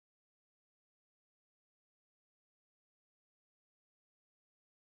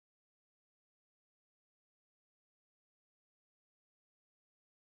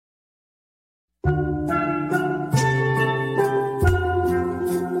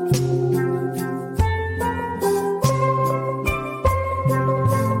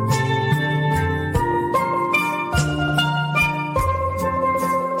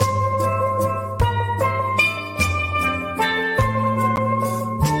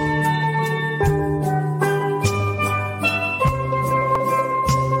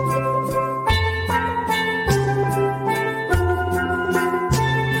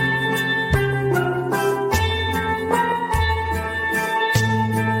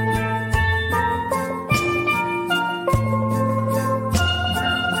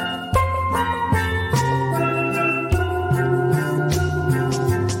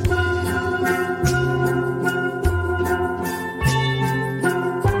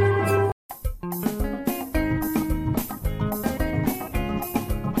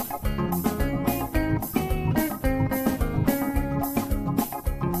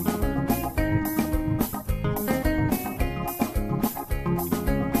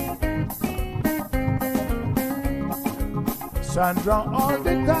Sandra all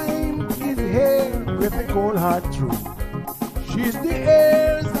the time is here with the cold hard truth. She's the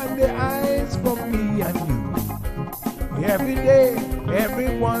ears and the eyes for me and you. Every day,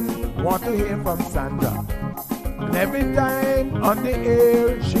 everyone want to hear from Sandra. And every time on the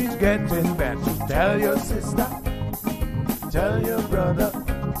air, she's getting better. So tell your sister, tell your brother,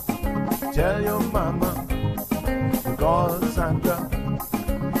 tell your mama, to call Sandra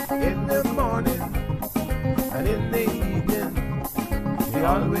in the morning and in the evening. They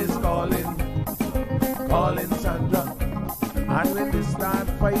always calling Sandra. And when they start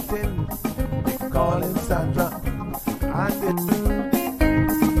fighting, they calling Sandra.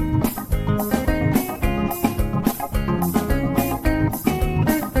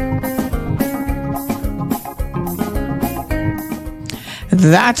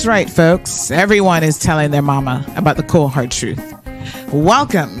 That's right, folks. Everyone is telling their mama about the cold hard truth.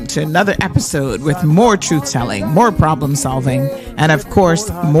 Welcome to another episode with more truth-telling, more problem-solving, and of course,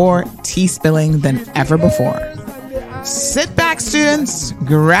 more tea spilling than ever before. Sit back, students,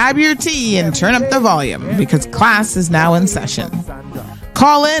 grab your tea and turn up the volume because class is now in session.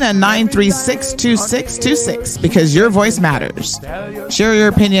 Call in at 936-2626 because your voice matters. Share your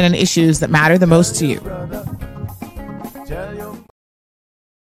opinion on issues that matter the most to you.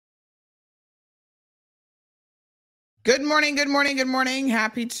 Good morning, good morning, good morning.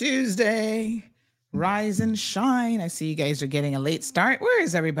 Happy Tuesday. Rise and shine. I see you guys are getting a late start. Where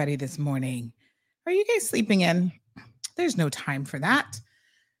is everybody this morning? Are you guys sleeping in? There's no time for that.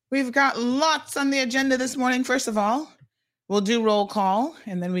 We've got lots on the agenda this morning. First of all, we'll do roll call,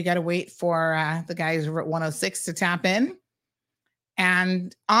 and then we got to wait for the guys over at 106 to tap in.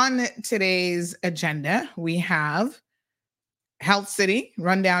 And on today's agenda, we have Health City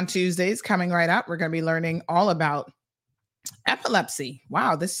Rundown Tuesdays coming right up. We're going to be learning all about epilepsy.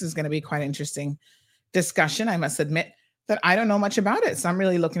 Wow, this is going to be quite an interesting discussion. I must admit that I don't know much about it, so I'm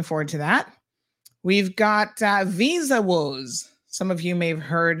really looking forward to that. We've got visa woes. Some of you may have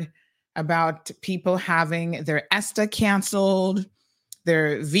heard about people having their ESTA canceled,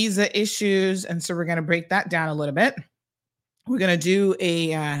 their visa issues, and so we're going to break that down a little bit. We're going to do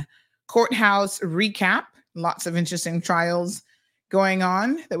a courthouse recap. Lots of interesting trials going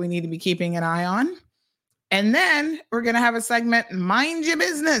on that we need to be keeping an eye on. And then we're going to have a segment, Mind Your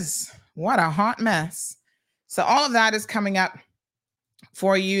Business. What a hot mess. So all of that is coming up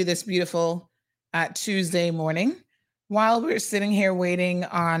for you this beautiful Tuesday morning while we're sitting here waiting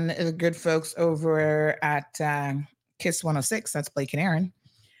on the good folks over at KISS 106. That's Blake and Aaron.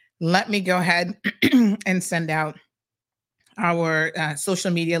 Let me go ahead and send out our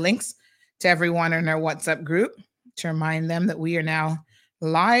social media links to everyone in our WhatsApp group to remind them that we are now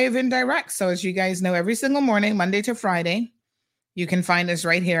live and direct. So as you guys know, every single morning, Monday to Friday, you can find us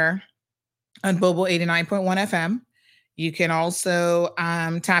right here on Bobo 89.1 FM. You can also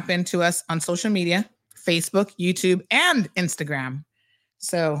tap into us on social media, Facebook, YouTube, and Instagram.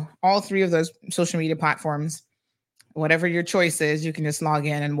 So all three of those social media platforms, whatever your choice is, you can just log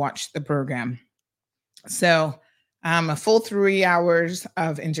in and watch the program. So a full 3 hours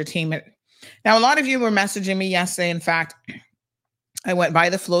of entertainment. Now, a lot of you were messaging me yesterday. In fact, I went by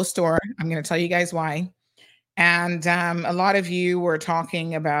the Flow store. I'm going to tell you guys why. And a lot of you were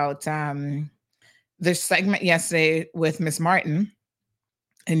talking about this segment yesterday with Miss Martin,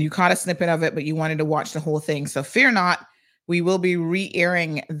 and you caught a snippet of it, but you wanted to watch the whole thing. So fear not, we will be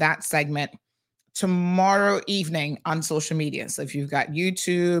re-airing that segment tomorrow evening on social media. So if you've got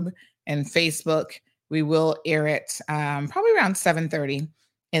YouTube and Facebook, we will air it probably around 7:30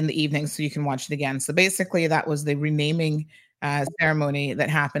 in the evening so you can watch it again. So basically that was the renaming ceremony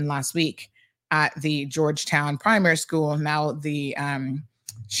that happened last week at the Georgetown Primary School, now the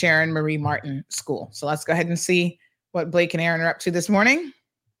Sharon Marie Martin School. So let's go ahead and see what Blake and Aaron are up to this morning.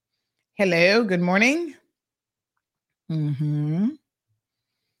 Hello, good morning. All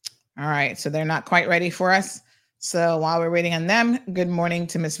right, so they're not quite ready for us. So while we're waiting on them, good morning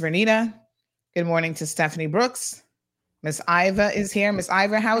to Miss Vernita. Good morning to Stephanie Brooks. Miss Iva is here. Miss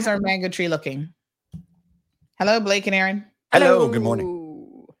Iva, how's our mango tree looking? Hello, Blake and Aaron. Hello, good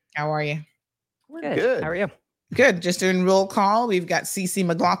morning. How are you? We're good. How are you? Good. Just doing roll call. We've got Cece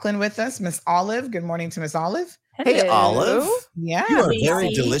McLaughlin with us. Miss Olive. Good morning to Miss Olive. Hey, Olive. Yeah. You are very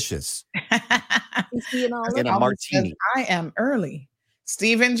delicious. Cece and Olive. And a martini. I am early.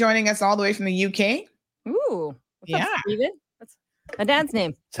 Stephen joining us all the way from the UK. Ooh. What's Yeah. up, Steven? That's my dad's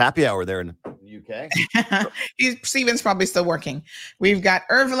name. It's happy hour there in the UK. Stephen's probably still working. We've got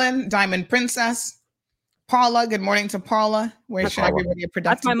Evelyn, Diamond Princess. Paula, good morning to Paula. Wishing Paula. everybody a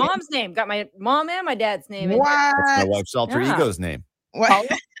productive That's my day. mom's name. Got my mom and my dad's name. in there. What? That's my wife's alter Yeah. ego's name. What? Paula?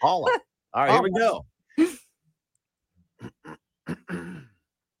 Paula. All right, here we go.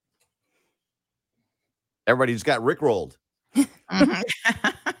 Everybody just got rickrolled. Mhm.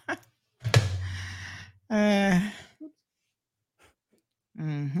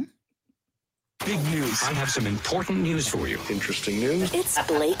 Mhm. Big news. I have some important news for you. Interesting news. It's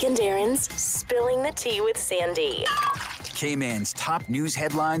Blake and Aaron's Spilling the Tea with Sandy. K-Man's top news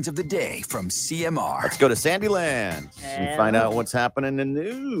headlines of the day from CMR. Let's go to Sandyland and find out what's happening in the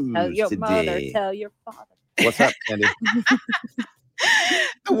news Tell your mother, today. tell your father. What's up, Sandy?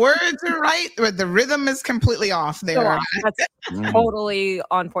 The words are right, but the rhythm is completely off Go there. on. That's Mm. totally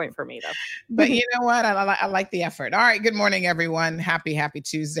on point for me, though. But you know what? I like the effort. All right. Good morning, everyone. Happy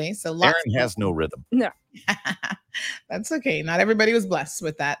Tuesday. So lots Aaron has no rhythm. that's okay. Not everybody was blessed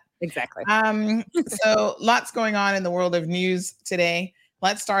with that. Exactly. So lots going on in the world of news today.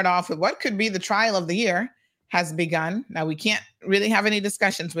 Let's start off with what could be the trial of the year has begun. Now we can't really have any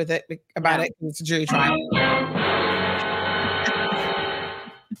discussions with it about No. it. It's a jury trial.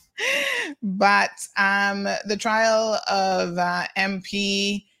 But the trial of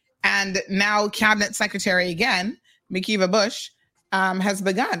MP and now Cabinet Secretary again, Mikiva Bush, has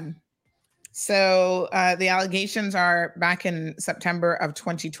begun. So the allegations are back in September of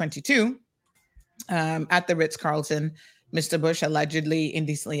 2022 at the Ritz-Carlton. Mr. Bush allegedly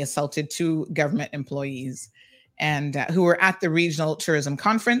indecently assaulted two government employees and who were at the regional tourism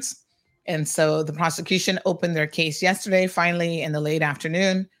conference. And so the prosecution opened their case yesterday, finally in the late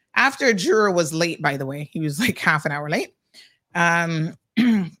afternoon, after a juror was late, by the way. He was like half an hour late. Don't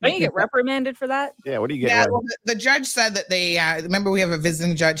you get reprimanded for that? Yeah, what do you get? Yeah, right? well, the judge said that they, remember we have a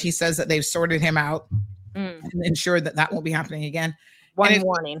visiting judge. He says that they've sorted him out and ensured that that won't be happening again. One And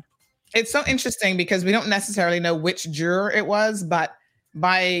warning. It's so interesting because we don't necessarily know which juror it was, but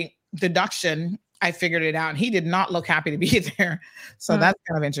by deduction, I figured it out. And he did not look happy to be there. So that's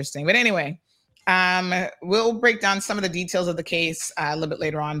kind of interesting. But anyway, we'll break down some of the details of the case a little bit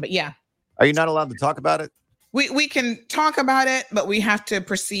later on. But yeah, Are you not allowed to talk about it? we can talk about it, but we have to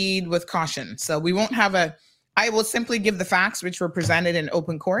proceed with caution. So we won't have I will simply give the facts which were presented in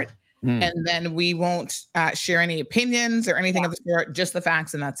open court. And then we won't share any opinions or anything of the sort, just the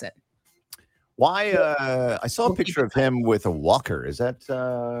facts, and that's it. Why? I saw a picture of him with a walker. Is that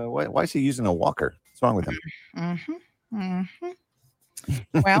why is he using a walker? What's wrong with him?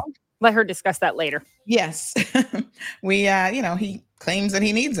 Well, Let her discuss that later. yes, he claims that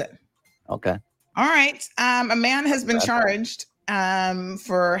he needs it. Okay. All right. A man has been charged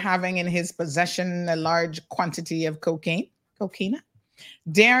for having in his possession a large quantity of cocaine.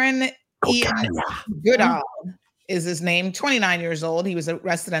 Darren Ian Goodall is his name, 29 years old. He was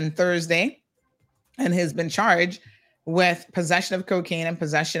arrested on Thursday and has been charged with possession of cocaine and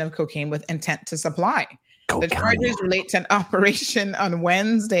possession of cocaine with intent to supply. The charges relate to an operation on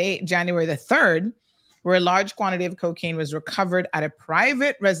Wednesday, January the 3rd, where a large quantity of cocaine was recovered at a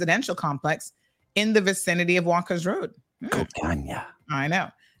private residential complex in the vicinity of Walker's Road. Cocaine. I know.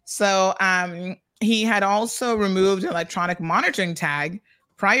 So he had also removed an electronic monitoring tag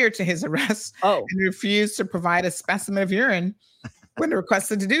prior to his arrest Oh. and refused to provide a specimen of urine when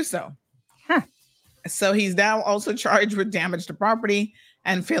requested to do so. So he's now also charged with damage to property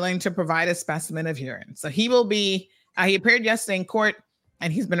and failing to provide a specimen of urine. So he will be, he appeared yesterday in court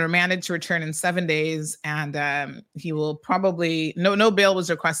and he's been remanded to return in 7 days. And he will probably, no bail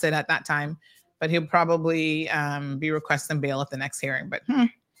was requested at that time, but he'll probably be requesting bail at the next hearing. But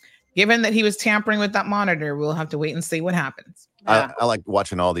given that he was tampering with that monitor, we'll have to wait and see what happens. I like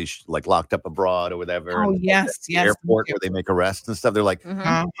watching all these like Locked Up Abroad or whatever. Oh, and yes, the yes. airport where they make arrests and stuff. They're like,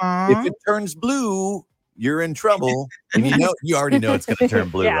 Uh-huh. if it turns blue, you're in trouble. And you already know it's going to turn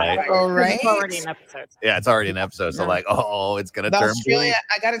blue, right? All right. It's already an episode. Yeah, it's already an episode. So like, it's going to turn Australia,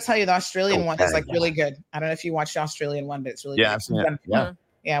 blue. I got to tell you, the Australian one is like Okay. really good. I don't know if you watched the Australian one, but it's really Yeah, good. I've seen it. Yeah.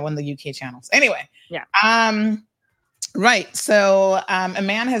 Yeah, one of the UK channels. Anyway. Yeah. Right. So a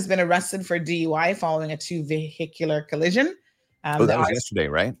man has been arrested for DUI following a two-vehicular collision. That was yesterday,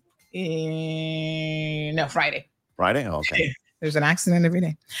 right? No, Friday. Friday? Oh, okay. There's an accident every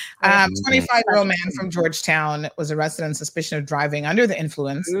day. 25-year-old man from Georgetown was arrested on suspicion of driving under the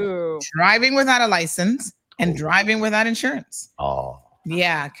influence, driving without a license, and driving without insurance. Oh.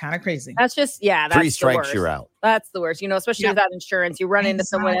 Yeah, kind of crazy. That's just, that's 3 the strikes, worst. you're out. That's the worst, especially Yeah. without insurance. You run into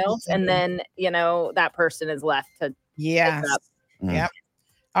someone else, and then, that person is left to Yes. pick up. Yep.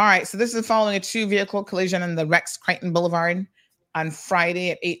 All right. So this is following a two-vehicle collision on the Rex Creighton Boulevard on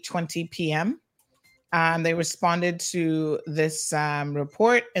Friday at 8:20 p.m. They responded to this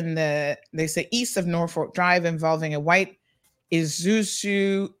report they say east of Norfolk Drive involving a white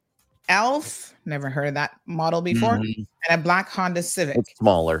Isuzu Elf, never heard of that model before, and a black Honda Civic. It's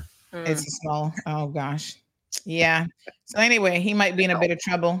smaller. It's a small. Oh gosh. Yeah. So anyway, he might be in a bit of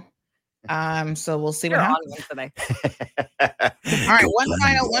trouble. So we'll see what You're on happens. one today. All right,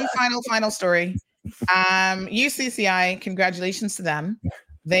 one final story. UCCI, congratulations to them.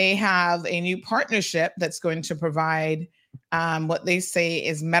 They have a new partnership that's going to provide what they say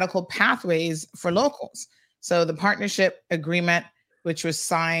is medical pathways for locals. So the partnership agreement, which was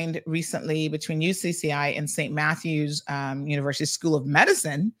signed recently between UCCI and St. Matthew's University School of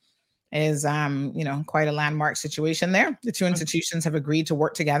Medicine, is quite a landmark situation there. The two institutions have agreed to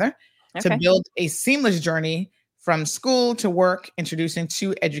work together to build a seamless journey from school to work, introducing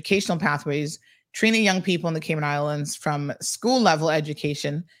 2 educational pathways, training young people in the Cayman Islands from school level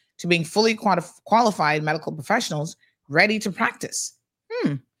education to being fully qualified medical professionals ready to practice.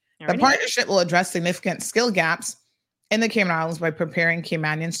 The partnership will address significant skill gaps in the Cayman Islands by preparing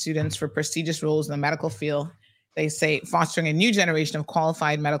Caymanian students for prestigious roles in the medical field. They say fostering a new generation of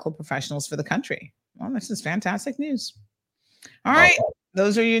qualified medical professionals for the country. Well, this is fantastic news. All right.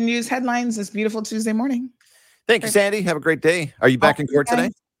 Those are your news headlines this beautiful Tuesday morning. Thank you, Sandy. Have a great day. Are you back in court today?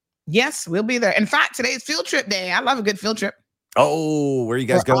 Yes, we'll be there. In fact, today is field trip day. I love a good field trip. Oh, where are you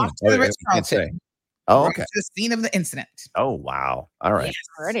guys We're going? off to the Ritz-Carlton. Oh, Right okay. to the scene of the incident. Oh, wow. All right. Yes.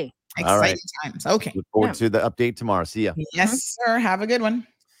 Already. All right. Exciting times. Okay. Look forward to the update tomorrow. See ya. Yes, sir. Have a good one.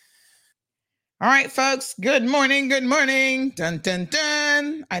 All right, folks. Good morning. Good morning. Dun, dun,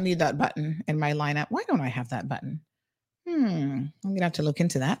 dun. I need that button in my lineup. Why don't I have that button? I'm going to have to look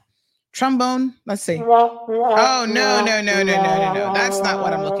into that. Trombone. Let's see. Oh, no. That's not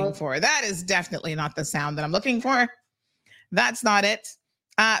what I'm looking for. That is definitely not the sound that I'm looking for. That's not it.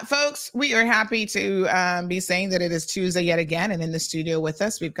 Folks, we are happy to be saying that it is Tuesday yet again. And in the studio with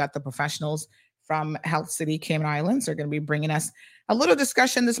us, we've got the professionals from Health City Cayman Islands. They're going to be bringing us a little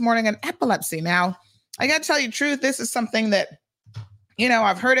discussion this morning on epilepsy. Now, I got to tell you the truth. This is something that,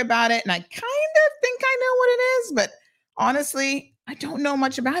 I've heard about it and I kind of think I know what it is, but honestly, I don't know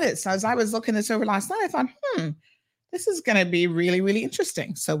much about it. So as I was looking this over last night, I thought, this is going to be really, really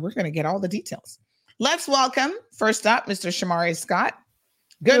interesting. So we're going to get all the details. Let's welcome, first up, Mr. Shamari Scott.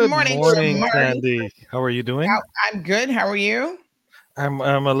 Good morning, Shamari. Sandy. How are you doing? I'm good. How are you? I'm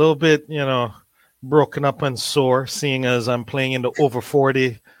a little bit, broken up and sore, seeing as I'm playing in the over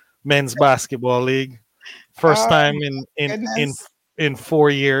 40 men's basketball league. First time in 4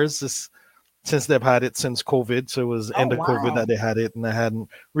 years since they've had it since COVID. So it was end of COVID that they had it, and I hadn't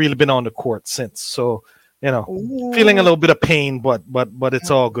really been on the court since. So, feeling a little bit of pain, but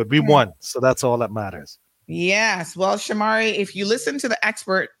it's all good. We won, so that's all that matters. Yes. Well, Shamari, if you listen to the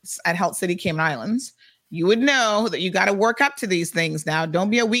experts at Health City Cayman Islands, you would know that you got to work up to these things now. Don't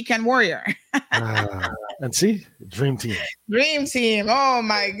be a weekend warrior. And see, dream team. Dream team. Oh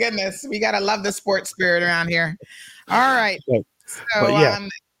my goodness. We got to love the sports spirit around here. All right.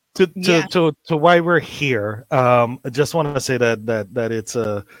 To why we're here, I just want to say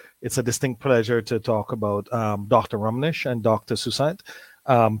that it's a distinct pleasure to talk about Dr. Rumnish and Dr. Susant,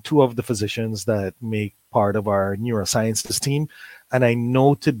 2 of the physicians that make part of our neurosciences team. And I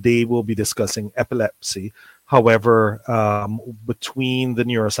know today we'll be discussing epilepsy. However, between the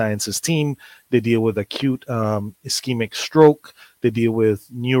neurosciences team, they deal with acute ischemic stroke, they deal with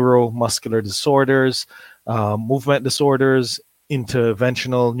neuromuscular disorders, movement disorders,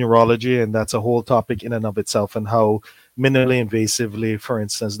 interventional neurology, and that's a whole topic in and of itself, and how minimally invasively, for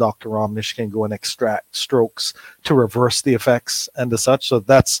instance, Dr. Romnish can go and extract strokes to reverse the effects and the such. So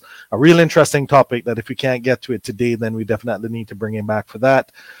that's a real interesting topic that if we can't get to it today, then we definitely need to bring him back for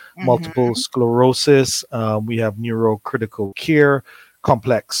that. Multiple sclerosis, we have neurocritical care,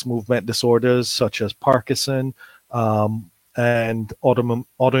 complex movement disorders such as Parkinson, and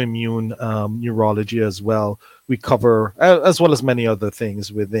autoimmune neurology as well. We cover, as well as many other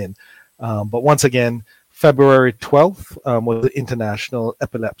things within. But once again, February 12th was the International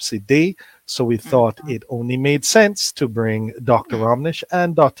Epilepsy Day. So we thought it only made sense to bring Dr. Ramnish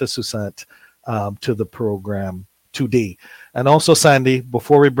and Dr. Susant to the program today. And also, Sandy,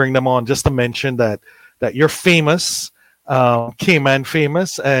 before we bring them on, just to mention that you're famous, Cayman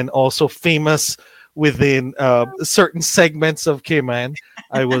famous, and also famous within certain segments of Cayman.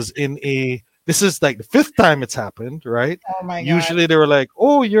 I was in this is like the 5th time it's happened, right? Oh my God. Usually they were like,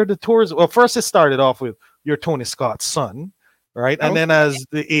 oh, you're the tours. Well, first it started off with you're Tony Scott's son, right? And then as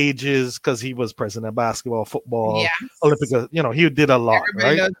the ages, because he was president of basketball, football, Yes. Olympic, he did a lot,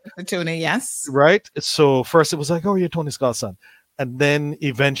 Everybody right? knows Mr. Tony, yes. Right. So first it was like, oh, you're Tony Scott's son. And then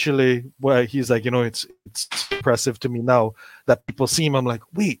eventually, well, he's like, it's impressive to me now that people see him. I'm like,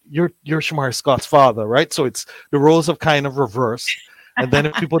 wait, you're Shamari Scott's father, right? So it's the roles have kind of reversed. And then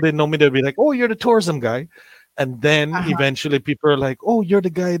if people didn't know me, they'd be like, oh, you're the tourism guy. And then eventually people are like, oh, you're the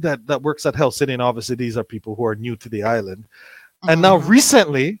guy that works at Health City. And obviously these are people who are new to the island. And now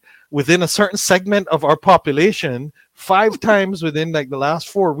recently, within a certain segment of our population, 5 times within like the last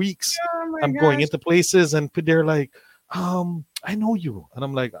 4 weeks, I'm going into places and they're like, I know you. And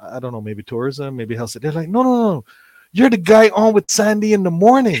I'm like, I don't know, maybe tourism, maybe health. They're like, no. You're the guy on with Sandy in the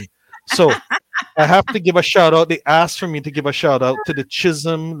morning. So I have to give a shout out. They asked for me to give a shout out to the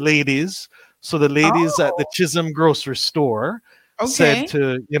Chisholm ladies. So the ladies at the Chisholm grocery store said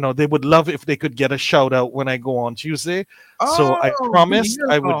they would love if they could get a shout out when I go on Tuesday. So I promised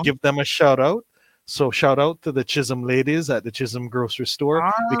I would give them a shout out. So shout out to the Chisholm ladies at the Chisholm grocery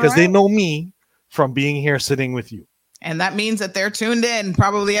store because they know me from being here sitting with you. And that means that they're tuned in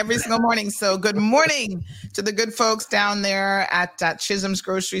probably every single morning. So good morning to the good folks down there at Chisholm's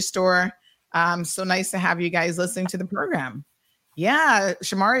grocery store. So nice to have you guys listening to the program. Yeah,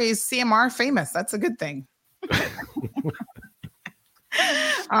 Shamari is CMR famous. That's a good thing.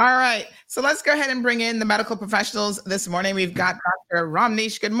 All right. So let's go ahead and bring in the medical professionals this morning. We've got Dr.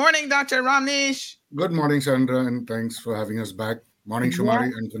 Ramnish. Good morning, Dr. Ramnish. Good morning, Sandra, and thanks for having us back. Morning,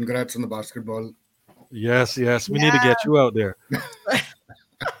 Shamari, and congrats on the basketball. Yes. We need to get you out there.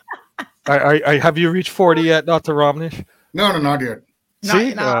 Have you reached 40 yet, Dr. Ramnish? No, not yet. See?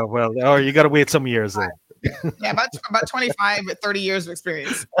 You got to wait some years then. Yeah, about 25, 30 years of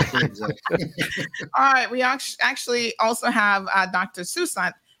experience. All right. We actually also have Dr.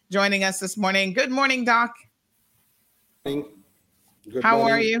 Susant joining us this morning. Good morning, Doc. Good How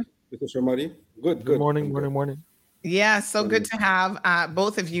morning, are you? Mr. Shamari? Good. Morning. Yeah, so good to have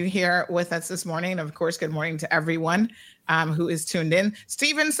both of you here with us this morning. And of course, good morning to everyone who is tuned in.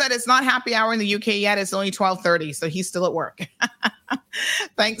 Stephen said it's not happy hour in the UK yet. It's only 12:30, so he's still at work.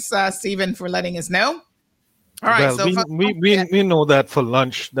 Thanks, Stephen, for letting us know. All right, well, so we know that for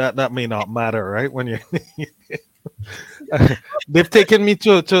lunch that may not matter, right? When you they've taken me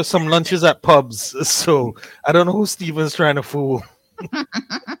to some lunches at pubs, so I don't know who Stephen's trying to fool.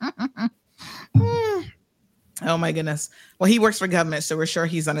 Oh my goodness. Well, he works for government, so we're sure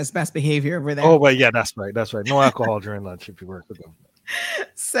he's on his best behavior over there. Oh, well, yeah, that's right. No alcohol during lunch if you work for government.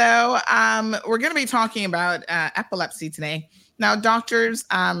 So we're going to be talking about epilepsy today. Now, doctors,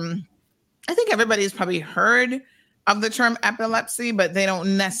 I think everybody's probably heard of the term epilepsy, but they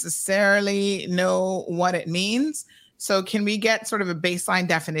don't necessarily know what it means. So can we get sort of a baseline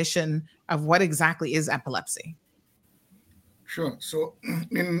definition of what exactly is epilepsy? Sure. So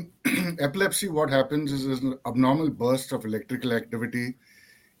in epilepsy, what happens is an abnormal burst of electrical activity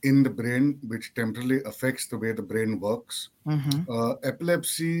in the brain, which temporarily affects the way the brain works.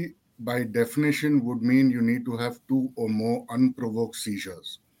 Epilepsy, by definition, would mean you need to have 2 or more unprovoked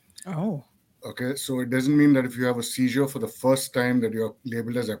seizures. Oh. Okay. So it doesn't mean that if you have a seizure for the first time that you're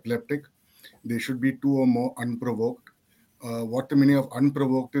labeled as epileptic. There should be 2 or more unprovoked. What the meaning of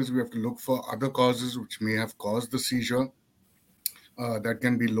unprovoked is, we have to look for other causes which may have caused the seizure. That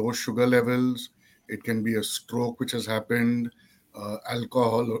can be low sugar levels. It can be a stroke which has happened.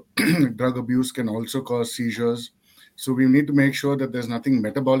 Alcohol or drug abuse can also cause seizures. So we need to make sure that there's nothing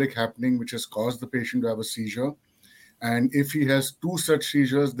metabolic happening which has caused the patient to have a seizure. And if he has 2 such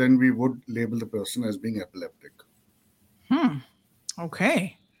seizures, then we would label the person as being epileptic.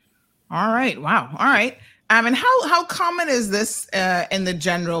 Okay. All right. Wow. All right. And how common is this in the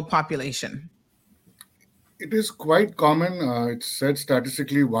general population? It is quite common. It's said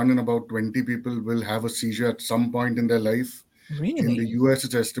statistically 1 in about 20 people will have a seizure at some point in their life. Really? In the US,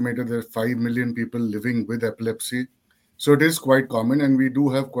 it's estimated there are 5 million people living with epilepsy. So it is quite common. And we do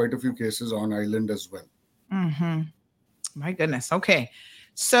have quite a few cases on island as well. My goodness. Okay.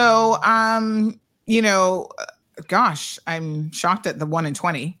 So, gosh, I'm shocked at the 1 in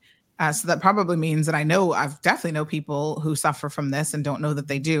 20. So that probably means that I've definitely know people who suffer from this and don't know that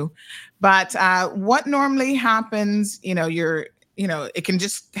they do. But what normally happens, it can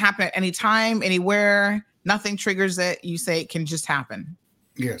just happen at any time, anywhere, nothing triggers it. You say it can just happen.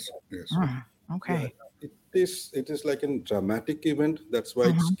 Yes. Okay. Yeah, it is like a dramatic event. That's why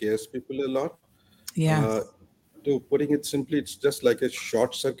it scares people a lot. Yes. To putting it simply, it's just like a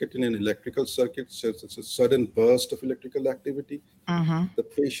short circuit in an electrical circuit. So it's a sudden burst of electrical activity. The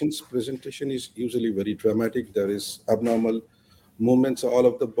patient's presentation is usually very dramatic. There is abnormal movements all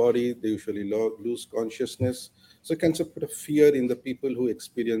of the body. They usually lose consciousness. So it can put a fear in the people who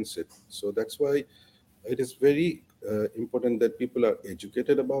experience it. So that's why it is very important that people are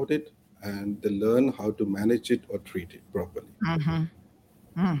educated about it and they learn how to manage it or treat it properly.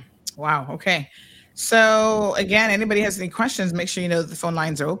 Wow. Okay. So again, anybody has any questions, make sure you know that the phone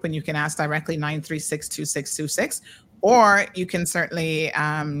lines are open. You can ask directly 936-2626, or you can certainly,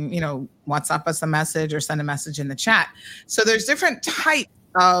 WhatsApp us a message or send a message in the chat. So there's different types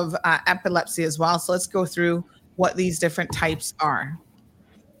of epilepsy as well. So let's go through what these different types are.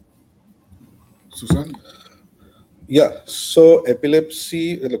 Susan? Yeah, so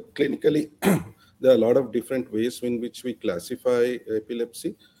epilepsy, clinically, there are a lot of different ways in which we classify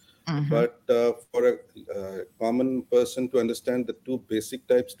epilepsy. But for a common person to understand, the two basic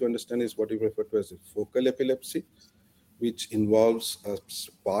types to understand is what we refer to as a focal epilepsy, which involves a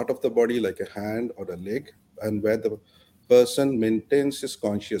part of the body like a hand or a leg, and where the person maintains his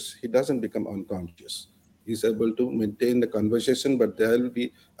conscious. He doesn't become unconscious. He's able to maintain the conversation, but there will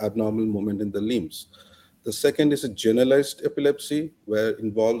be abnormal movement in the limbs. The second is a generalized epilepsy, where it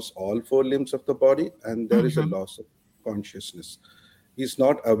involves all four limbs of the body, and there is a loss of consciousness. He's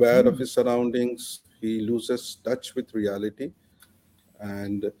not aware of his surroundings. He loses touch with reality.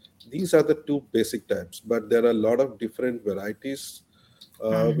 And these are the two basic types. But there are a lot of different varieties,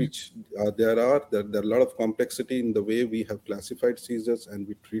 which there are a lot of complexity in the way we have classified seizures and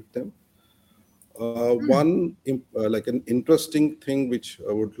we treat them. One like an interesting thing which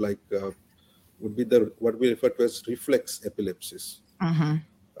I would like would be what we refer to as reflex epilepsies.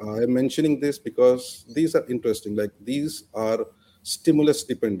 I'm mentioning this because these are interesting. Like these are stimulus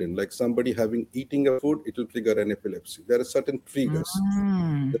dependent, like somebody eating a food, it will trigger an epilepsy. There are certain triggers.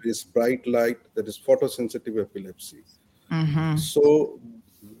 There is bright light, there is photosensitive epilepsy. So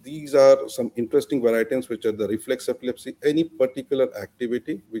these are some interesting varieties, which are the reflex epilepsy. Any particular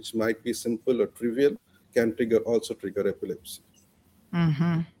activity which might be simple or trivial can also trigger epilepsy.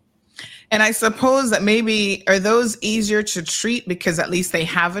 And I suppose that maybe, are those easier to treat because at least they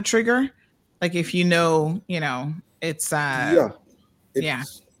have a trigger? Like if it's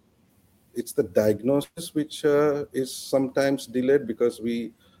it's the diagnosis which is sometimes delayed because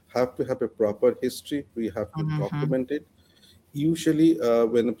we have to have a proper history. We have to document it. Usually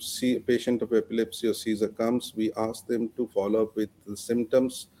when a patient of epilepsy or seizure comes, we ask them to follow up with the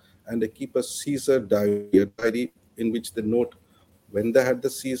symptoms, and they keep a seizure diary in which they note when they had the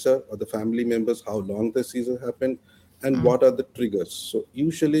seizure, or the family members, how long the seizure happened, and what are the triggers. So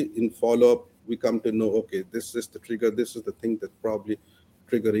usually in follow-up, we come to know, okay, this is the trigger, this is the thing that's probably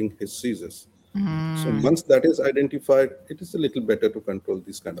triggering his seizures. So once that is identified, it is a little better to control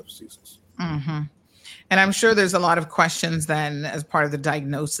these kind of seizures. And I'm sure there's a lot of questions then as part of the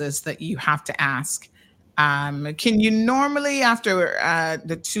diagnosis that you have to ask. Can you normally, after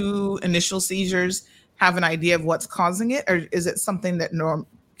the two initial seizures, have an idea of what's causing it, or is it something that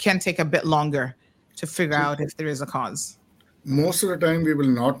can take a bit longer to figure out if there is a cause? Most of the time, we will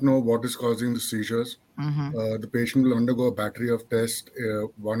not know what is causing the seizures. The patient will undergo a battery of tests,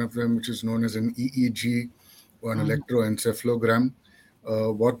 one of them which is known as an EEG or an electroencephalogram.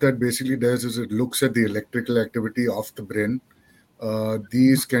 What that basically does is it looks at the electrical activity of the brain.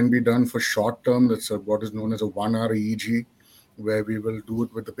 These can be done for short term. That's what is known as a 1 hour EEG, where we will do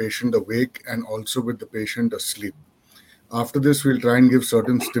it with the patient awake and also with the patient asleep. After this, we'll try and give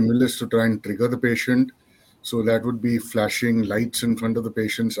certain stimulus to try and trigger the patient. So that would be flashing lights in front of the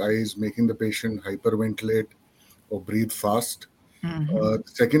patient's eyes, making the patient hyperventilate or breathe fast. The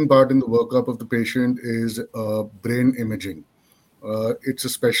second part in the workup of the patient is brain imaging. It's a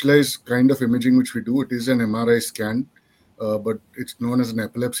specialized kind of imaging which we do. It is an MRI scan, but it's known as an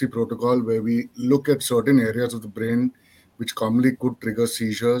epilepsy protocol, where we look at certain areas of the brain which commonly could trigger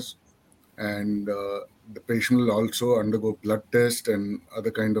seizures. And the patient will also undergo blood test and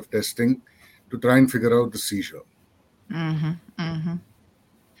other kind of testing to try and figure out the seizure.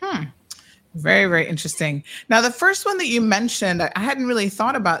 Very, very interesting. Now, the first one that you mentioned, I hadn't really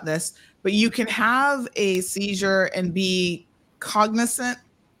thought about this, but you can have a seizure and be cognizant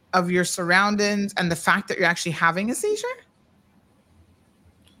of your surroundings and the fact that you're actually having a seizure?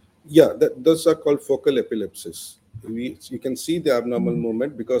 Yeah, those are called focal epilepsies. You can see the abnormal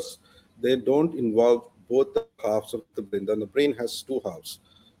movement because they don't involve both the halves of the brain. Then the brain has two halves,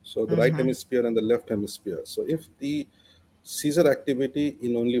 so the right hemisphere and the left hemisphere. So if the seizure activity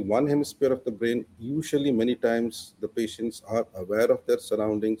in only one hemisphere of the brain, usually many times the patients are aware of their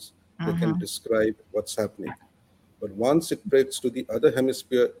surroundings, they can describe what's happening. But once it spreads to the other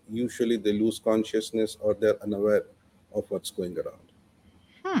hemisphere, usually they lose consciousness or they're unaware of what's going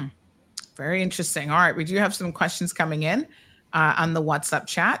around. Very interesting. All right, we do have some questions coming in on the WhatsApp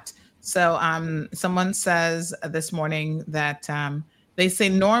chat. So someone says this morning that they say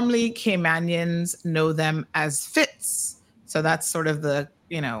normally Caymanians know them as fits. So that's sort of the,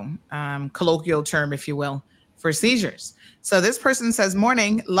 colloquial term, if you will, for seizures. So this person says,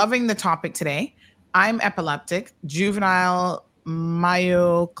 morning, loving the topic today. I'm epileptic, juvenile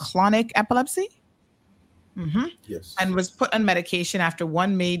myoclonic epilepsy. Yes. And was put on medication after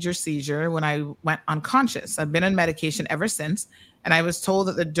one major seizure when I went unconscious. I've been on medication ever since, and I was told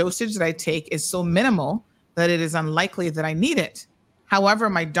that the dosage that I take is so minimal that it is unlikely that I need it. However,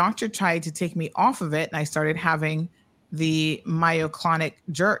 my doctor tried to take me off of it, and I started having the myoclonic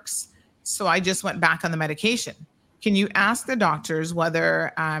jerks. So I just went back on the medication. Can you ask the doctors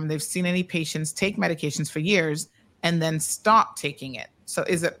whether they've seen any patients take medications for years and then stop taking it? So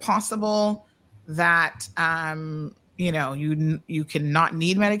is it possible that you cannot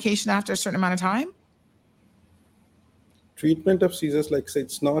need medication after a certain amount of time? Treatment of seizures, like I say,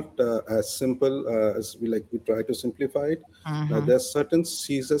 it's not as simple as we try to simplify it. Now, there are certain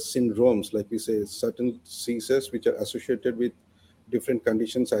seizure syndromes, like we say, certain seizures which are associated with different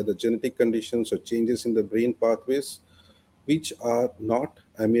conditions, either genetic conditions or changes in the brain pathways, which are not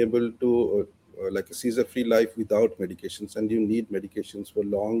amenable to like a seizure-free life without medications, and you need medications for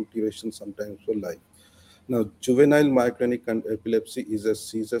long duration, sometimes for life. Now, juvenile myoclonic epilepsy is a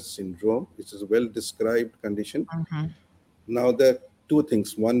seizure syndrome. It's a well-described condition. Now, there are two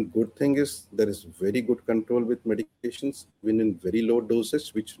things. One good thing is there is very good control with medications, even in very low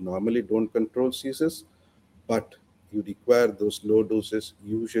doses, which normally don't control seizures, but you require those low doses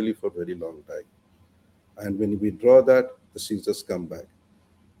usually for a very long time. And when you withdraw that, the seizures come back.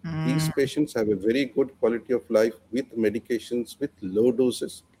 These patients have a very good quality of life with medications with low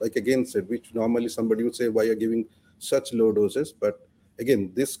doses. Like again said, which normally somebody would say, why are you giving such low doses? But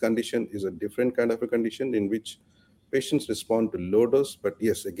again, this condition is a different kind of a condition in which patients respond to low dose. But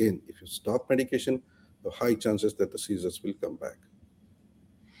yes, again, if you stop medication, the high chances that the seizures will come back.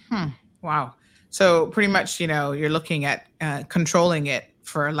 Wow. So pretty much, you're looking at controlling it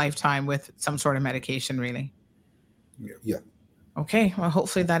for a lifetime with some sort of medication, really. Yeah. Okay. Well,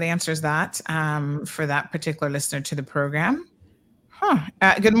 hopefully that answers that for that particular listener to the program.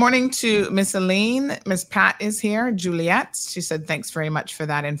 Good morning to Miss Elaine. Miss Pat is here. Juliet. She said, thanks very much for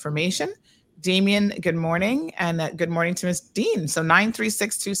that information. Damien, good morning. And good morning to Miss Dean. So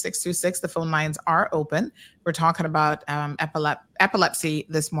 936-2626, the phone lines are open. We're talking about epilepsy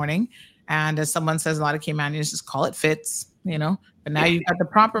this morning. And as someone says, a lot of Caymanians just call it fits, but now you've got the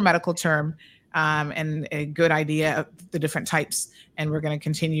proper medical term and a good idea of the different types. And we're going to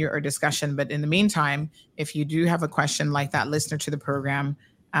continue our discussion. But in the meantime, if you do have a question like that listener to the program,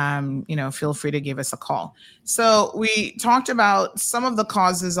 feel free to give us a call. So we talked about some of the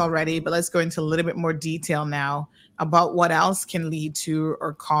causes already, but let's go into a little bit more detail now about what else can lead to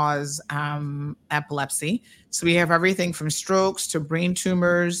or cause epilepsy. So we have everything from strokes to brain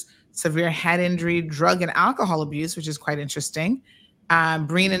tumors, severe head injury, drug and alcohol abuse, which is quite interesting,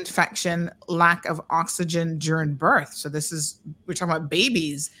 brain infection, lack of oxygen during birth. So we're talking about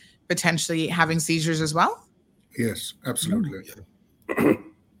babies potentially having seizures as well? Yes, absolutely.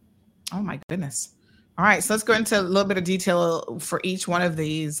 Oh my goodness. All right, so let's go into a little bit of detail for each one of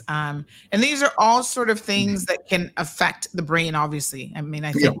these. And these are all sort of things that can affect the brain, obviously. I mean,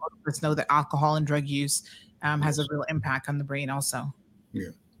 I think most of us know that alcohol and drug use has a real impact on the brain also.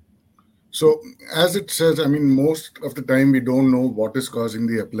 Yeah. So as it says, most of the time we don't know what is causing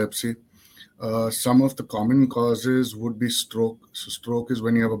the epilepsy. Some of the common causes would be stroke. So stroke is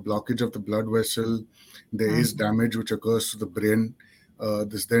when you have a blockage of the blood vessel. There is damage which occurs to the brain.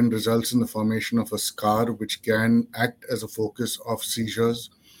 This then results in the formation of a scar, which can act as a focus of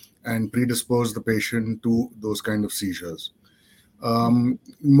seizures and predispose the patient to those kind of seizures.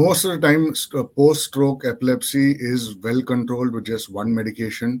 Most of the time, post-stroke epilepsy is well controlled with just one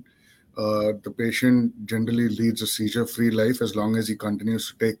medication. The patient generally leads a seizure-free life as long as he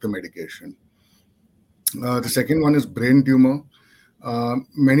continues to take the medication. The second one is brain tumor.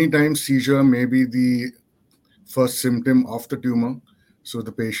 Many times seizure may be the first symptom of the tumor. So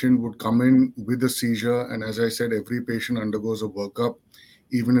the patient would come in with a seizure, and as I said, every patient undergoes a workup,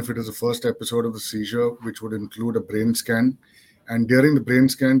 even if it is the first episode of the seizure, which would include a brain scan. And during the brain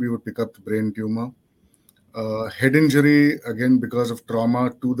scan, we would pick up the brain tumor. Head injury, again, because of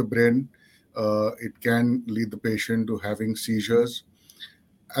trauma to the brain, it can lead the patient to having seizures.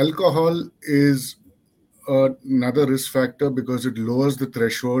 Alcohol is another risk factor because it lowers the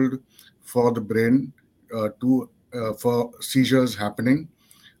threshold for the brain for seizures happening.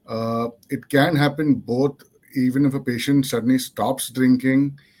 It can happen both. Even if a patient suddenly stops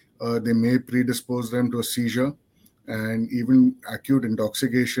drinking, they may predispose them to a seizure, and even acute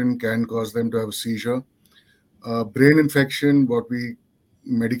intoxication can cause them to have a seizure. Brain infection, what we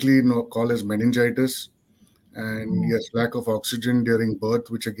medically call as meningitis, and yes, lack of oxygen during birth,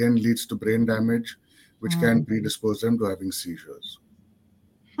 which again leads to brain damage, which can predispose them to having seizures.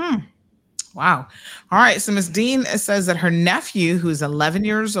 Wow. All right. So Miss Dean says that her nephew, who's 11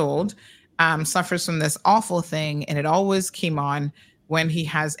 years old, suffers from this awful thing, and it always came on when he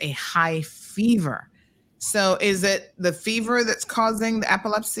has a high fever. So is it the fever that's causing the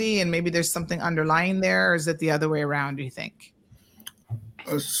epilepsy, and maybe there's something underlying there, or is it the other way around, do you think?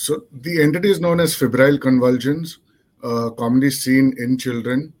 So the entity is known as febrile convulsions, commonly seen in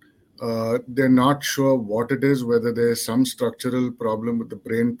children. They're not sure what it is, whether there's some structural problem with the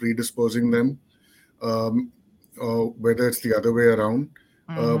brain predisposing them, or whether it's the other way around.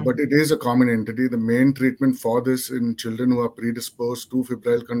 But it is a common entity. The main treatment for this in children who are predisposed to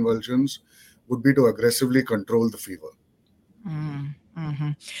febrile convulsions would be to aggressively control the fever.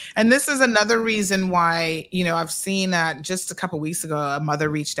 And this is another reason why, I've seen just a couple of weeks ago, a mother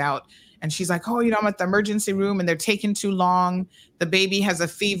reached out and she's like, I'm at the emergency room and they're taking too long. The baby has a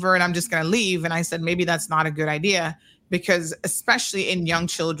fever and I'm just going to leave. And I said, maybe that's not a good idea, because especially in young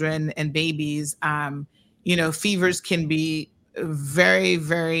children and babies, fevers can be very,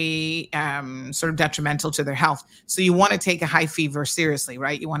 very sort of detrimental to their health. So you want to take a high fever seriously,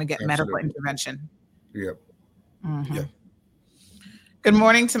 right? You want to get medical intervention. Yep. Yeah. Good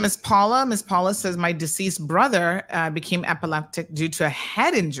morning to Miss Paula. Miss Paula says, my deceased brother became epileptic due to a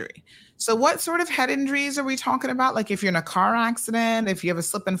head injury. So what sort of head injuries are we talking about? Like if you're in a car accident, if you have a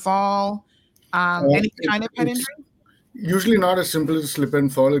slip and fall, any kind of head injury? Usually not as simple as slip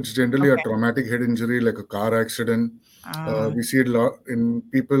and fall. It's generally a traumatic head injury, like a car accident. We see it a lot in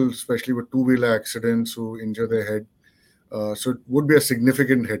people, especially with two-wheeler accidents, who injure their head. So it would be a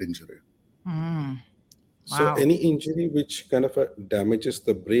significant head injury. So any injury which kind of damages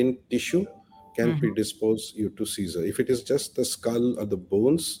the brain tissue can predispose you to seizure. If it is just the skull or the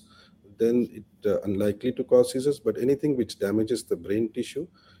bones, then it's unlikely to cause seizures. But anything which damages the brain tissue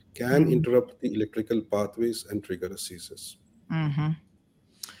can interrupt the electrical pathways and trigger a seizures.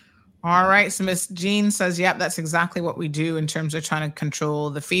 All right. So Miss Jean says, yep, that's exactly what we do in terms of trying to control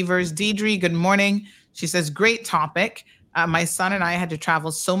the fevers. Deidre, good morning. She says, great topic. My son and I had to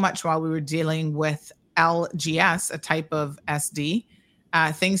travel so much while we were dealing with LGS, a type of SD.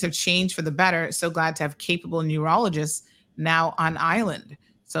 Things have changed for the better. So glad to have capable neurologists now on island.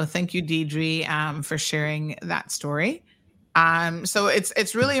 So thank you, Deidre, for sharing that story. So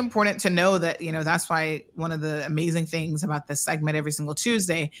it's really important to know that, that's why one of the amazing things about this segment every single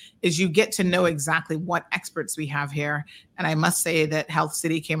Tuesday is you get to know exactly what experts we have here. And I must say that Health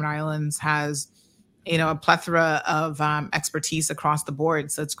City Cayman Islands has, a plethora of expertise across the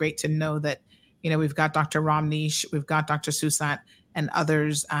board. So it's great to know that, we've got Dr. Ramnish, we've got Dr. Susat, and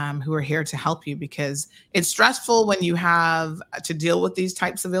others who are here to help you, because it's stressful when you have to deal with these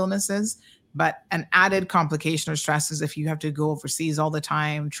types of illnesses. But an added complication or stress is if you have to go overseas all the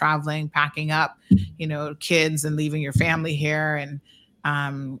time, traveling, packing up, kids and leaving your family here. And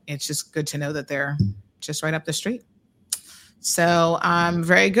it's just good to know that they're just right up the street. So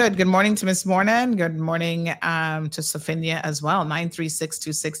very good. Good morning to Miss Morna. Good morning to Sophia as well.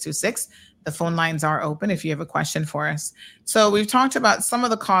 936-2626. The phone lines are open if you have a question for us. So we've talked about some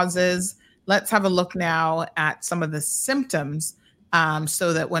of the causes. Let's have a look now at some of the symptoms,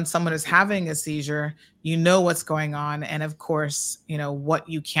 so that when someone is having a seizure, you know what's going on. And of course, what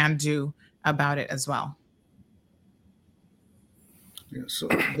you can do about it as well. Yeah, so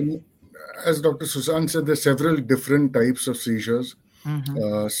as Dr. Susan said, there are several different types of seizures.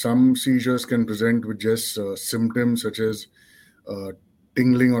 Some seizures can present with just symptoms such as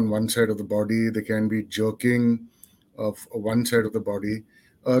tingling on one side of the body. They can be jerking of one side of the body.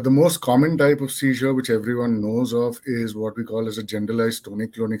 The most common type of seizure, which everyone knows of, is what we call as a generalized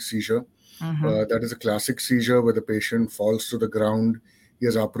tonic-clonic seizure. That is a classic seizure where the patient falls to the ground. He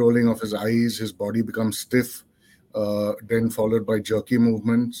has uprolling of his eyes. His body becomes stiff. then followed by jerky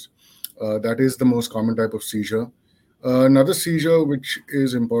movements. That is the most common type of seizure. Another seizure which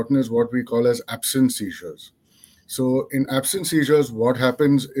is important is what we call as absent seizures. So in absent seizures, what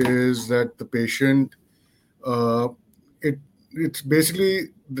happens is that the patient, it's basically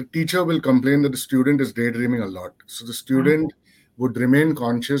the teacher will complain that the student is daydreaming a lot. So the student would remain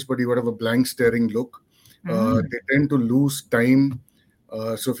conscious, but he would have a blank staring look. They tend to lose time.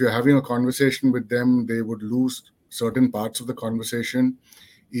 So if you're having a conversation with them, they would lose certain parts of the conversation.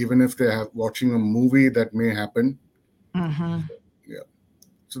 Even if they're watching a movie, that may happen. Yeah.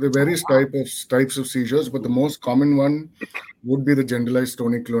 So there are various types of seizures, but the most common one would be the generalized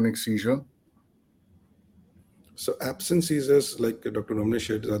tonic-clonic seizure. So absent seizures, like Dr. Ramnesh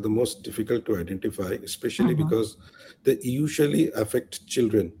said, are the most difficult to identify, especially because they usually affect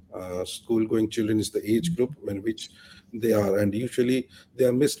children. School-going children is the age group in which they are, and usually they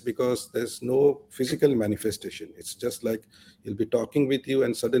are missed because there's no physical manifestation. It's just like he'll be talking with you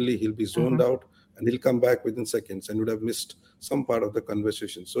and suddenly he'll be zoned out and he'll come back within seconds and would have missed some part of the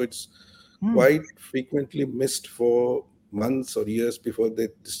conversation. So it's quite frequently missed for months or years before they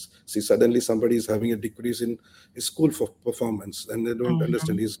see suddenly somebody is having a decrease in his school performance, and they don't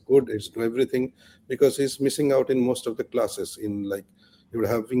understand he's good, he's doing everything, because he's missing out in most of the classes. In like you're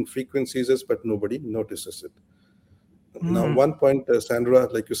having frequent seizures, but nobody notices it. Now, one point, Sandra,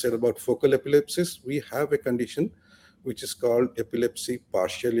 like you said about focal epilepsies, we have a condition which is called epilepsy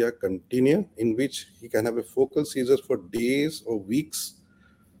partialia continua, in which he can have a focal seizures for days or weeks,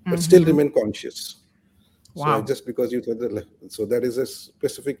 but still remain conscious. Wow. So just because you thought that, so that is a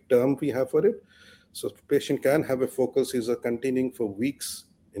specific term we have for it. So the patient can have a focal seizure continuing for weeks,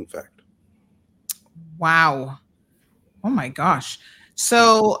 in fact. Wow. Oh my gosh.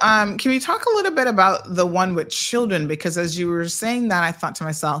 So can we talk a little bit about the one with children? Because as you were saying that, I thought to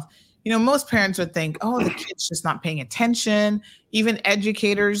myself, most parents would think, oh, the kid's just not paying attention. Even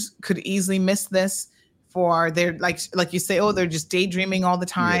educators could easily miss this for their, like you say, oh, they're just daydreaming all the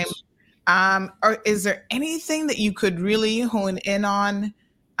time. Yes. Or is there anything that you could really hone in on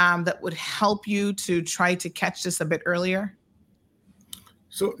that would help you to try to catch this a bit earlier?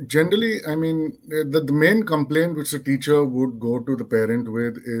 So generally, I mean, the main complaint which the teacher would go to the parent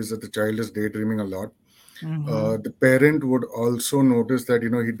with is that the child is daydreaming a lot. The parent would also notice that,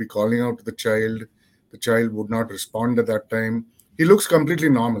 he'd be calling out to the child. The child would not respond at that time. He looks completely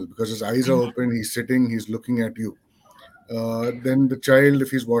normal because his eyes are open. He's sitting, he's looking at you. Then the child,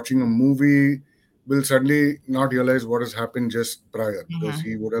 if he's watching a movie, will suddenly not realize what has happened just prior because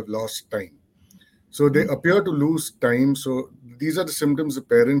he would have lost time. So they appear to lose time. So these are the symptoms the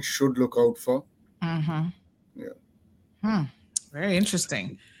parents should look out for. Yeah. Very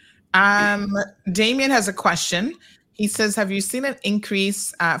interesting. Damien has a question. He says, have you seen an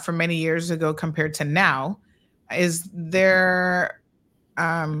increase from many years ago compared to now? Is there,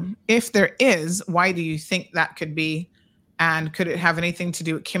 if there is, why do you think that could be? And could it have anything to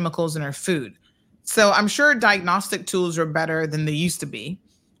do with chemicals in our food? So I'm sure diagnostic tools are better than they used to be.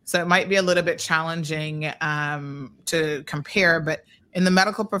 So it might be a little bit challenging to compare, but in the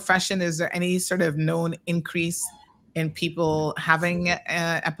medical profession, is there any sort of known increase in people having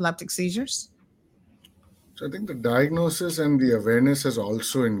epileptic seizers? So I think the diagnosis and the awareness has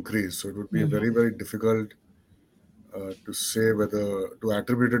also increased. So it would be very, very difficult to say whether to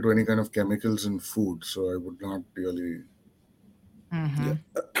attribute it to any kind of chemicals in food. So I would not really. Yeah.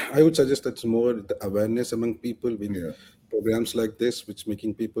 I would suggest that's more the awareness among people with programs like this, which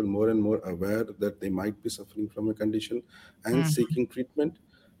making people more and more aware that they might be suffering from a condition and seeking treatment,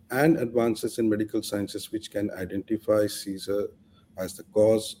 and advances in medical sciences which can identify seizure as the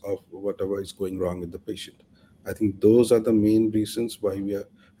cause of whatever is going wrong with the patient. I think those are the main reasons why we are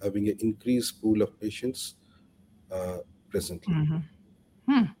having an increased pool of patients presently.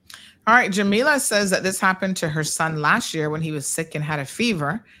 All right. Jamila says that this happened to her son last year when he was sick and had a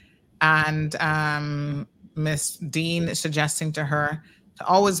fever. And Miss Dean is suggesting to her to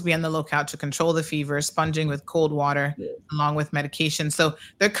always be on the lookout to control the fever, sponging with cold water along with medication. So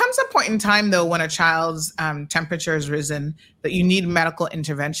there comes a point in time, though, when a child's temperature has risen that you need medical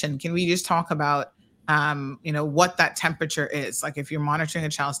intervention. Can we just talk about, what that temperature is? Like if you're monitoring a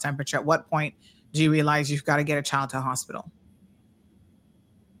child's temperature, at what point do you realize you've got to get a child to a hospital?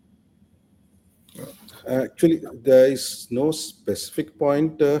 Actually, there is no specific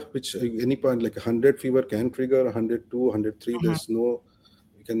point which any point like 100 fever can trigger, 102, 103. There's no,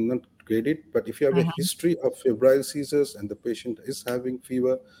 you cannot grade it. But if you have a history of febrile seizures and the patient is having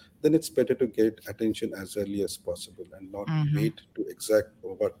fever, then it's better to get attention as early as possible and not wait to exact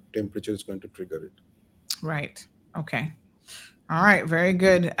what temperature is going to trigger it. Right. Okay. All right. Very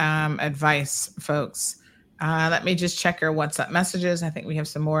good advice, folks. Let me just check our WhatsApp messages. I think we have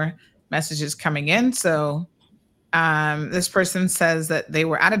some more messages coming in. So this person says that they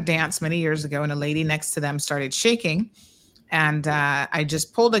were at a dance many years ago and a lady next to them started shaking. And I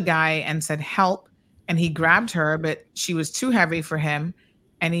just pulled a guy and said, help. And he grabbed her, but she was too heavy for him.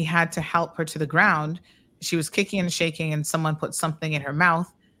 And he had to help her to the ground. She was kicking and shaking and someone put something in her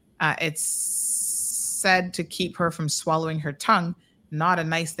mouth. It's said to keep her from swallowing her tongue. Not a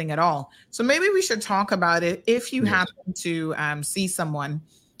nice thing at all. So maybe we should talk about it. If you happen to see someone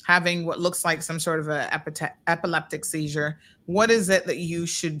having what looks like some sort of a epileptic seizure, what is it that you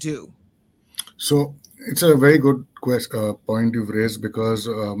should do? So it's a very good point you've raised, because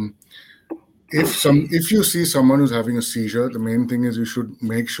if you see someone who's having a seizure, the main thing is you should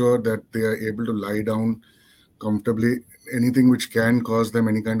make sure that they are able to lie down comfortably. Anything which can cause them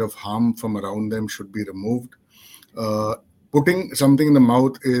any kind of harm from around them should be removed. Putting something in the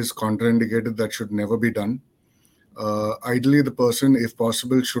mouth is contraindicated. That should never be done. Ideally, the person, if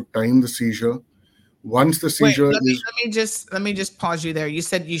possible, should time the seizure. Once the seizure let me just pause you there. You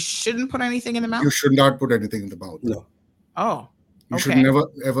said you shouldn't put anything in the mouth? You should not put anything in the mouth. No. Oh, you should never,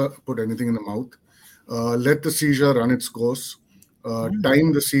 ever put anything in the mouth. Let the seizure run its course.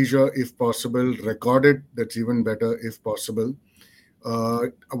 Time the seizure if possible. Record it. That's even better if possible.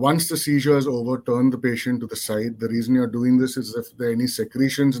 Once the seizure is over, turn the patient to the side. The reason you're doing this is if there are any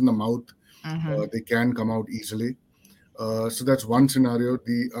secretions in the mouth, they can come out easily. So that's one scenario.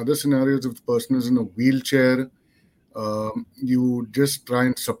 The other scenario is if the person is in a wheelchair, you just try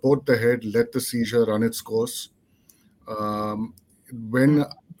and support the head, let the seizure run its course.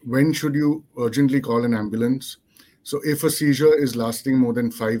 When should you urgently call an ambulance? So if a seizure is lasting more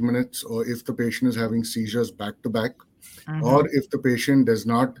than 5 minutes, or if the patient is having seizures back to back, or if the patient does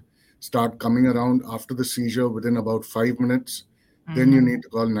not start coming around after the seizure within about 5 minutes, then you need to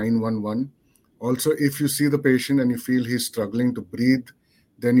call 911. Also, if you see the patient and you feel he's struggling to breathe,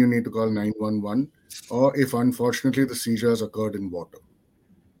 then you need to call 911. Or if unfortunately the seizure has occurred in water.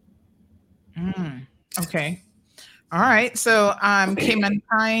 Okay. All right. So Cayman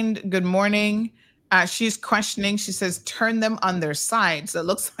Kind, good morning. She's questioning. She says, turn them on their side. So it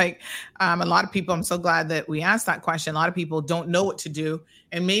looks like a lot of people, I'm so glad that we asked that question. A lot of people don't know what to do.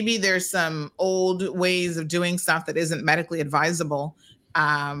 And maybe there's some old ways of doing stuff that isn't medically advisable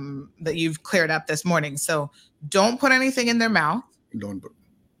that you've cleared up this morning. So don't put anything in their mouth. Don't put.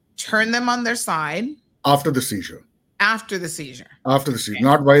 Turn them on their side. After the seizure. After the seizure. After the seizure,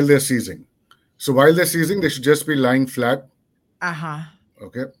 not while they're seizing. So while they're seizing, they should just be lying flat.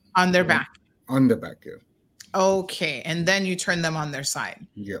 Okay. On their back. On the back, yeah. Okay. And then you turn them on their side.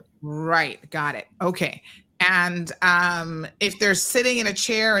 Yeah. Right. Got it. Okay. And if they're sitting in a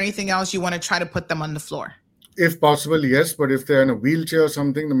chair or anything else, you want to try to put them on the floor. If possible, yes. But if they're in a wheelchair or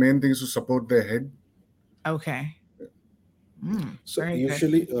something, the main thing is to support their head. Okay. So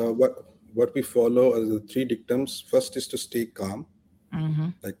usually what we follow are the 3 dictums. First is to stay calm.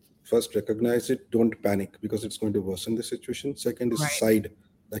 Like first recognize it, don't panic because it's going to worsen the situation. Second is side.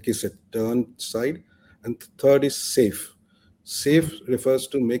 Like you said, turn side. And third is safe. Safe refers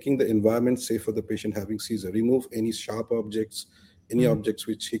to making the environment safe for the patient having seizure. Remove any sharp objects, any objects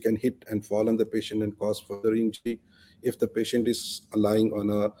which he can hit and fall on the patient and cause further injury. If the patient is lying on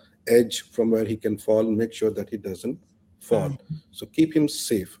a edge from where he can fall, make sure that he doesn't fall. So keep him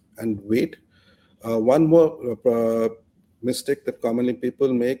safe and wait. One more mistake that commonly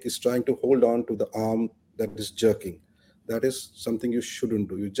people make is trying to hold on to the arm that is jerking. That is something you shouldn't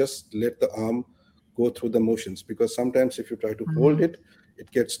do. You just let the arm go through the motions, because sometimes if you try to hold it,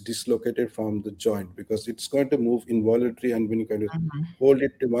 it gets dislocated from the joint because it's going to move involuntarily, and when you kind of hold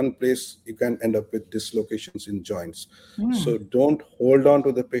it to one place, you can end up with dislocations in joints. So don't hold on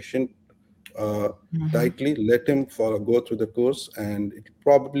to the patient tightly. Let him go through the course, and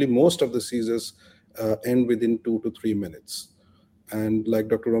probably most of the seizures end within 2 to 3 minutes. And like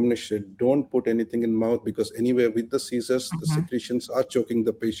Dr. Ramnish said, don't put anything in mouth, because anywhere with the seizures, the secretions are choking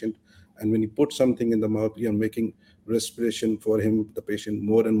the patient. And when you put something in the mouth, you're making respiration for the patient,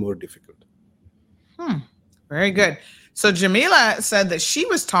 more and more difficult. Very good. So Jamila said that she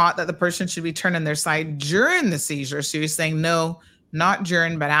was taught that the person should be turned on their side during the seizure. So you're saying no, not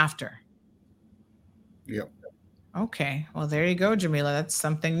during, but after. Yeah. Okay. Well, there you go, Jamila. That's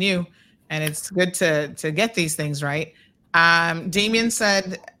something new. And it's good to get these things right. Damien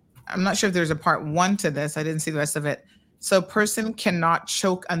said, I'm not sure if there's a part 1 to this. I didn't see the rest of it. So person cannot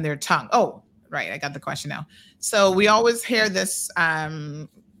choke on their tongue. Oh, right. I got the question now. So we always hear this.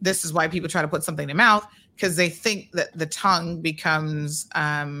 This is why people try to put something in their mouth, because they think that the tongue becomes,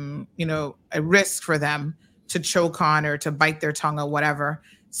 a risk for them to choke on or to bite their tongue or whatever.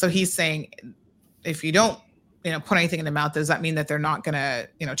 So he's saying, if you don't put anything in the mouth, does that mean that they're not going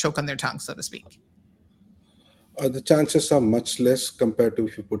to, choke on their tongue, so to speak? The chances are much less compared to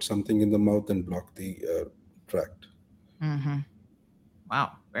if you put something in the mouth and block the tract. Mm-hmm.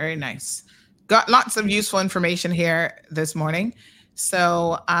 Wow, very nice. Got lots of useful information here this morning.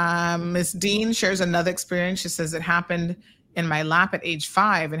 So Miss Dean shares another experience. She says it happened in my lap at age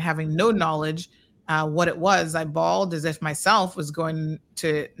 5 and having no knowledge what it was. I bawled as if myself was going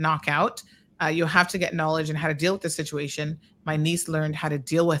to knock out. You'll have to get knowledge and how to deal with the situation. My niece learned how to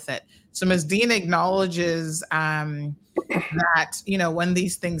deal with it. So Ms. Dean acknowledges that, when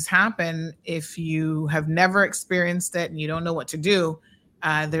these things happen, if you have never experienced it and you don't know what to do,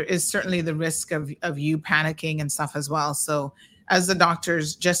 there is certainly the risk of you panicking and stuff as well. So as the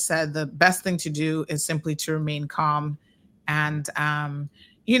doctors just said, the best thing to do is simply to remain calm. And,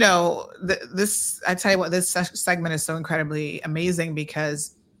 this, I tell you what, this segment is so incredibly amazing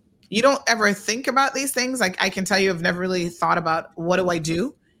because you don't ever think about these things. Like I can tell you, I've never really thought about what do I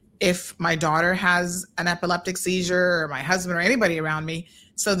do if my daughter has an epileptic seizure or my husband or anybody around me.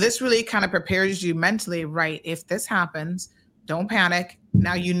 So this really kind of prepares you mentally, right? If this happens, don't panic.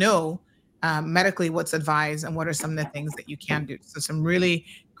 Now medically what's advised and what are some of the things that you can do. So some really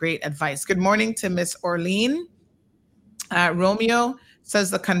great advice. Good morning to Miss Orlean. Romeo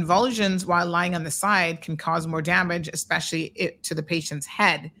says the convulsions while lying on the side can cause more damage, especially to the patient's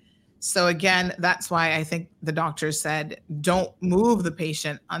head. So again, that's why I think the doctor said, don't move the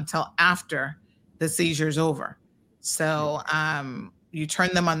patient until after the seizure is over. So you turn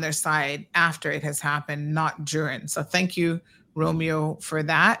them on their side after it has happened, not during. So thank you, Romeo, for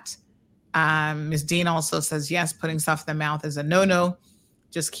that. Ms. Dean also says, yes, putting stuff in the mouth is a no-no.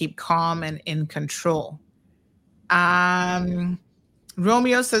 Just keep calm and in control.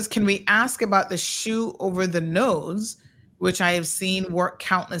 Romeo says, can we ask about the shoe over the nose, which I have seen work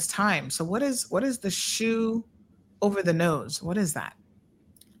countless times? So what is the shoe over the nose? What is that?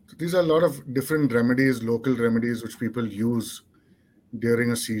 So these are a lot of different remedies, local remedies, which people use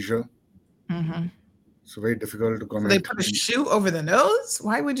during a seizure. Mm-hmm. It's very difficult to comment. So they put a shoe over the nose?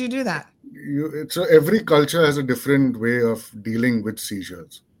 Why would you do that? So every culture has a different way of dealing with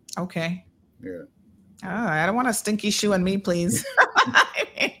seizures. Okay. Yeah. Oh, I don't want a stinky shoe on me, please.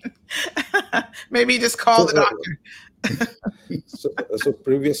 Maybe just call the doctor. So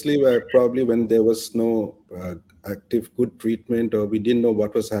previously, probably when there was no active good treatment or we didn't know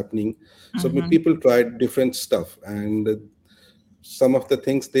what was happening, so people tried different stuff, and some of the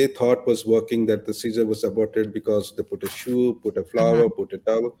things they thought was working, that the seizure was aborted because they put a shoe, put a flower, put a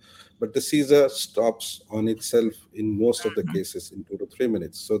towel, but the seizure stops on itself in most of the cases in 2 to 3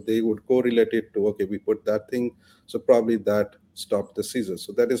 minutes. So they would correlate it to, okay, we put that thing, so probably that stopped the seizure.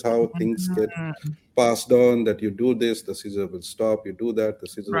 So that is how things get passed on, that you do this, the seizure will stop, you do that, the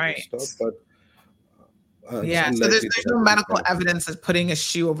seizure will stop. But so there's no medical evidence that putting a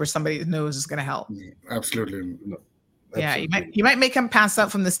shoe over somebody's nose is going to help. Absolutely no. Yeah, you might make him pass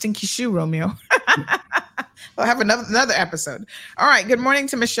out from the stinky shoe, Romeo. We'll have another episode. All right. Good morning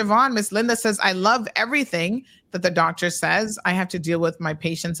to Miss Siobhan. Miss Linda says, I love everything that the doctor says. I have to deal with my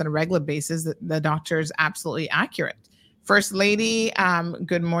patients on a regular basis. The doctor is absolutely accurate. First Lady,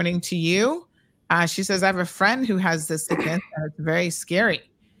 good morning to you. She says, I have a friend who has this sickness and it's very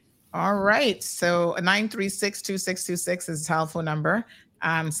scary. All right. So 936-2626 is the telephone number.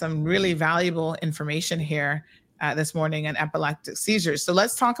 Some really valuable information here this morning on epileptic seizures. So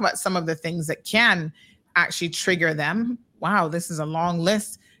let's talk about some of the things that can actually trigger them. Wow, this is a long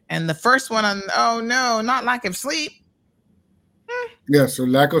list. And the first one not lack of sleep. Yeah, so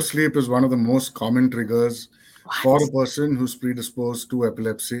lack of sleep is one of the most common triggers for a person who's predisposed to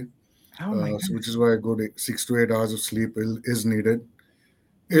epilepsy, which is why a good 6 to 8 hours of sleep is needed.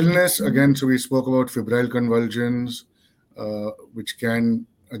 Illness, again, so we spoke about febrile convulsions, which can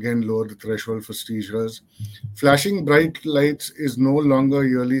again lower the threshold for seizures. Flashing bright lights is no longer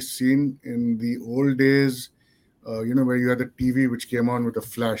really seen. In the old days, where you had the TV which came on with a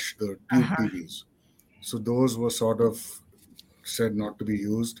flash, the tube TVs. So those were sort of said not to be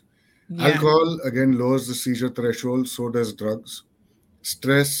used. Alcohol, again, lowers the seizure threshold, so does drugs.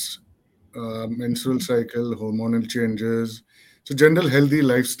 Stress, menstrual cycle, hormonal changes. So general healthy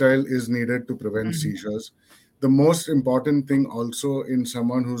lifestyle is needed to prevent seizures. The most important thing also in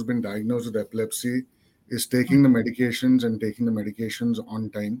someone who's been diagnosed with epilepsy is taking the medications and taking the medications on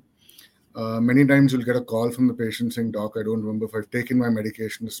time. Many times you'll get a call from the patient saying, Doc, I don't remember if I've taken my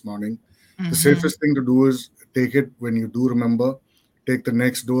medication this morning. The safest thing to do is take it when you do remember, take the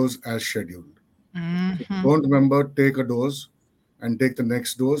next dose as scheduled. If you don't remember, take a dose and take the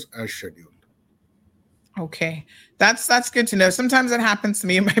next dose as scheduled. Okay. That's good to know. Sometimes it happens to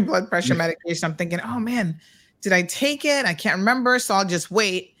me in my blood pressure medication. I'm thinking, oh man, did I take it? I can't remember, so I'll just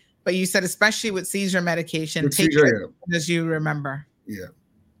wait. But you said, especially with seizure medication, With take seizure, it as you remember. Yeah.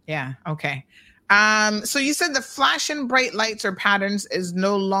 Yeah. Okay. So you said the flashing bright lights or patterns is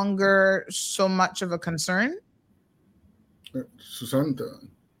no longer so much of a concern. Susant.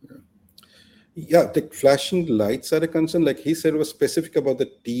 Yeah, the flashing lights are a concern. Like he said, was specific about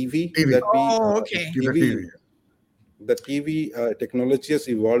the TV. That okay. The TV technology has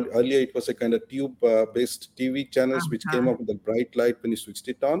evolved. Earlier, it was a kind of tube-based TV channels which came up with the bright light when you switched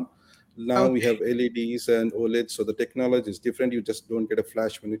it on. Now we have LEDs and OLEDs, so the technology is different. You just don't get a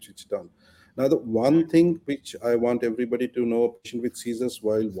flash when you switch it on. Now, the one thing which I want everybody to know, a patient with seizures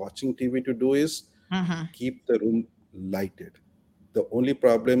while watching TV to do is keep the room lighted. The only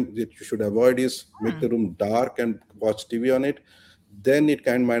problem that you should avoid is make the room dark and watch TV on it. Then it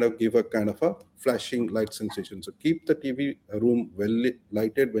might have give a kind of a flashing light sensation. So keep the TV room well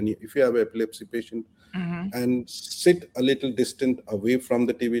lighted if you have an epilepsy patient, and sit a little distant away from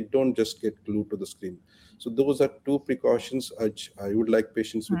the TV. Don't just get glued to the screen. So those are two precautions I would like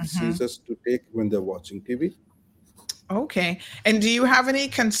patients with seizures to take when they're watching TV. Okay. And do you have any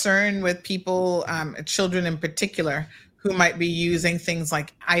concern with people, children in particular, who might be using things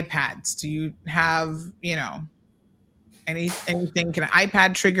like iPads? Do you have, anything? Can an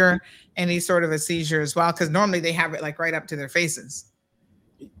iPad trigger any sort of a seizure as well? Because normally they have it like right up to their faces.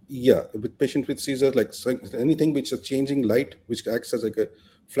 Yeah, with patients with seizures, like anything which is changing light, which acts as like a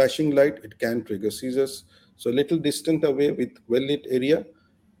flashing light, it can trigger seizures. So a little distant away with well-lit area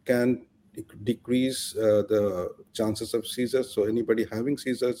can decrease the chances of seizures. So anybody having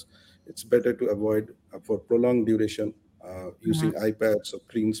seizures, it's better to avoid for prolonged duration using iPads or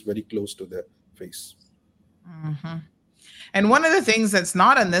screens very close to their face. And one of the things that's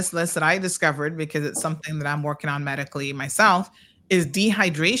not on this list that I discovered, because it's something that I'm working on medically myself, is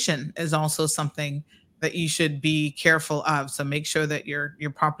dehydration is also something that you should be careful of. So make sure that you're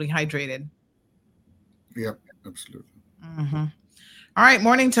properly hydrated. Yeah, absolutely. All right.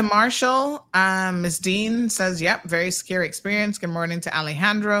 Morning to Marshall. Ms. Dean says, yep, very scary experience. Good morning to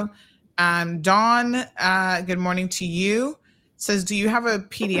Alejandro. Dawn, good morning to you. Says, do you have a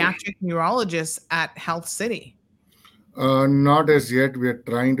pediatric neurologist at Health City? Not as yet. We are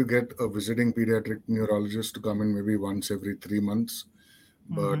trying to get a visiting pediatric neurologist to come in maybe once every 3 months.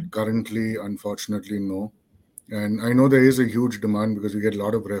 But currently, unfortunately, no. And I know there is a huge demand because we get a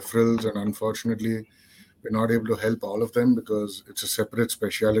lot of referrals, and unfortunately, we're not able to help all of them because it's a separate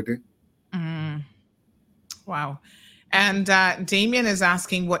specialty. Wow. And Damien is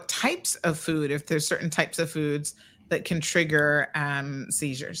asking what types of food, if there's certain types of foods that can trigger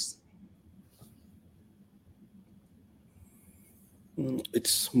seizures.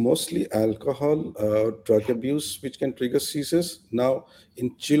 It's mostly alcohol, drug abuse, which can trigger seizures. Now,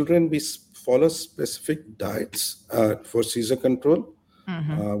 in children, we follow specific diets for seizure control,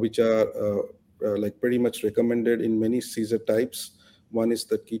 which are like pretty much recommended in many seizure types. One is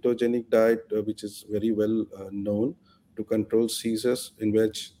the ketogenic diet, which is very well known to control seizures, in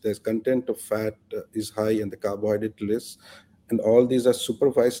which the content of fat is high and the carbohydrate less. And all these are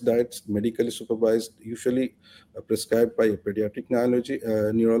supervised diets, medically supervised, usually prescribed by a pediatric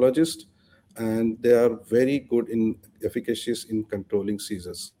neurologist. And they are very good in efficacious in controlling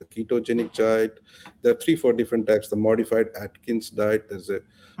seizures. The ketogenic diet, there are 3-4 different types. The modified Atkins diet, there's a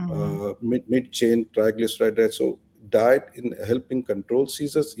mid-chain triglyceride diet. So diet in helping control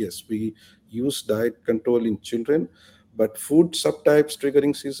seizures, yes, we use diet control in children. But food subtypes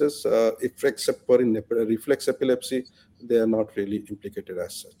triggering seizures, except for in reflex epilepsy, they are not really implicated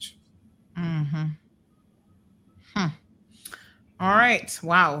as such. All right.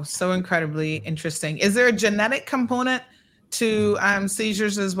 Wow. So incredibly interesting. Is there a genetic component to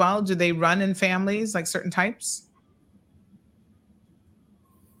seizures as well? Do they run in families, like certain types?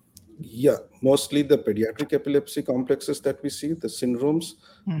 Yeah, mostly the pediatric epilepsy complexes that we see, the syndromes,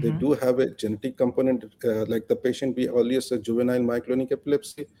 they do have a genetic component. Like the patient we earlier said, juvenile myoclonic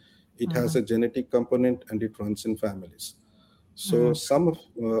epilepsy, it has a genetic component and it runs in families. So some of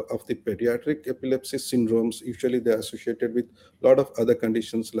the pediatric epilepsy syndromes, usually they're associated with a lot of other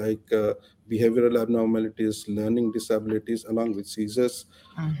conditions like behavioral abnormalities, learning disabilities, along with seizures.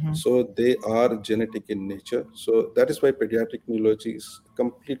 So they are genetic in nature. So that is why pediatric neurology is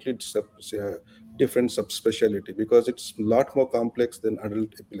completely different subspecialty, because it's a lot more complex than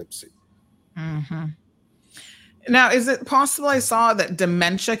adult epilepsy. Now, is it possible, I saw that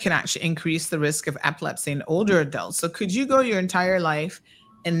dementia can actually increase the risk of epilepsy in older adults. So could you go your entire life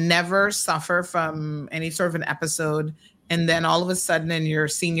and never suffer from any sort of an episode, and then all of a sudden in your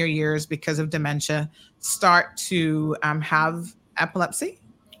senior years, because of dementia, start to have epilepsy?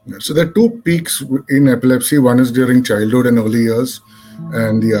 So there are two peaks in epilepsy. One is during childhood and early years,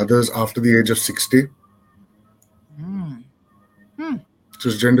 and the others after the age of 60. So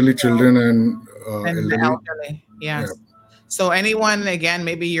it's generally children and the elderly. Yes. Yeah. So anyone, again,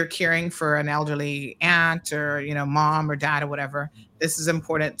 maybe you're caring for an elderly aunt or, mom or dad or whatever, this is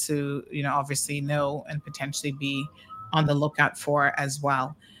important to, obviously know and potentially be on the lookout for as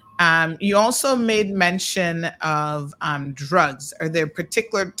well. You also made mention of drugs. Are there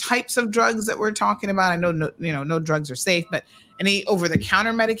particular types of drugs that we're talking about? I know, no drugs are safe, but any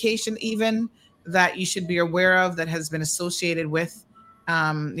over-the-counter medication even that you should be aware of that has been associated with,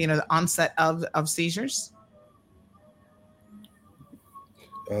 the onset of seizures?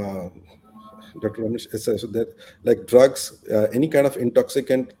 Dr. Ramesh, so that like drugs, any kind of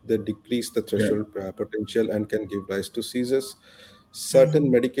intoxicant that decrease the threshold potential and can give rise to seizures. Certain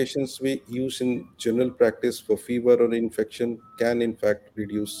medications we use in general practice for fever or infection can in fact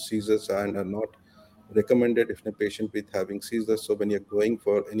reduce seizures and are not recommended if a patient with having seizures. So when you're going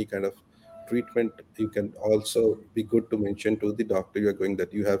for any kind of treatment, you can also be good to mention to the doctor you're going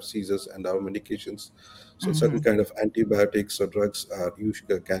that you have seizures and our medications. So certain kind of antibiotics or drugs are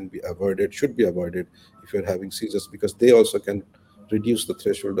usually can be avoided, should be avoided if you're having seizures, because they also can reduce the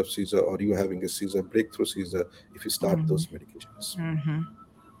threshold of seizure, or you having a seizure, breakthrough seizure, if you start those medications.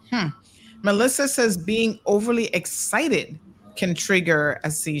 Melissa says being overly excited can trigger a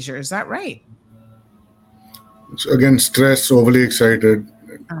seizure. Is that right? So again, stress, overly excited.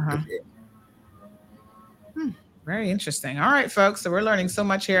 Very interesting. All right, folks. So we're learning so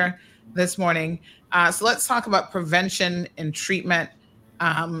much here this morning. So let's talk about prevention and treatment.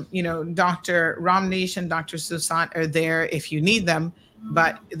 Dr. Ramnish and Dr. Susant are there if you need them,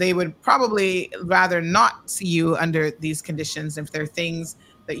 but they would probably rather not see you under these conditions if there are things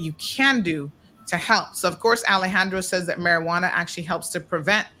that you can do to help. So, of course, Alejandro says that marijuana actually helps to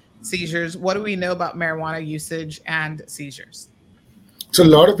prevent seizures. What do we know about marijuana usage and seizures? So a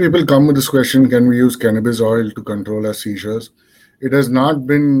lot of people come with this question, can we use cannabis oil to control our seizures? It has not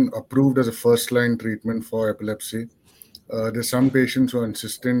been approved as a first-line treatment for epilepsy. There's some patients who are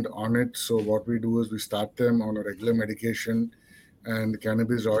insistent on it. So what we do is we start them on a regular medication, and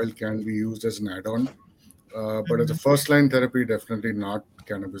cannabis oil can be used as an add-on. But as a first-line therapy, definitely not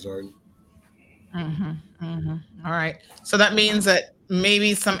cannabis oil. All right. So that means that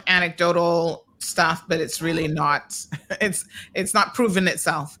maybe some anecdotal stuff, but it's really not, it's not proven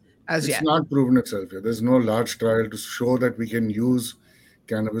itself as yet. It's not proven itself yet. There's no large trial to show that we can use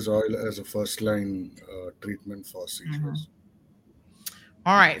cannabis oil as a first-line treatment for seizures.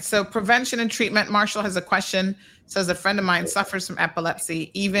 All right. So prevention and treatment. Marshall has a question. Says a friend of mine suffers from epilepsy.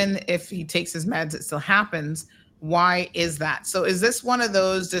 Even if he takes his meds, it still happens. Why is that? So is this one of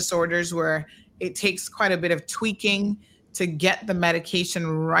those disorders where it takes quite a bit of tweaking to get the medication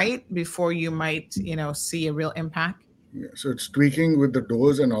right before you might, see a real impact? Yeah, so it's tweaking with the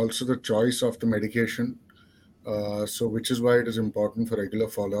dose and also the choice of the medication. So which is why it is important for regular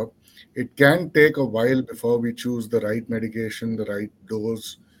follow-up. It can take a while before we choose the right medication, the right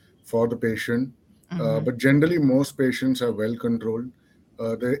dose for the patient. But generally, most patients are well controlled.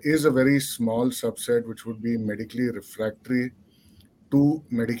 There is a very small subset which would be medically refractory to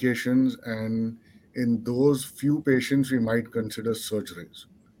medications, and in those few patients, we might consider surgeries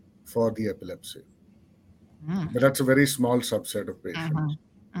for the epilepsy. But that's a very small subset of patients.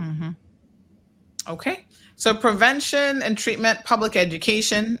 Okay. So prevention and treatment, public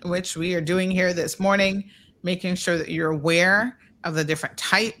education, which we are doing here this morning, making sure that you're aware of the different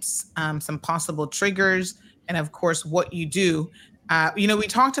types, some possible triggers, and of course, what you do. We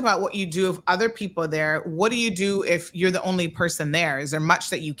talked about what you do if other people are there. What do you do if you're the only person there? Is there much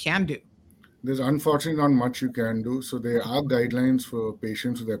that you can do? There's unfortunately not much you can do. So there are guidelines for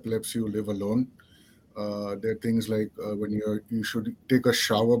patients with epilepsy who live alone. There are things like when you should take a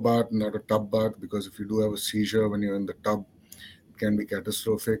shower bath, not a tub bath, because if you do have a seizure when you're in the tub, it can be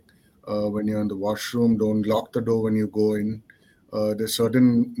catastrophic. When you're in the washroom, don't lock the door when you go in. There's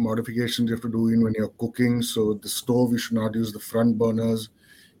certain modifications you have to do when you're cooking. So the stove, you should not use the front burners.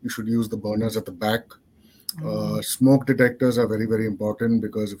 You should use the burners at the back. Smoke detectors are very, very important,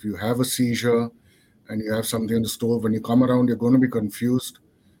 because if you have a seizure and you have something on the stove, when you come around, you're going to be confused.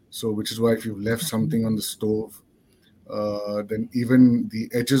 So which is why if you've left something on the stove, then even the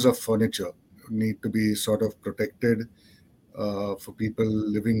edges of furniture need to be sort of protected for people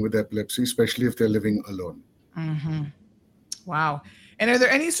living with epilepsy, especially if they're living alone. Wow. And are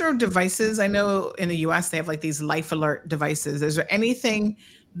there any sort of devices? I know in the US, they have like these life alert devices. Is there anything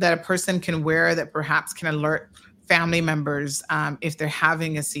that a person can wear that perhaps can alert family members if they're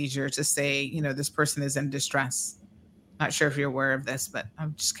having a seizure to say, this person is in distress? Not sure if you're aware of this, but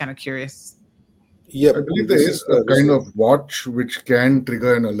I'm just kind of curious. Yeah, I believe there is a kind of watch which can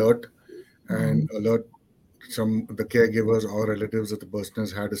trigger an alert and alert the caregivers or relatives that the person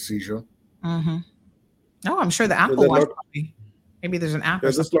has had a seizure. Mm-hmm. Oh, I'm sure the Apple Watch. Maybe there's an app.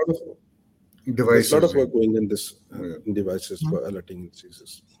 There's a lot of devices. There's a lot of work going in this devices for alerting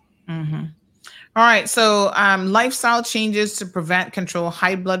seizures. Mm-hmm. All right. So lifestyle changes to prevent, control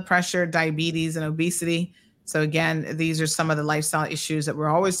high blood pressure, diabetes, and obesity. So again, these are some of the lifestyle issues that we're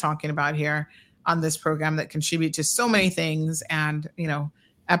always talking about here on this program that contribute to so many things. And,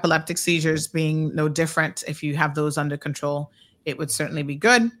 epileptic seizures being no different. If you have those under control, it would certainly be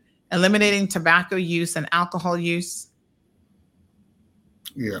good. Eliminating tobacco use and alcohol use.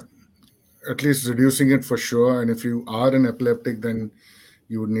 Yeah, at least reducing it for sure. And if you are an epileptic, then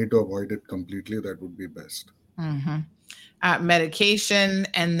you would need to avoid it completely. That would be best. Mm-hmm. Medication,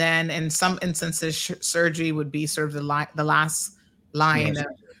 and then in some instances, surgery would be sort of the last line.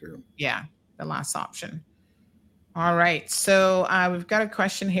 The last option. All right. So we've got a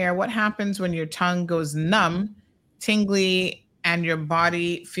question here. What happens when your tongue goes numb, tingly, and your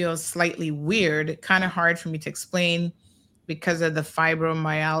body feels slightly weird? Kind of hard for me to explain because of the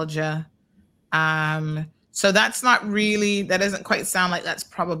fibromyalgia. So that doesn't quite sound like that's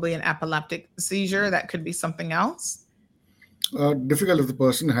probably an epileptic seizure. That could be something else. Difficult if the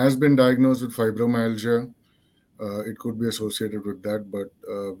person has been diagnosed with fibromyalgia. It could be associated with that, but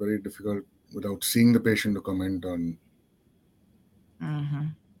very difficult without seeing the patient to comment on. Mm-hmm.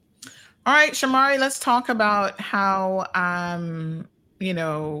 All right, Shamari, let's talk about how,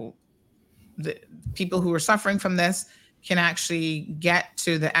 the people who are suffering from this can actually get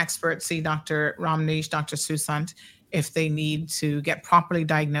to the experts, see Dr. Ramneesh, Dr. Susant, if they need to get properly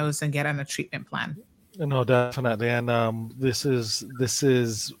diagnosed and get on a treatment plan. No, definitely. And this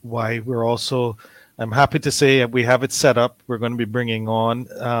is why we're also, I'm happy to say we have it set up. We're going to be bringing on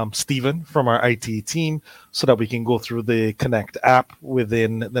Stephen from our IT team so that we can go through the Connect app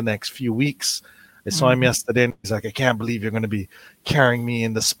within the next few weeks. I saw him yesterday and he's like, I can't believe you're going to be carrying me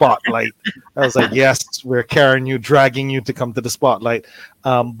in the spotlight. I was like, yes, we're carrying you, dragging you to come to the spotlight.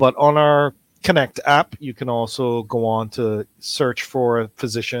 But on our Connect app, you can also go on to search for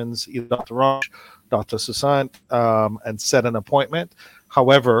physicians, either Dr. Ramneesh, Dr. Susant, and set an appointment.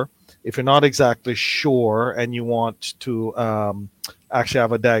 However, if you're not exactly sure and you want to actually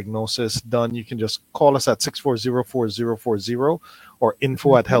have a diagnosis done, you can just call us at 640-4040 or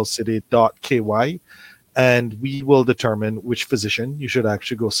info@healthcity.ky, and we will determine which physician you should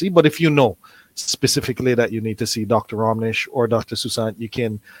actually go see. But if you know specifically that you need to see Dr. Ramneesh or Dr. Susant, you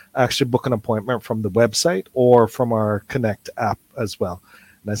can actually book an appointment from the website or from our Connect app as well.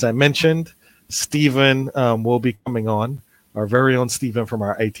 And as I mentioned, Stephen will be coming on, our very own Stephen from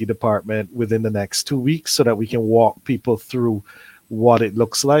our IT department, within the next 2 weeks so that we can walk people through what it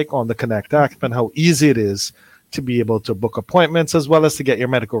looks like on the Connect app and how easy it is to be able to book appointments as well as to get your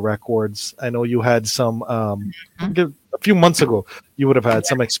medical records. I know you had some, a few months ago, you would have had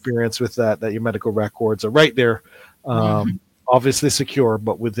some experience with that your medical records are right there, obviously secure,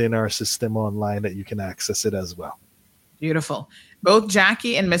 but within our system online that you can access it as well. Beautiful. Both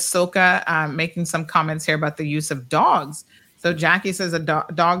Jackie and Miss Soka making some comments here about the use of dogs. So Jackie says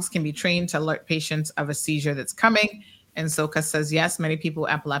dogs can be trained to alert patients of a seizure that's coming. And Soka says, yes, many people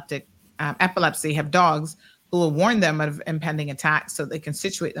with epilepsy have dogs who will warn them of impending attacks so they can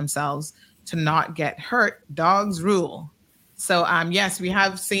situate themselves to not get hurt. Dogs rule. So yes, we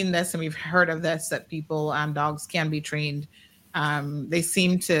have seen this and we've heard of this, that people, dogs can be trained. They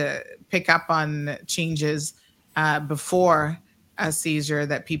seem to pick up on changes before a seizure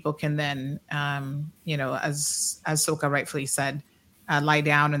that people can then, as Soka rightfully said, lie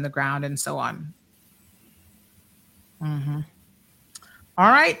down in the ground and so on. All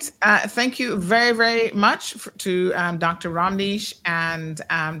right. Thank you very, very much to Dr. Ramneesh and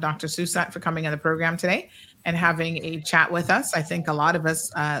Dr. Susant for coming on the program today and having a chat with us. I think a lot of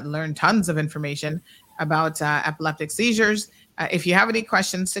us learned tons of information about epileptic seizures. If you have any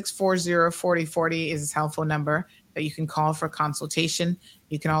questions, 640-4040 is his telephone number that you can call for consultation.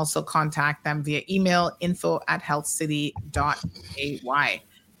 You can also contact them via email, info@healthcity.ky.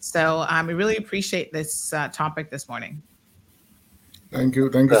 So we really appreciate this topic this morning. Thank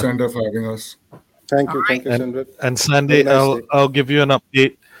you. Thank you, Sandra, for having us. Thank you. Thank you, Sandra. And Sandy, I'll give you an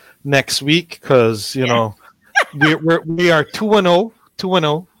update next week because, you know, we are 2-0.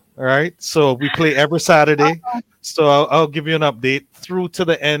 All right. So we play every Saturday. So I'll give you an update through to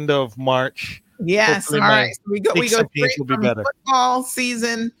the end of March. Yes. All right. So we go straight will be from better. Football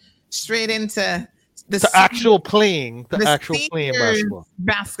season straight into to actual playing seniors basketball.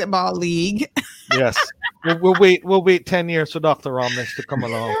 Basketball league. Yes, we'll wait 10 years for Dr. Romnish to come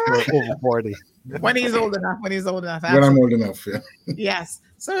along for over 40. When he's old enough. When I'm Absolutely. old enough, yeah. Yes.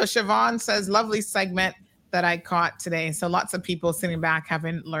 So Siobhan says, lovely segment that I caught today. So lots of people sitting back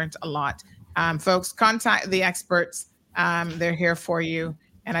having learned a lot. Folks, contact the experts. They're here for you.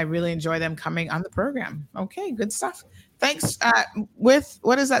 And I really enjoy them coming on the program. Okay, good stuff. Thanks. With,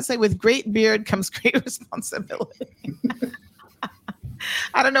 what does that say? With great beard comes great responsibility.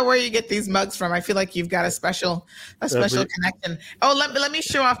 I don't know where you get these mugs from. I feel like you've got a special connection. Oh, let me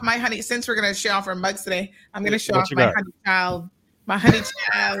show off my honey. Since we're going to show off our mugs today, I'm going to show off my honey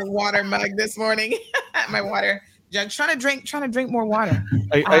child water mug this morning. My water jug. Trying to drink more water.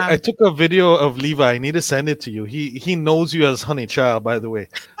 I took a video of Levi. I need to send it to you. He knows you as Honey Child, by the way.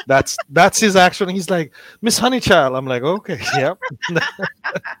 That's his actual. He's like, Miss Honey Child. I'm like, okay, yep.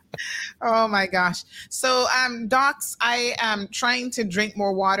 Oh my gosh. So docs, I am trying to drink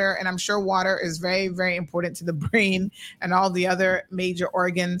more water, and I'm sure water is very, very important to the brain and all the other major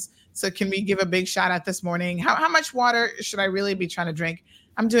organs. So can we give a big shout out this morning? How much water should I really be trying to drink?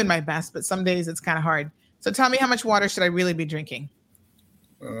 I'm doing my best, but some days it's kind of hard. So tell me, how much water should I really be drinking?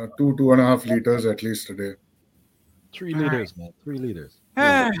 2.5 liters at least a day. 3 liters, man. 3 liters.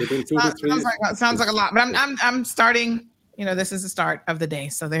 Sounds like a lot, but I'm starting. This is the start of the day.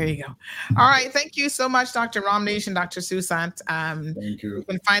 So there you go. All right. Thank you so much, Dr. Romnish and Dr. Susant. Thank you. You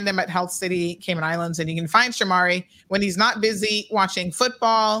can find them at Health City, Cayman Islands, and you can find Shamari when he's not busy watching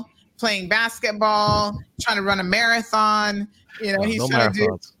football, playing basketball, trying to run a marathon. He's trying to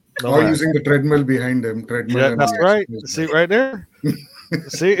do. Or using the treadmill behind him. Yeah, that's right. See right there?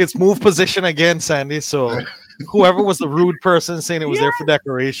 See, it's move position again, Sandy. So whoever was the rude person saying it was there for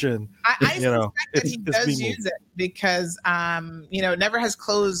decoration, I suspect that he does use it because, it never has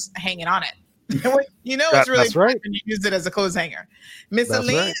clothes hanging on it. It's really right. when you use it as a clothes hanger. Miss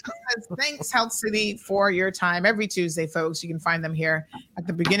Elaine says, thanks, Health City, for your time every Tuesday, folks. You can find them here at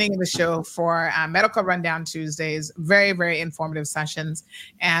the beginning of the show for Medical Rundown Tuesdays. Very, very informative sessions.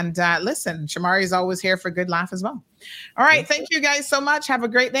 And listen, Shamari is always here for a good laugh as well. All right. Thank you guys so much. Have a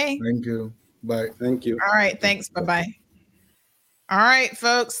great day. Thank you. Bye. Thank you. All right. Thanks. Bye-bye. All right,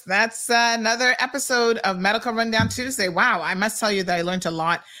 folks, that's another episode of Medical Rundown Tuesday. Wow, I must tell you that I learned a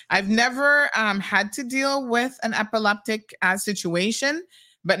lot. I've never had to deal with an epileptic situation,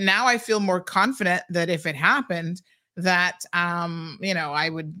 but now I feel more confident that if it happened, that, I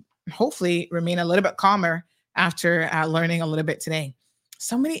would hopefully remain a little bit calmer after learning a little bit today.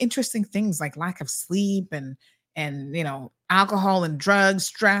 So many interesting things like lack of sleep and alcohol and drugs,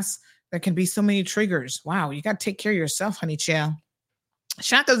 stress. There can be so many triggers. Wow, you got to take care of yourself, honey child.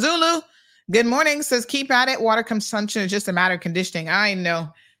 Shaka Zulu, good morning, says keep at it. Water consumption is just a matter of conditioning. I know.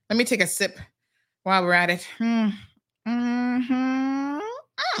 Let me take a sip while we're at it.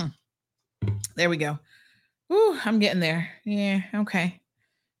 There we go. Ooh, I'm getting there. Yeah, okay.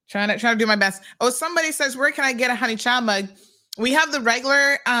 Trying to do my best. Oh, somebody says, where can I get a honey child mug? We have the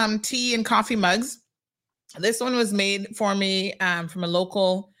regular tea and coffee mugs. This one was made for me from a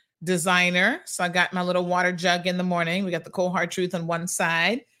local designer. So I got my little water jug in the morning. We got the Cold Hard Truth on one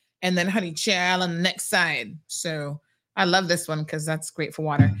side and then Honey Child on the next side. So I love this one because that's great for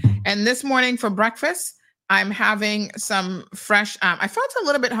water. And this morning for breakfast, I'm having some fresh, I felt a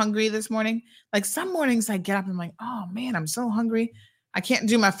little bit hungry this morning. Like some mornings I get up and I'm like, oh man, I'm so hungry. I can't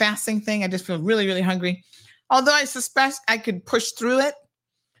do my fasting thing. I just feel really, really hungry. Although I suspect I could push through it.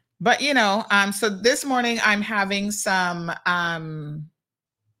 But so this morning I'm having some,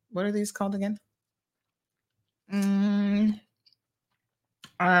 what are these called again?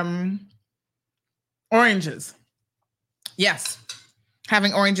 Oranges. Yes.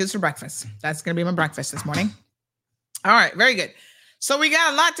 Having oranges for breakfast. That's going to be my breakfast this morning. All right. Very good. So we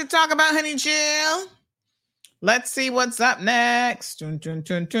got a lot to talk about, honey chill. Let's see what's up next. Dun, dun,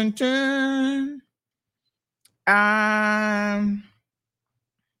 dun, dun, dun.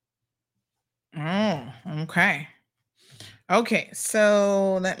 Okay. Okay,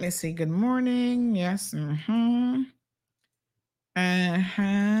 so let me see. Good morning. Yes.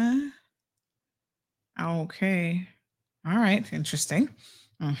 Okay. All right. Interesting.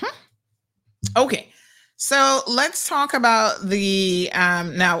 Okay. So let's talk about the,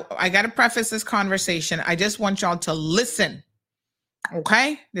 now I got to preface this conversation. I just want y'all to listen.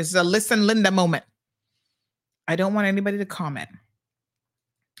 Okay. This is a listen Linda moment. I don't want anybody to comment.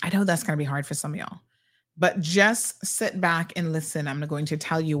 I know that's going to be hard for some of y'all. But just sit back and listen. I'm going to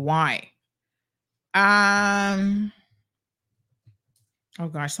tell you why. Oh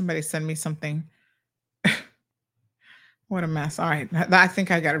gosh, somebody send me something. What a mess. All right. I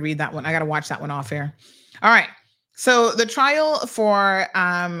think I got to read that one. I got to watch that one off air. All right. So the trial for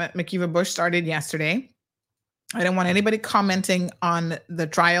McKeeva Bush started yesterday. I don't want anybody commenting on the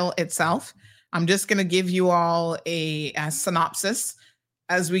trial itself. I'm just going to give you all a synopsis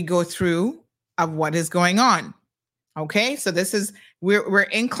as we go through of what is going on. Okay, so this is, we're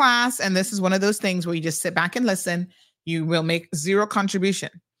in class, and this is one of those things where you just sit back and listen. You will make zero contribution.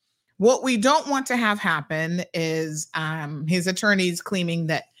 What we don't want to have happen is his attorneys claiming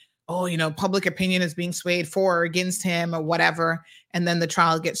that, oh, you know, public opinion is being swayed for or against him or whatever, and then the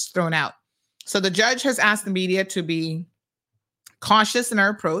trial gets thrown out. So the judge has asked the media to be cautious in our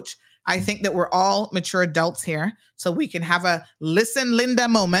approach. I think that we're all mature adults here, so we can have a listen, Linda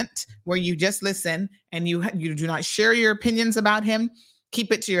moment where you just listen and you do not share your opinions about him.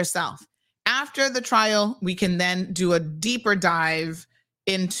 Keep it to yourself. After the trial, we can then do a deeper dive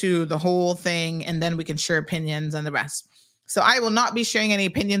into the whole thing, and then we can share opinions and the rest. So I will not be sharing any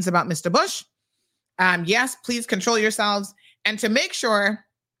opinions about Mr. Bush. Yes, please control yourselves. And to make sure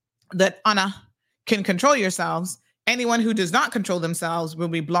that Anna can control yourselves, anyone who does not control themselves will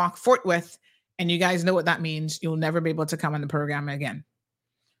be blocked forthwith. And you guys know what that means. You'll never be able to come on the program again.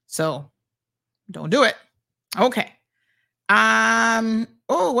 So don't do it. Okay. Oh,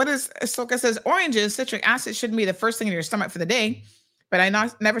 what is Soka says? Oranges, citric acid shouldn't be the first thing in your stomach for the day. But I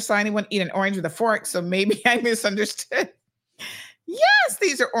never saw anyone eat an orange with a fork. So maybe I misunderstood. Yes,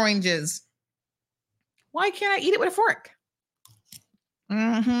 these are oranges. Why can't I eat it with a fork?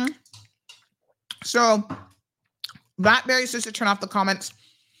 So Blackberry says to turn off the comments.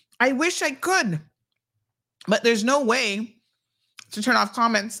 I wish I could, but there's no way to turn off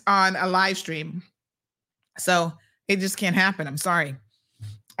comments on a live stream. So it just can't happen. I'm sorry.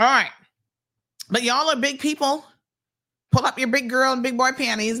 All right. But y'all are big people. Pull up your big girl and big boy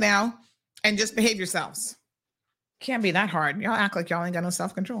panties now and just behave yourselves. Can't be that hard. Y'all act like y'all ain't got no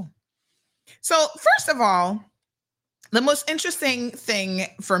self-control. So first of all, the most interesting thing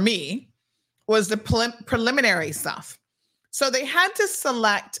for me was the preliminary stuff. So they had to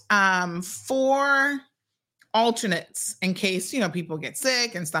select 4 alternates in case, you know, people get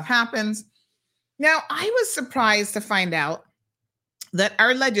sick and stuff happens. Now, I was surprised to find out that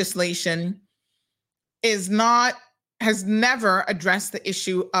our legislation has never addressed the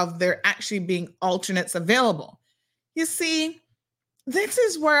issue of there actually being alternates available. You see, this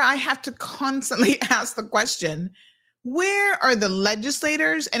is where I have to constantly ask the question, where are the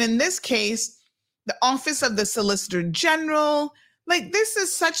legislators? And in this case, the Office of the Solicitor General. Like, this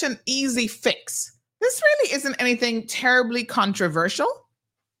is such an easy fix. This really isn't anything terribly controversial,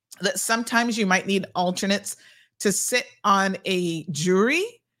 that sometimes you might need alternates to sit on a jury.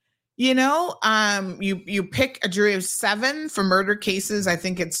 You know, you pick a jury of 7 for murder cases. I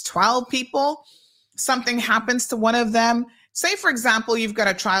think it's 12 people. Something happens to one of them. Say, for example, you've got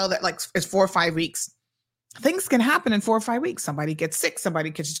a trial that is 4 or 5 weeks. Things can happen in 4 or 5 weeks. Somebody gets sick,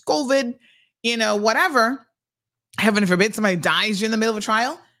 somebody catches COVID, you know, whatever. Heaven forbid somebody dies in the middle of a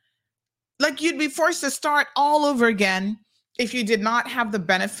trial. Like, you'd be forced to start all over again if you did not have the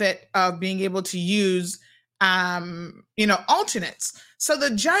benefit of being able to use, you know, alternates. So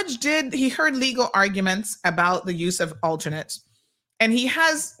the judge he heard legal arguments about the use of alternates, and he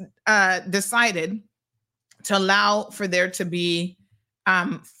has decided to allow for there to be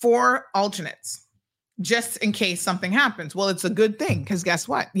 4 alternates, just in case something happens. Well, it's a good thing, because guess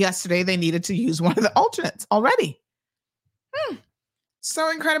what? Yesterday, they needed to use one of the alternates already.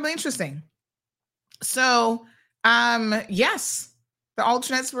 So incredibly interesting. So, yes, the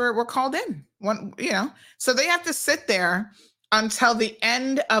alternates were called in. So they have to sit there until the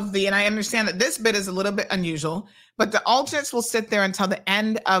end of and I understand that this bit is a little bit unusual, but the alternates will sit there until the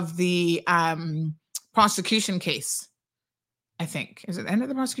end of the prosecution case. I think. Is it the end of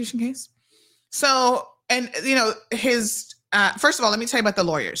the prosecution case? So, and, you know, first of all, let me tell you about the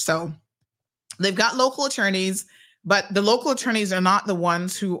lawyers. So they've got local attorneys, but the local attorneys are not the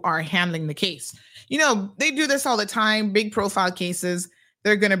ones who are handling the case. You know, they do this all the time, big profile cases.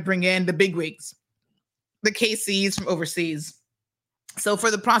 They're going to bring in the bigwigs, the KCs from overseas. So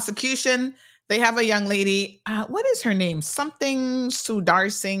for the prosecution, they have a young lady. What is her name? Something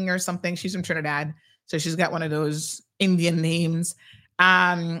Sudar Singh or something. She's from Trinidad. So she's got one of those Indian names.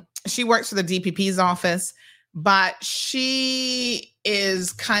 She works for the DPP's office, but she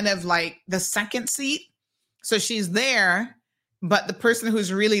is kind of like the second seat. So she's there, but the person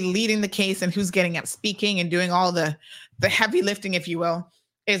who's really leading the case and who's getting up speaking and doing all the heavy lifting, if you will,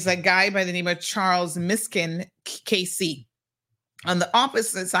 is a guy by the name of Charles Miskin, KC. On the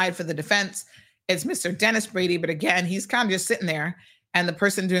opposite side for the defense, it's Mr. Dennis Brady, but again, he's kind of just sitting there, and the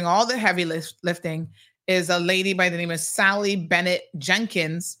person doing all the heavy lifting is a lady by the name of Sally Bennett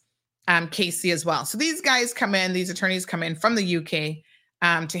Jenkins Casey as well. So these guys come in, these attorneys come in from the UK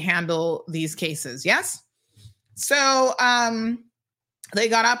to handle these cases. Yes. So they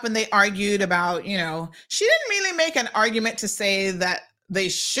got up and they argued about, you know, she didn't really make an argument to say that they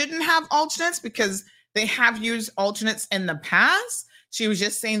shouldn't have alternates because they have used alternates in the past. She was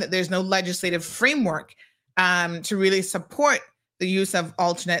just saying that there's no legislative framework to really support the use of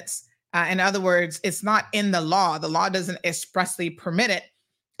alternates. In other words, it's not in the law. The law doesn't expressly permit it.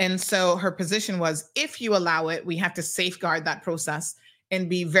 And so her position was, if you allow it, we have to safeguard that process and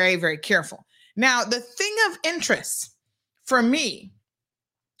be very, very careful. Now, the thing of interest for me,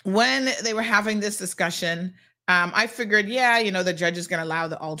 when they were having this discussion, I figured, yeah, you know, the judge is going to allow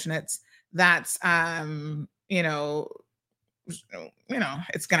the alternates. That's, you know,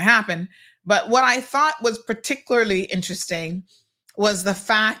 it's going to happen. But what I thought was particularly interesting was the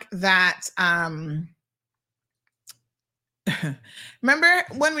fact that, remember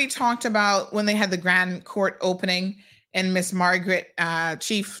when we talked about when they had the grand court opening and Miss Margaret,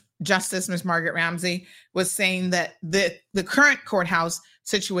 Chief Justice Miss Margaret Ramsey was saying that the current courthouse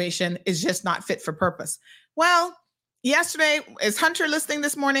situation is just not fit for purpose. Well, yesterday, is Hunter listening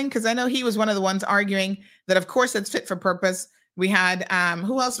this morning? Because I know he was one of the ones arguing that, of course, it's fit for purpose. We had,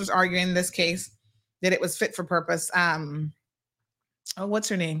 who else was arguing in this case that it was fit for purpose? Oh, what's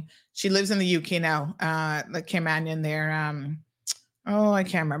her name? She lives in the UK now, the Kim Mannion there. Oh, I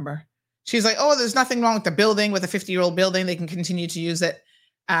can't remember. She's like, oh, there's nothing wrong with the building, with a 50-year-old building. They can continue to use it.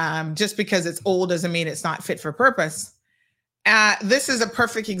 Just because it's old doesn't mean it's not fit for purpose. This is a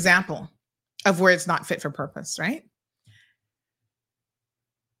perfect example of where it's not fit for purpose, right?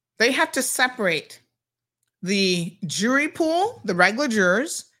 They have to separate the jury pool, the regular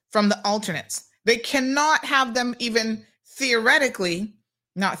jurors, from the alternates. They cannot have them even theoretically,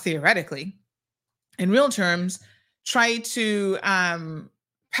 not theoretically, in real terms, try to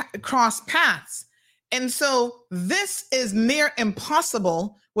cross paths. And so this is near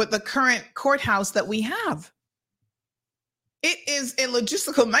impossible with the current courthouse that we have. It is a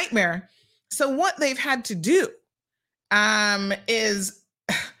logistical nightmare. So what they've had to do is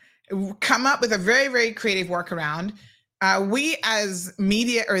come up with a very, very creative workaround. We as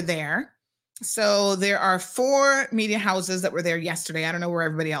media are there. So there are 4 media houses that were there yesterday. I don't know where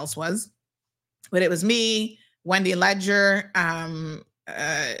everybody else was, but it was me, Wendy Ledger,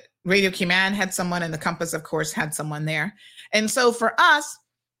 Radio Cayman had someone, and the Compass, of course, had someone there. And so for us,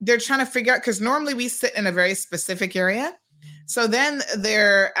 they're trying to figure out, because normally we sit in a very specific area. So then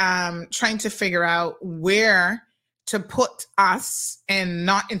they're trying to figure out where to put us and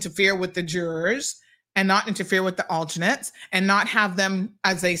not interfere with the jurors and not interfere with the alternates and not have them,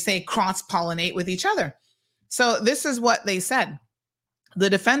 as they say, cross-pollinate with each other. So this is what they said. The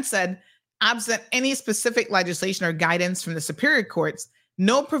defense said, absent any specific legislation or guidance from the superior courts,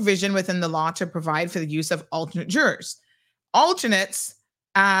 no provision within the law to provide for the use of alternate jurors. Alternates,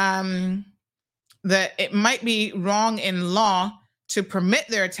 that it might be wrong in law to permit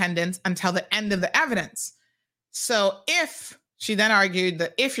their attendance until the end of the evidence. So if, she then argued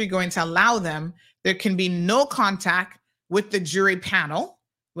that if you're going to allow them, there can be no contact with the jury panel,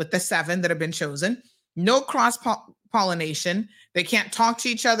 with the 7 that have been chosen, no cross-pollination. They can't talk to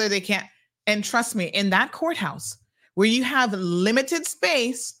each other. They can't, and trust me, in that courthouse where you have limited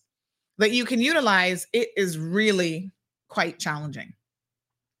space that you can utilize, it is really quite challenging.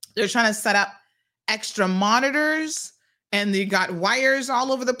 They're trying to set up extra monitors, and you got wires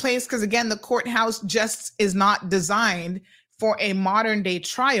all over the place because, again, the courthouse just is not designed for a modern day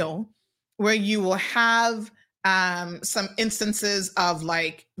trial where you will have some instances of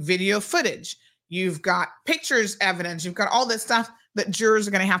like video footage. You've got pictures, evidence, you've got all this stuff that jurors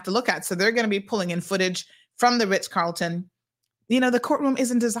are going to have to look at. So they're going to be pulling in footage from the Ritz-Carlton. You know, the courtroom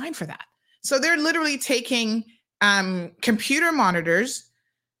isn't designed for that. So they're literally taking computer monitors,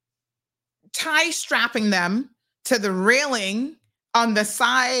 strapping them to the railing on the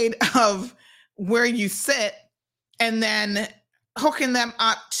side of where you sit, and then hooking them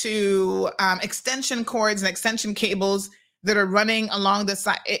up to extension cords and extension cables that are running along the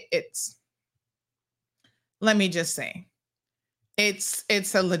side. It's, let me just say, it's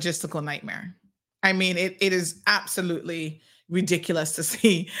a logistical nightmare. I mean, it is absolutely ridiculous to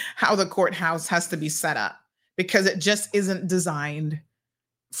see how the courthouse has to be set up, because it just isn't designed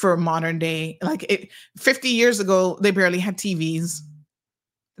for modern day. Like 50 years ago, they barely had TVs.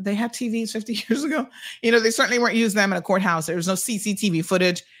 Did they have TVs 50 years ago? You know, they certainly weren't using them in a courthouse. There was no CCTV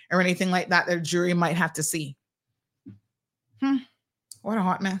footage or anything like that the jury might have to see. What a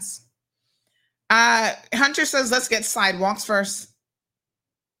hot mess. Hunter says, let's get sidewalks first.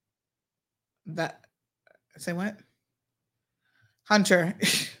 That Say what? Hunter,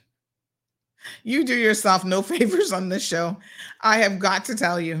 you do yourself no favors on this show. I have got to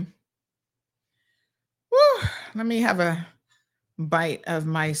tell you. Whew, let me have a bite of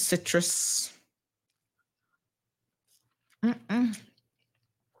my citrus.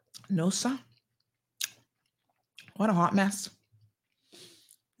 No, sir. What a hot mess.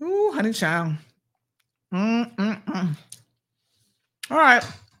 Ooh, honey child. All right.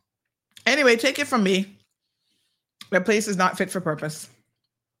 Anyway, take it from me. The place is not fit for purpose,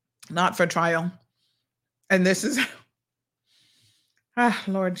 not for trial. And this is,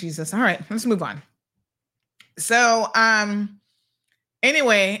 Lord Jesus. All right, let's move on. So,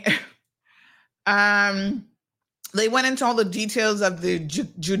 anyway, they went into all the details of the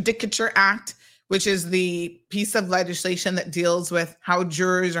Judicature Act, which is the piece of legislation that deals with how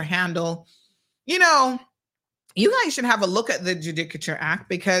jurors are handled. You know, you guys should have a look at the Judicature Act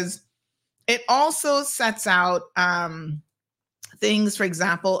because it also sets out things, for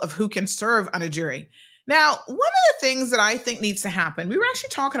example, of who can serve on a jury. Now, one of the things that I think needs to happen, we were actually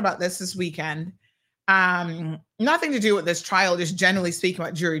talking about this weekend, nothing to do with this trial, just generally speaking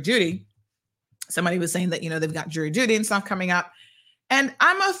about jury duty. Somebody was saying that, you know, they've got jury duty and stuff coming up. And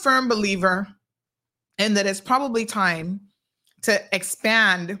I'm a firm believer in that it's probably time to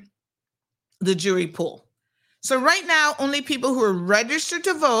expand the jury pool. So right now, only people who are registered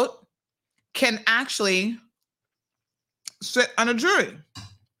to vote can actually sit on a jury.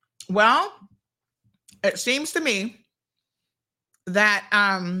 Well, it seems to me that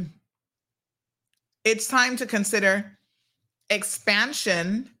it's time to consider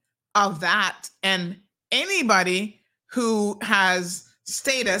expansion of that, and anybody who has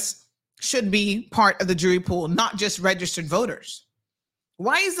status should be part of the jury pool, not just registered voters.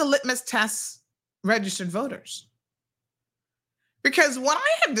 Why is the litmus test registered voters? Because what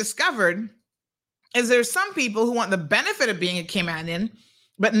I have discovered is there's some people who want the benefit of being a Caymanian,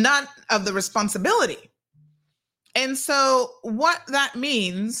 but none of the responsibility. And so what that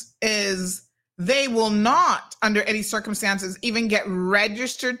means is they will not, under any circumstances, even get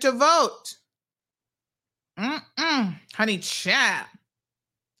registered to vote. Honey chat.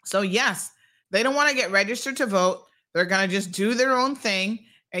 So yes, they don't want to get registered to vote. They're going to just do their own thing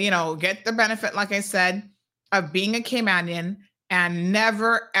and, you know, get the benefit, like I said, of being a Caymanian and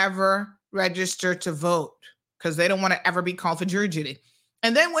never, ever register to vote because they don't want to ever be called for jury duty.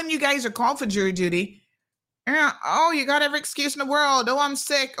 And then when you guys are called for jury duty, oh, you got every excuse in the world. Oh, I'm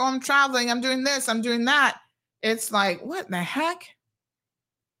sick. Oh, I'm traveling. I'm doing this. I'm doing that. It's like, what the heck?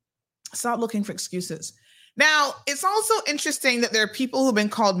 Stop looking for excuses. Now, it's also interesting that there are people who've been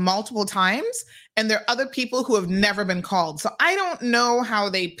called multiple times and there are other people who have never been called. So I don't know how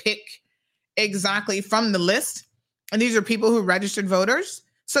they pick exactly from the list. And these are people who are registered voters.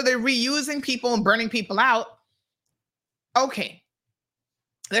 So they're reusing people and burning people out. Okay.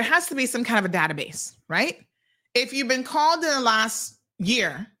 There has to be some kind of a database, right? If you've been called in the last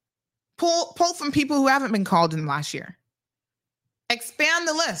year, pull from people who haven't been called in the last year. Expand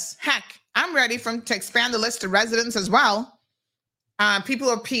the list. Heck, I'm ready to expand the list to residents as well. People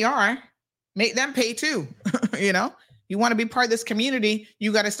who are PR, make them pay too. You know, you want to be part of this community,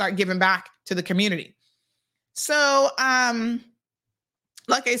 you got to start giving back to the community. So,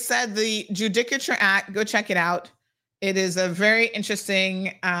 like I said, the Judicature Act, go check it out. It is a very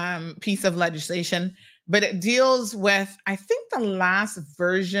interesting piece of legislation, but it deals with, I think the last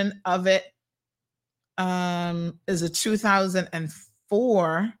version of it is a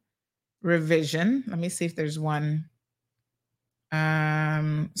 2004 revision. Let me see if there's one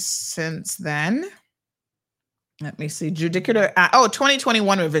since then. Let me see. Judicature Act.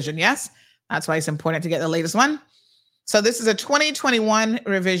 2021 revision. Yes, that's why it's important to get the latest one. So this is a 2021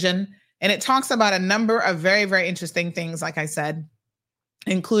 revision. And it talks about a number of very, very interesting things, like I said,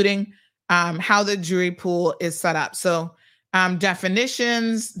 including how the jury pool is set up. So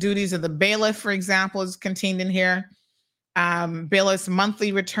definitions, duties of the bailiff, for example, is contained in here. Bailiff's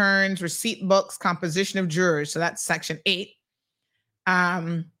monthly returns, receipt books, composition of jurors. So that's section 8.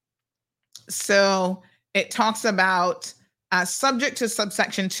 So it talks about subject to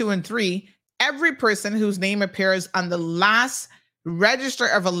subsection 2 and 3, every person whose name appears on the last register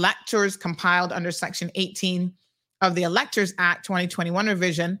of electors compiled under section 18 of the Electors Act 2021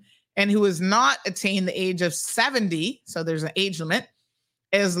 revision and who has not attained the age of 70, so there's an age limit,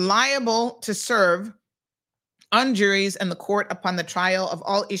 is liable to serve on juries in the court upon the trial of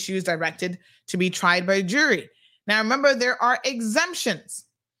all issues directed to be tried by a jury. Now remember, there are exemptions.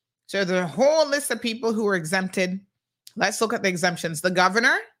 So there's a whole list of people who are exempted. Let's look at the exemptions. The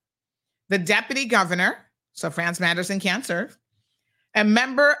governor, the deputy governor, so Franz Manderson can't serve, a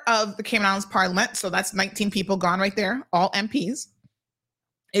member of the Cayman Islands Parliament, so that's 19 people gone right there, all MPs,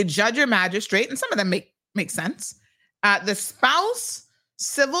 a judge or magistrate, and some of them make sense, the spouse,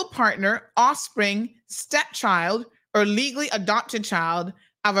 civil partner, offspring, stepchild, or legally adopted child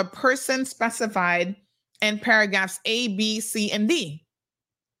of a person specified in paragraphs A, B, C, and D.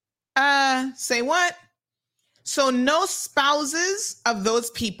 Say what? So no spouses of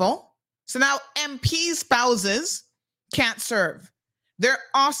those people. So now MP spouses can't serve. Their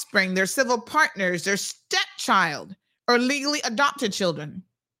offspring, their civil partners, their stepchild, or legally adopted children.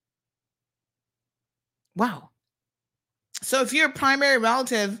 Wow. So if you're a primary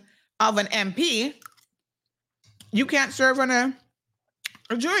relative of an MP, you can't serve on a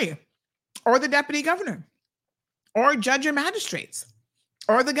jury, or the deputy governor, or judge or magistrates,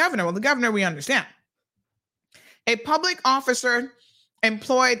 or the governor. Well, the governor, we understand. A public officer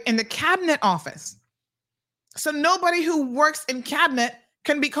employed in the cabinet office. So nobody who works in cabinet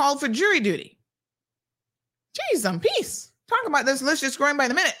can be called for jury duty. Jeez, some peace. Talk about this list just growing by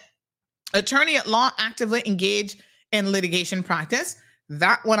the minute. Attorney at law actively engaged in litigation practice.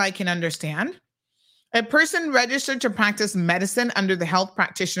 That one I can understand. A person registered to practice medicine under the Health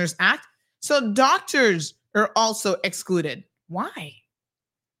Practitioners Act. So doctors are also excluded. Why?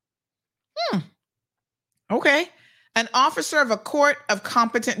 Okay. An officer of a court of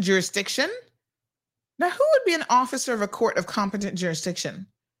competent jurisdiction. Now, who would be an officer of a court of competent jurisdiction?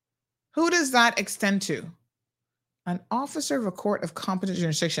 Who does that extend to? An officer of a court of competent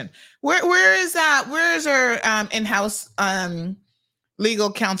jurisdiction. Where is that? Where is our in-house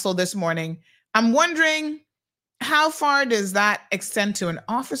legal counsel this morning? I'm wondering, how far does that extend to? An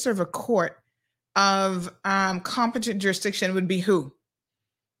officer of a court of competent jurisdiction would be who?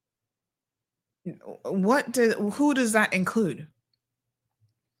 Who does that include?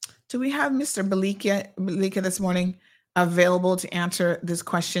 Do we have Mr. Balika this morning available to answer this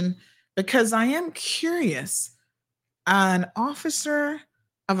question? Because I am curious. An officer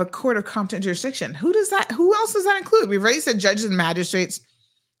of a court of competent jurisdiction. Who else does that include? We've already said judges and magistrates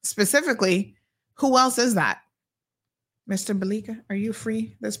specifically. Who else is that? Mr. Balika, are you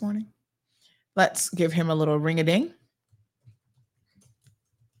free this morning? Let's give him a little ring-a-ding.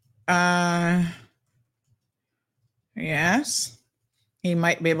 Yes, he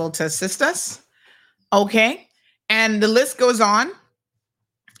might be able to assist us. Okay, and the list goes on.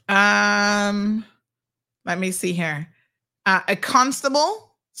 Let me see here. A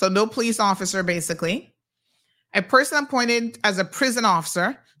constable, so no police officer, basically. A person appointed as a prison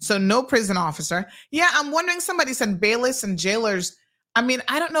officer, so no prison officer. Yeah, I'm wondering, somebody said bailiffs and jailers. I mean,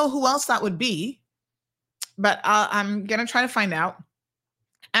 I don't know who else that would be, but I'm going to try to find out.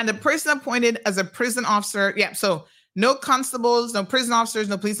 And a person appointed as a prison officer. Yeah, so no constables, no prison officers,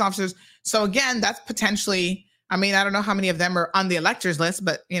 no police officers. So again, that's potentially, I mean, I don't know how many of them are on the electors list,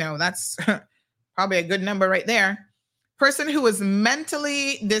 but that's probably a good number right there. Person who is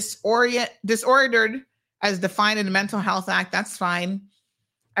mentally disordered as defined in the Mental Health Act, that's fine.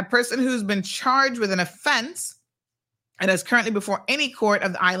 A person who's been charged with an offense and is currently before any court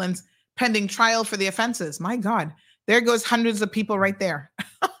of the islands pending trial for the offenses. My God, there goes hundreds of people right there.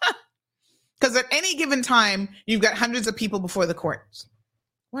 Because at any given time, you've got hundreds of people before the courts.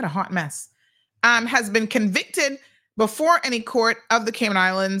 What a hot mess. Has been convicted before any court of the Cayman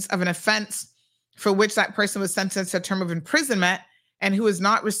Islands of an offense for which that person was sentenced to a term of imprisonment and who has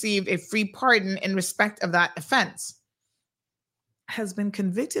not received a free pardon in respect of that offense. Has been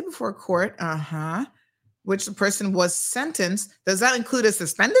convicted before court, which the person was sentenced. Does that include a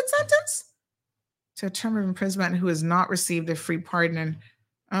suspended sentence? To a term of imprisonment who has not received a free pardon.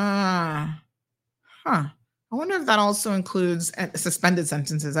 I wonder if that also includes suspended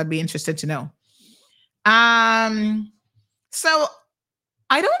sentences. I'd be interested to know. So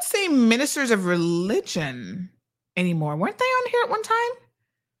I don't see ministers of religion anymore. Weren't they on here at one time?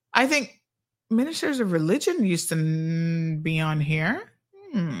 I think ministers of religion used to be on here.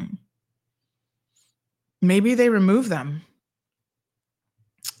 Maybe they removed them.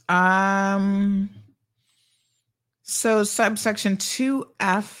 So subsection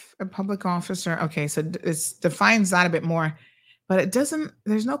 2F, a public officer. Okay, so it defines that a bit more, but it doesn't,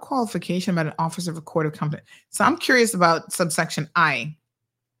 there's no qualification about an officer of a court of competent. So I'm curious about subsection I.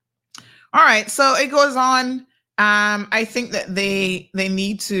 All right, so it goes on. I think that they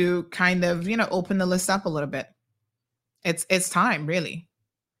need to kind of, open the list up a little bit. It's time, really.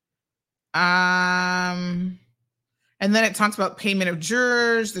 And then it talks about payment of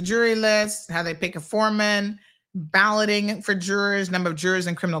jurors, the jury list, how they pick a foreman, balloting for jurors, number of jurors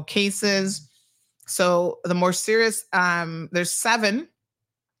in criminal cases. So the more serious, there's 7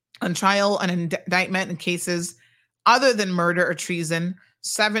 on trial and indictment in cases other than murder or treason,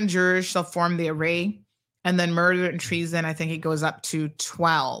 7 jurors shall form the array. And then murder and treason, I think it goes up to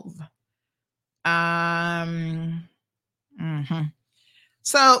 12.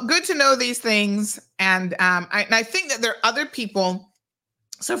 So good to know these things. And I think that there are other people.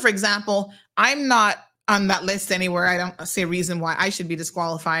 So for example, I'm not on that list anywhere. I don't see a reason why I should be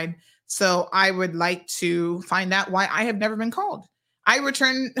disqualified. So I would like to find out why I have never been called. I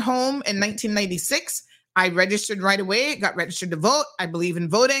returned home in 1996. I registered right away, got registered to vote. I believe in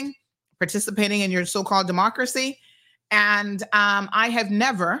voting, participating in your so-called democracy. And I have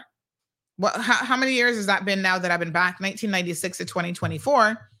never, how many years has that been now that I've been back? 1996 to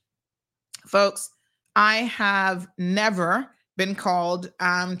 2024. Folks, I have never been called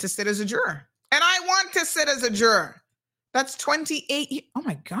to sit as a juror. And I want to sit as a juror. That's 28. Oh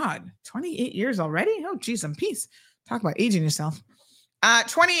my God, 28 years already? Oh, geez, I'm peace. Talk about aging yourself.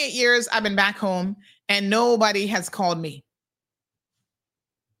 28 years I've been back home and nobody has called me.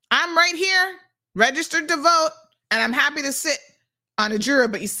 I'm right here, registered to vote, and I'm happy to sit on a juror.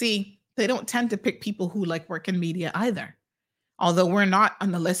 But you see, they don't tend to pick people who like work in media either. Although we're not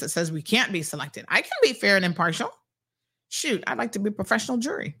on the list that says we can't be selected. I can be fair and impartial. Shoot, I'd like to be a professional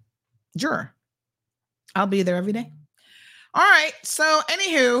juror. I'll be there every day. All right. So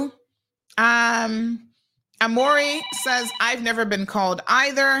anywho, Amori says, I've never been called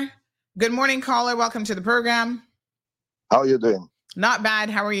either. Good morning, caller. Welcome to the program. How are you doing? Not bad.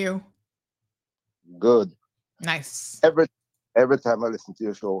 How are you? Good. Nice. Every time I listen to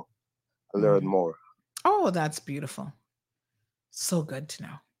your show, I learn more. Oh, that's beautiful. So good to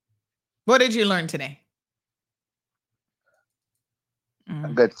know. What did you learn today?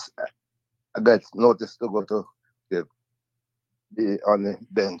 I got notice to go to be on the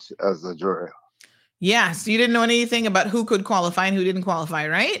bench as a juror. Yes, you didn't know anything about who could qualify and who didn't qualify,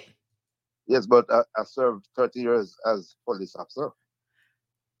 right? Yes, but I served 30 years as police officer.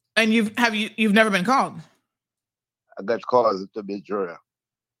 And you've never been called? I got called to be juror.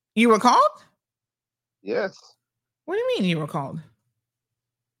 You were called? Yes. What do you mean you were called?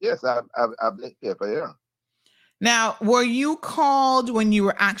 Yes, I have the paper here. Now, were you called when you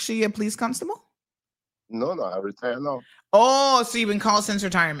were actually a police constable? No, I retired now. Oh, so you've been called since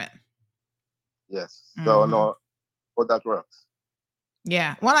retirement? Yes. So no, how that works?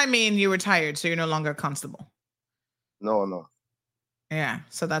 Yeah. Well, I mean, you retired, so you're no longer a constable. No. Yeah,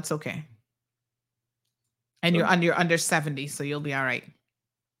 so that's okay. And you're under 70, so you'll be all right.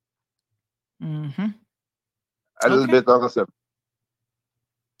 Mm-hmm. A little bit under 70.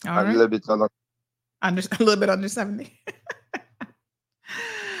 All right. A little bit under 70.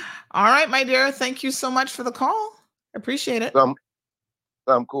 All right, my dear. Thank you so much for the call. Appreciate it.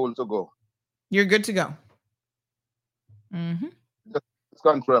 I'm cool to go. You're good to go. Mm-hmm. Just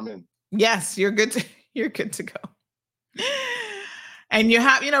confirming. Yes, you're good to go. And you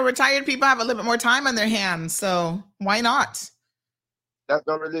have, retired people have a little bit more time on their hands, so why not? That's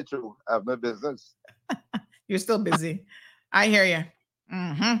not really true. I have no business. You're still busy. I hear you.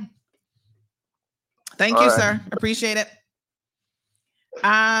 Mm-hmm. Thank All you, right. sir. Appreciate it.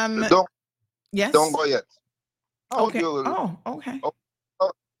 Yes. Don't go yet. Okay.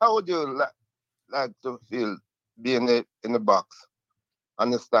 How would you like to feel being in the box,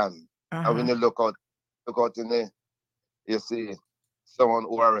 understand? And when you look out in there, you see someone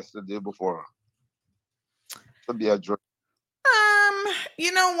who arrested you before to be a juror.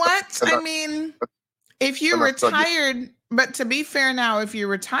 You know what? I mean, if you retired, but to be fair now, if you're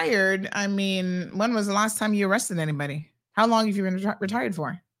retired, I mean, when was the last time you arrested anybody? How long have you been retired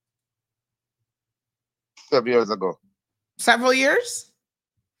for? 7 years ago. Several years?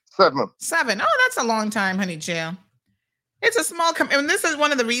 7. 7. Oh, that's a long time, honey jail. It's a small and this is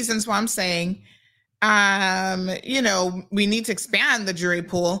one of the reasons why I'm saying, we need to expand the jury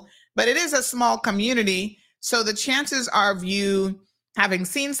pool, but it is a small community. So the chances are of you having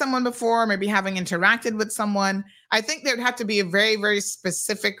seen someone before, maybe having interacted with someone, I think there'd have to be a very, very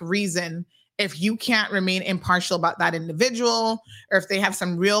specific reason if you can't remain impartial about that individual, or if they have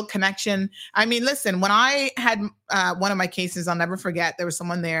some real connection. I mean, listen, when I had one of my cases, I'll never forget, there was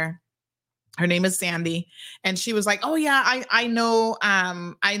someone there. Her name is Sandy. And she was like, oh yeah, I know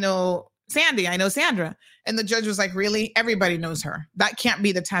Sandy, I know Sandra. And the judge was like, really? Everybody knows her. That can't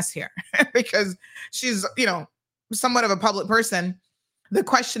be the test here because she's, somewhat of a public person. The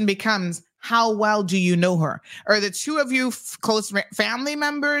question becomes, how well do you know her? Are the two of you close family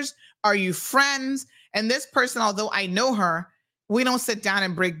members? Are you friends? And this person, although I know her, we don't sit down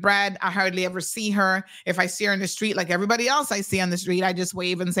and break bread. I hardly ever see her. If I see her in the street, like everybody else I see on the street, I just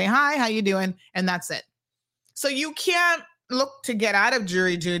wave and say, hi, how you doing? And that's it. So you can't look to get out of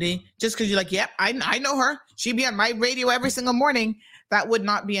jury duty just because you're like, yep, I know her. She'd be on my radio every single morning. That would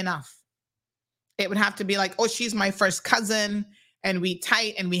not be enough. It would have to be like, oh, she's my first cousin and we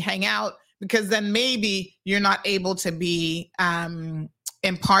tight and we hang out, because then maybe you're not able to be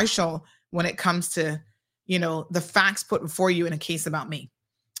impartial when it comes to, you know, the facts put before you in a case about me.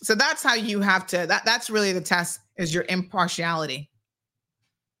 So that's how you have to, that's really the test, is your impartiality.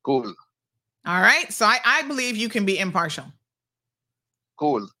 Cool. All right. So I believe you can be impartial.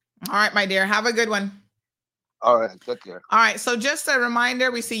 Cool. All right, my dear. Have a good one. All right. Take care. All right. So just a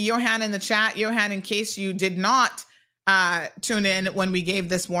reminder, we see Johan in the chat. Johan, in case you did not tune in when we gave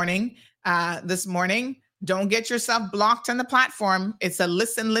this warning this morning, don't get yourself blocked on the platform. It's a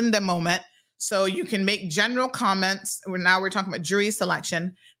Listen Linda moment. So you can make general comments. We're talking about jury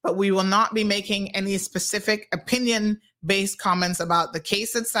selection, but we will not be making any specific opinion-based comments about the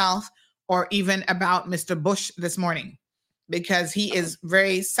case itself or even about Mr. Bush this morning, because he is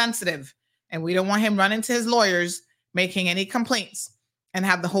very sensitive and we don't want him running to his lawyers making any complaints and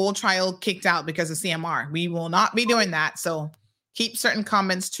have the whole trial kicked out because of CMR. We will not be doing that. So keep certain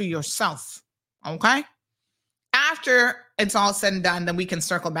comments to yourself. Okay? After it's all said and done, then we can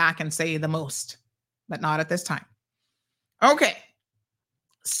circle back and say the most, but not at this time. Okay.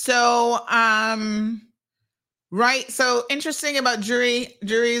 So, right. So interesting about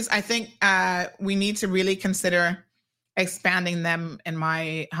juries. I think we need to really consider expanding them, in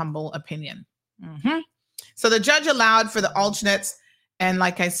my humble opinion. So the judge allowed for the alternates. And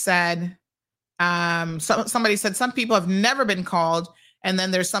like I said, somebody said some people have never been called. And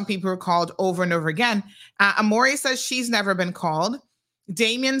then there's some people who are called over and over again. Amori says she's never been called.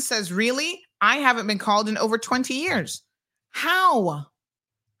 Damien says, really? I haven't been called in over 20 years. How?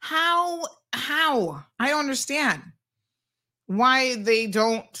 I don't understand why they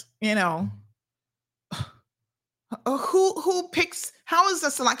don't, you know, who picks, how is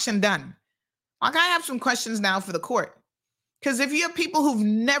the selection done? Like, I have some questions now for the court. Because if you have people who've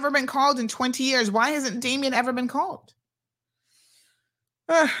never been called in 20 years, why hasn't Damien ever been called?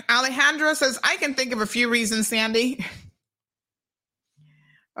 Alejandro says, I can think of a few reasons, Sandy.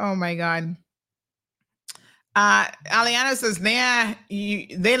 Oh my God. Alejandro says, nah,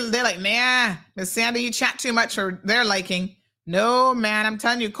 they're like, nah, Miss Sandy, you chat too much for their liking. No, man, I'm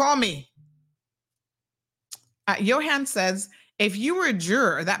telling you, call me. Johan says, if you were a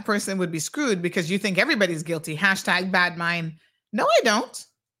juror, that person would be screwed because you think everybody's guilty. Hashtag bad mind. No, I don't.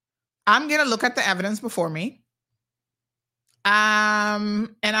 I'm going to look at the evidence before me.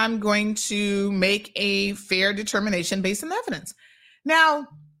 And I'm going to make a fair determination based on the evidence. Now,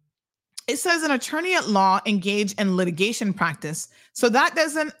 it says an attorney at law engaged in litigation practice. So that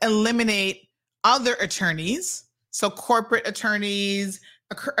doesn't eliminate other attorneys. So corporate attorneys,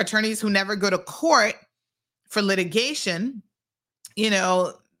 attorneys who never go to court for litigation, you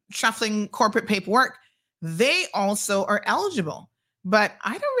know, shuffling corporate paperwork, they also are eligible. But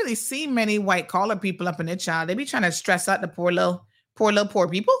I don't really see many white collar people up in it, child. They be trying to stress out the poor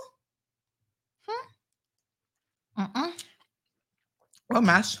people. Oh,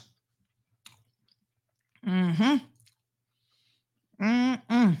 mash.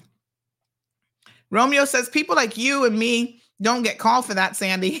 Romeo says, people like you and me don't get called for that,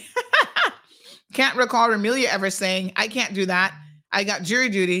 Sandy. Can't recall Remilia ever saying, I can't do that. I got jury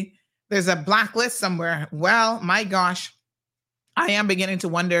duty. There's a blacklist somewhere. Well, my gosh. I am beginning to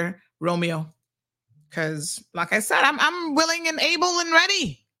wonder, Romeo, because like I said, I'm willing and able and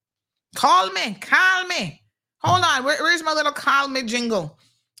ready. Call me. Hold on. Where's my little call me jingle?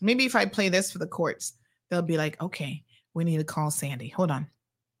 Maybe if I play this for the courts, they'll be like, okay, we need to call Sandy. Hold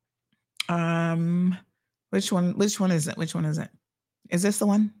on. Which one is it? Is this the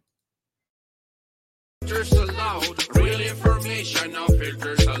one? Filters allowed, real information, no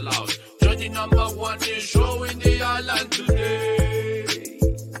filters allowed. Judge number one is showing the island today.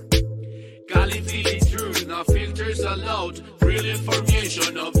 Galilee truth, no filters allowed. Real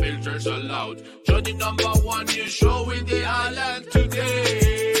information, no filters allowed. Judge number one is showing the island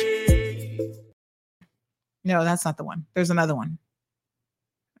today. No, that's not the one. There's another one.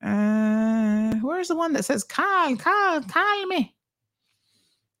 Where's the one that says call me?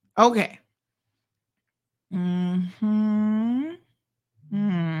 Okay. I'm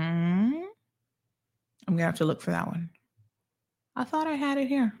gonna have to look for that one. I thought I had it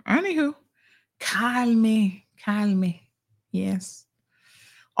here. Anywho, call me. Yes.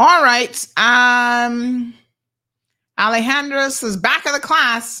 All right. Alejandro says, back of the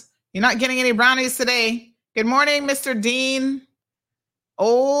class. You're not getting any brownies today. Good morning, Mr. Dean.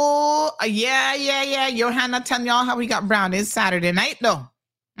 Oh, yeah. Johanna telling y'all how we got brownies Saturday night, though.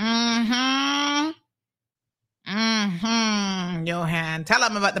 Johan, tell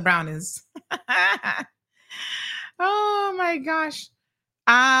them about the brownies. Oh my gosh.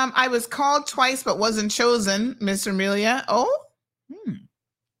 I was called twice but wasn't chosen, Miss Amelia. Oh.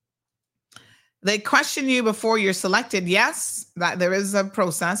 They question you before you're selected. Yes, that there is a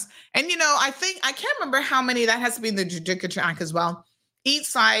process. And I think I can't remember how many. That has to be in the Judiciary Act as well. Each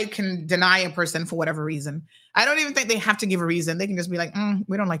side can deny a person for whatever reason. I don't even think they have to give a reason. They can just be like,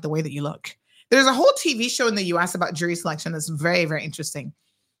 we don't like the way that you look. There's a whole TV show in the US about jury selection that's very, very interesting.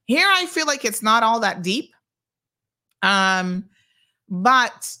 Here, I feel like it's not all that deep.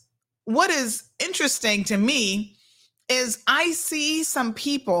 But what is interesting to me is I see some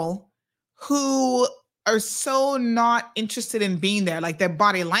people who are so not interested in being there. Like their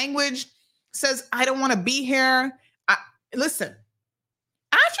body language says, I don't want to be here. Listen,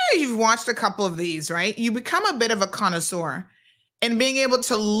 after you've watched a couple of these, right, you become a bit of a connoisseur in being able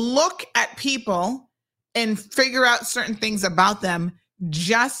to look at people and figure out certain things about them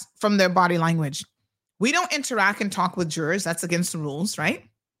just from their body language. We don't interact and talk with jurors. That's against the rules, right?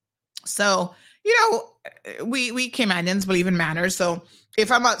 So, we Caymanians believe in manners. So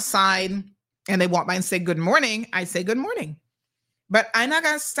if I'm outside and they walk by and say good morning, I say good morning. But I'm not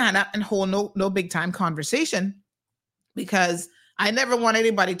going to stand up and hold no big time conversation, because I never want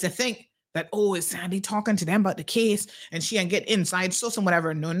anybody to think that, is Sandy talking to them about the case and she can get inside source and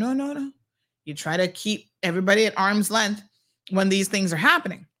whatever. No. You try to keep everybody at arm's length when these things are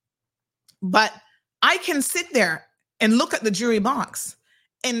happening. But I can sit there and look at the jury box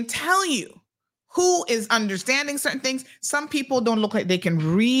and tell you who is understanding certain things. Some people don't look like they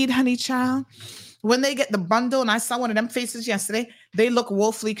can read, honey child. When they get the bundle, and I saw one of them faces yesterday, they look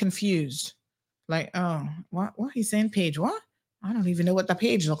woefully confused. Like, oh, what he's saying, page what? I don't even know what the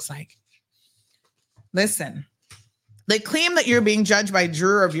page looks like. Listen, they claim that you're being judged by a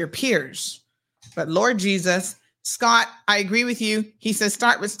juror of your peers. But Lord Jesus, Scott, I agree with you. He says,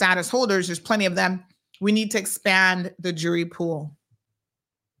 start with status holders. There's plenty of them. We need to expand the jury pool.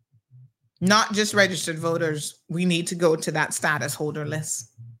 Not just registered voters. We need to go to that status holder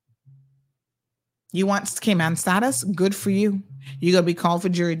list. You want Cayman status? Good for you. You're going to be called for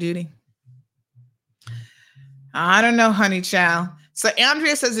jury duty. I don't know, honey child. So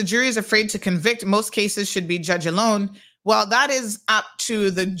Andrea says the jury is afraid to convict. Most cases should be judge alone. Well, that is up to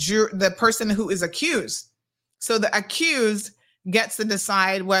the person who is accused. So the accused gets to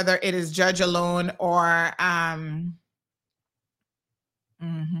decide whether it is judge alone or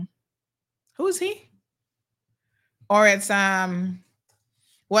who's he? Or it's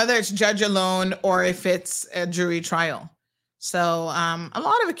whether it's judge alone or if it's a jury trial. So a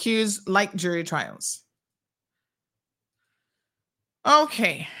lot of accused like jury trials.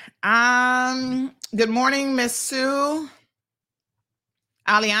 Okay. Good morning, Miss Sue.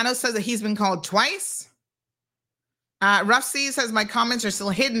 Aliano says that he's been called twice. Rough C says my comments are still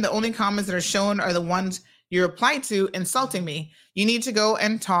hidden. The only comments that are shown are the ones you replied to insulting me. You need to go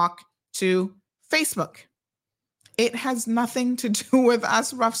and talk to Facebook. It has nothing to do with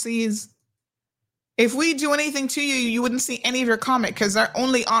us, Rough C's. If we do anything to you, you wouldn't see any of your comment, because our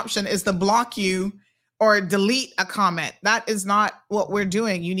only option is to block you or delete a comment. That is not what we're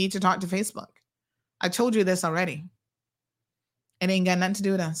doing. You need to talk to Facebook. I told you this already. It ain't got nothing to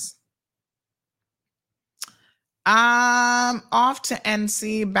do with us. Off to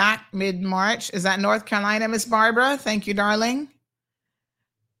NC, back mid-March. Is that North Carolina, Miss Barbara? Thank you, darling.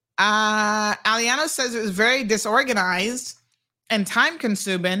 Aliano says it was very disorganized and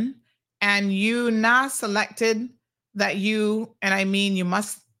time-consuming, and you now selected that you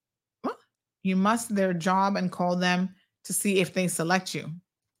must their job and call them to see if they select you.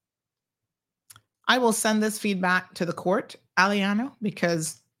 I will send this feedback to the court, Aliano,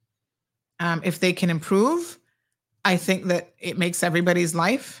 because if they can improve, I think that it makes everybody's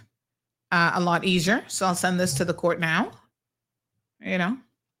life a lot easier. So I'll send this to the court now.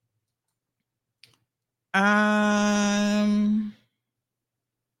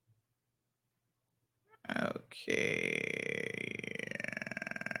 Okay.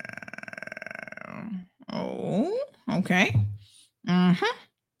 Oh, okay. All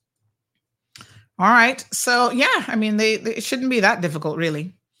right. So yeah, I mean, it shouldn't be that difficult,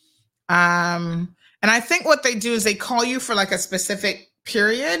 really. And I think what they do is they call you for like a specific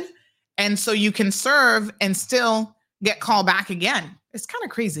period, and so you can serve and still get called back again. It's kind of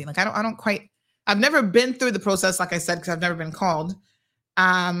crazy. Like I've never been through the process, like I said, because I've never been called.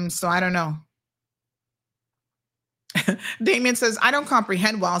 So I don't know. Damien says, I don't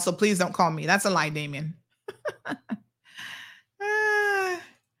comprehend well, so please don't call me. That's a lie, Damien.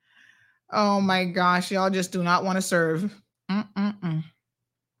 Oh my gosh, y'all just do not want to serve.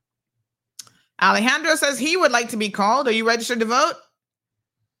 Alejandro says he would like to be called. Are you registered to vote?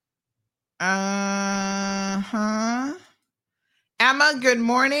 Emma, good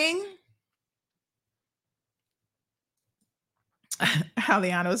morning.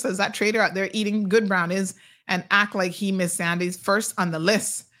 Alejandro says that trader out there eating good brownies and act like he missed Sandy's first on the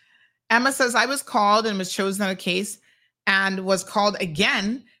list. Emma says, I was called and was chosen on a case and was called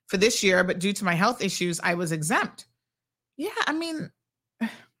again for this year, but due to my health issues, I was exempt. Yeah, I mean,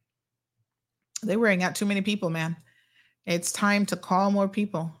 they're wearing out too many people, man. It's time to call more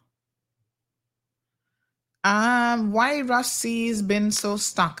people. Why Rusty's been so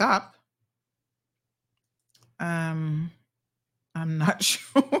stuck up? I'm not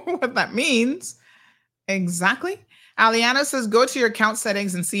sure what that means exactly. Aliana says, go to your account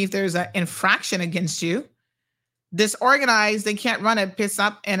settings and see if there's an infraction against you. Disorganized, they can't run a piss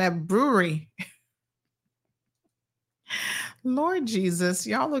up in a brewery. Lord Jesus,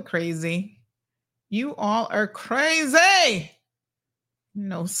 y'all look crazy. You all are crazy.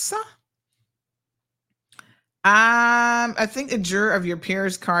 No, sir. I think a juror of your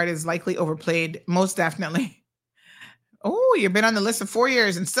peers card is likely overplayed. Most definitely. Oh, you've been on the list for 4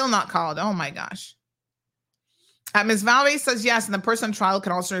 years and still not called. Oh my gosh. Ms. Valerie says yes, and the person on trial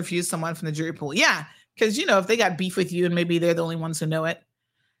can also refuse someone from the jury pool. Yeah, because you know if they got beef with you and maybe they're the only ones who know it.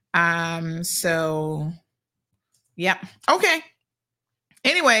 So yeah. Okay.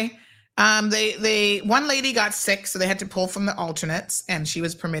 Anyway, they one lady got sick, so they had to pull from the alternates, and she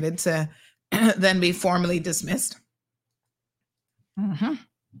was permitted to then be formally dismissed.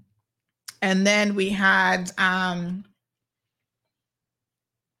 And then we had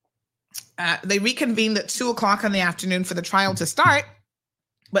they reconvened at 2:00 in the afternoon for the trial to start,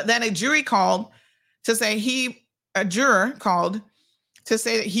 but then a juror called to say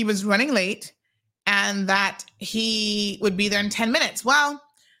that he was running late and that he would be there in 10 minutes. Well,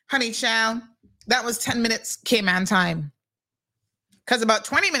 honey child, that was 10 minutes K-Man time. Because about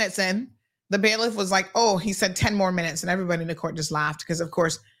 20 minutes in, the bailiff was like, oh, he said 10 more minutes. And everybody in the court just laughed because, of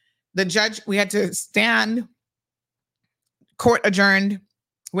course, the judge, we had to stand, court adjourned,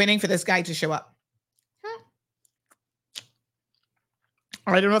 waiting for this guy to show up.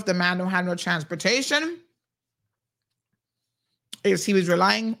 I don't know if the man don't have no transportation, if he was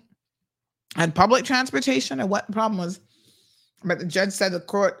relying on public transportation or what the problem was. But the judge said the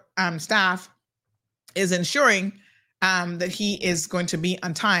court staff is ensuring that he is going to be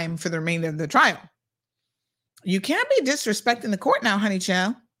on time for the remainder of the trial. You can't be disrespecting the court now, honey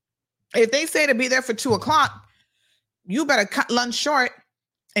child. If they say to be there for 2:00, you better cut lunch short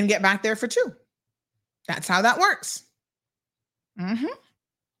and get back there for 2. That's how that works.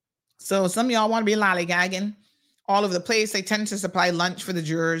 So some of y'all want to be lollygagging all over the place. They tend to supply lunch for the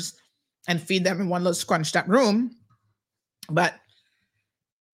jurors and feed them in one little scrunched up room. But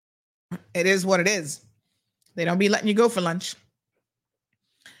it is what it is. They don't be letting you go for lunch.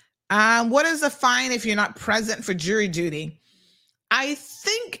 What is the fine if you're not present for jury duty? I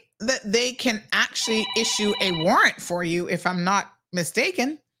think that they can actually issue a warrant for you, if I'm not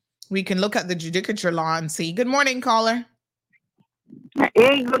mistaken. We can look at the judicature law and see. Good morning, caller.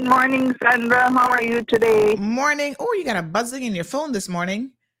 Hey, good morning, Sandra. How are you today? Morning. Oh, you got a buzzing in your phone this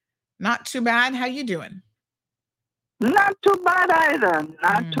morning. Not too bad. How you doing? Not too bad either.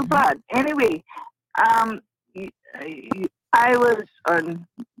 Not too bad. Anyway, I was on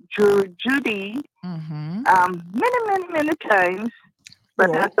jury duty many times,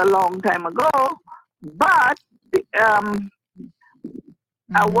 but that's a long time ago. But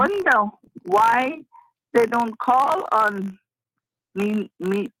I wonder why they don't call on me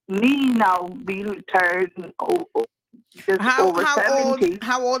now being retired and over 70.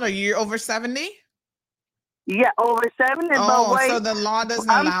 How old are you? You're over 70? Yeah, over 70. Oh, so the law doesn't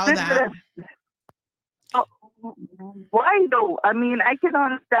allow that. Why though? I mean, I can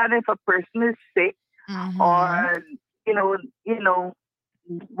understand if a person is sick or you know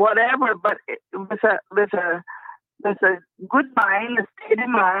whatever, but with a good mind, a steady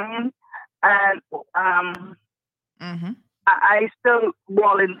mind, and I still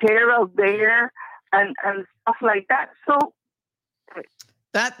volunteer out there and stuff like that. So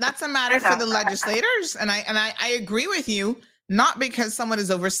that's a matter for the legislators, and I agree with you. Not because someone is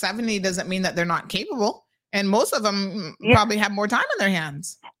over 70 doesn't mean that they're not capable. And most of them probably have more time on their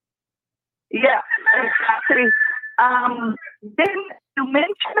hands. Yeah, exactly. Then you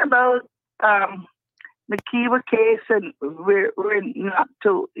mentioned about the Kiva case, and we're not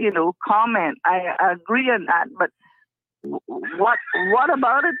to comment. I agree on that, but what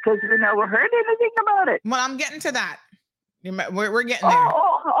about it? Because we never heard anything about it. Well, I'm getting to that. We're getting there.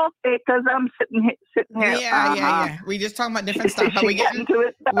 Oh, okay. Because I'm sitting here. Yeah. We just talking about different stuff, but we're getting to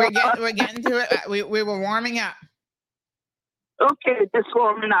it. We're getting to it. We were warming up. Okay, just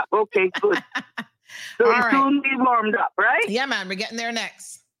warming up. Okay, good. So All right. soon be warmed up, right? Yeah, man. We're getting there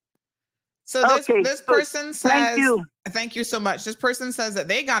next. So this person says, thank you so much. This person says that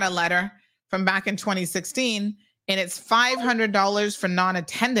they got a letter from back in 2016, and it's $500 for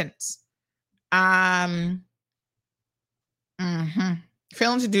non-attendance.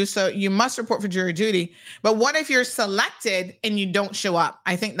 Failing to do so, you must report for jury duty. But what if you're selected and you don't show up?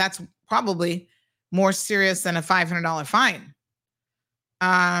 I think that's probably more serious than a $500 fine.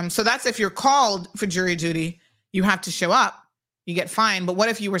 So that's if you're called for jury duty, you have to show up, you get fined. But what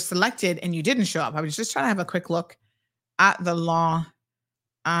if you were selected and you didn't show up? I was just trying to have a quick look at the law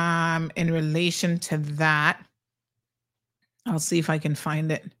in relation to that. I'll see if I can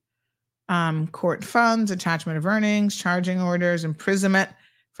find it. Court funds, attachment of earnings, charging orders, imprisonment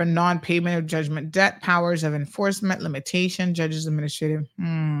for non-payment of judgment debt, powers of enforcement, limitation, judges administrative,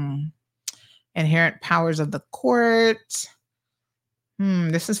 inherent powers of the court.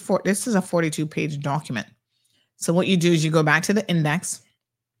 This is a 42-page document. So what you do is you go back to the index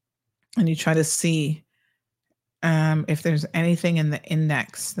and you try to see if there's anything in the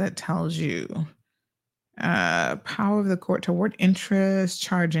index that tells you power of the court to award interest,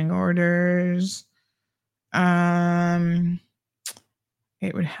 charging orders. It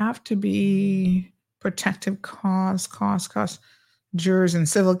would have to be protective costs, jurors in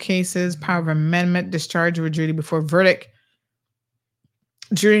civil cases, power of amendment, discharge or jury before verdict.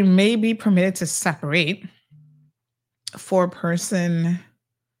 Jury may be permitted to separate 4-person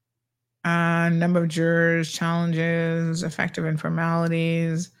number of jurors, challenges, effective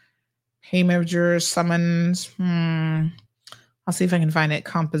informalities, payment of jurors, summons. I'll see if I can find it.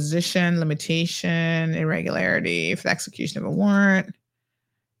 Composition, limitation, irregularity for the execution of a warrant.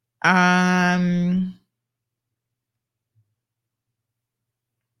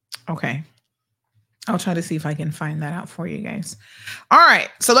 Okay. I'll try to see if I can find that out for you guys. All right.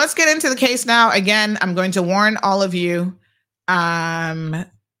 So let's get into the case now. Again, I'm going to warn all of you, have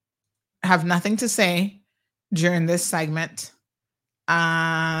nothing to say during this segment.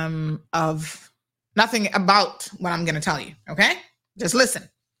 Of nothing about what I'm going to tell you. Okay. Just listen.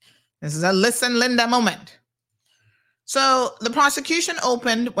 This is a listen, Linda moment. So the prosecution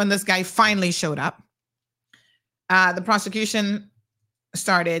opened when this guy finally showed up. The prosecution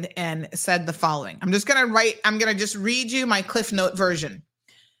started and said the following. I'm going to just read you my Cliff Note version.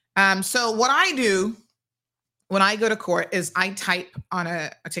 So what I do when I go to court is I take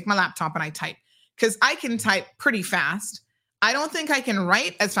my laptop and I type, because I can type pretty fast. I don't think I can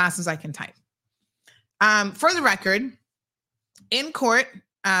write as fast as I can type. For the record, in court,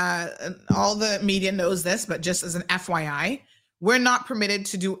 all the media knows this, but just as an FYI, we're not permitted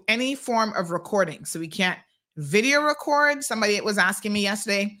to do any form of recording. So we can't video record. Somebody was asking me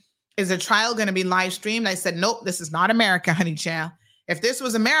yesterday, is the trial going to be live streamed? I said, nope, this is not America, honey child. If this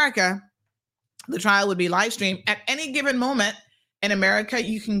was America, the trial would be live streamed. At any given moment in America,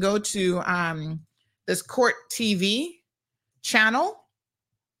 you can go to this court TV channel.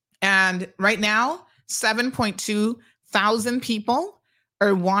 And right now, 7.2 thousand people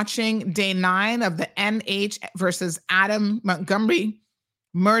are watching day 9 of the NH versus Adam Montgomery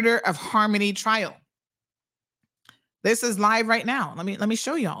murder of Harmony trial. This is live right now. Let me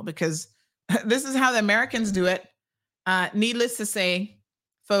show y'all, because this is how the Americans do it. Needless to say,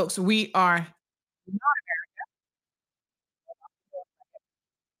 folks, we are not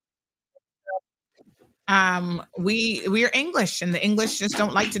America. We are English, and the English just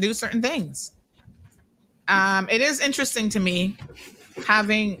don't like to do certain things. It is interesting to me,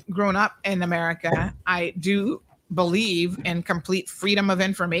 having grown up in America, I do believe in complete freedom of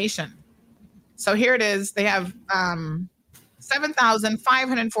information. So here it is. They have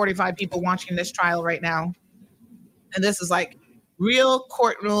 7,545 people watching this trial right now. And this is like real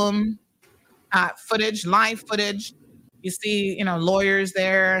courtroom footage, live footage. You see, lawyers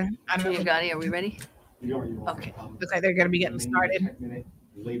there. I don't know. Gotti, are we ready? Okay. Looks like they're going to be getting started.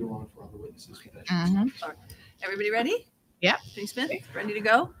 Later on for other witnesses. Mm-hmm. Everybody ready? Yeah. Attorney Smith, ready to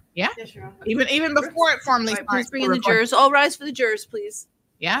go? Yeah. Even before it formally starts. Please bring in the jurors. All rise for the jurors, please.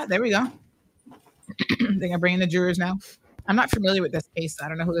 Yeah, there we go. They're gonna bring in the jurors now. I'm not familiar with this case. I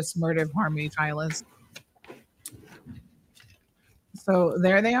don't know who this murder of Harmony trial is. So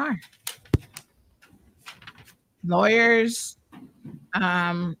there they are. Lawyers.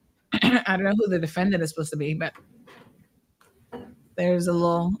 I don't know who the defendant is supposed to be, but there's a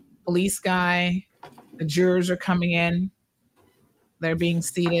little police guy. The jurors are coming in. They're being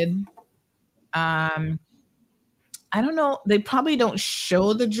seated. I don't know. They probably don't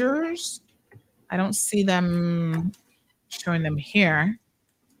show the jurors. I don't see them showing them here.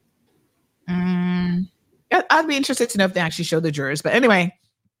 I'd be interested to know if they actually show the jurors. But anyway,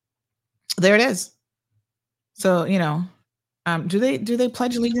 there it is. So, you know, do they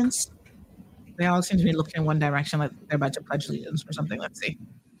pledge allegiance? They all seem to be looking in one direction, like they're about to pledge allegiance or something. Let's see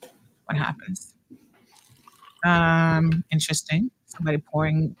what happens. Interesting. Somebody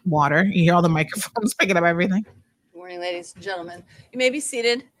pouring water. You hear all the microphones picking up everything. Good morning, ladies and gentlemen. You may be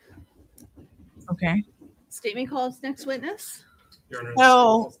seated. Okay. Statement calls next witness.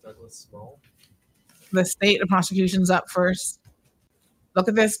 So the state, the prosecution's up first. Look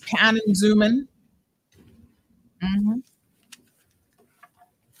at this, pan and zoom in.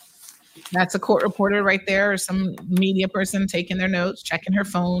 That's a court reporter right there, or some media person taking their notes, checking her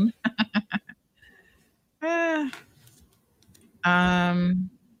phone.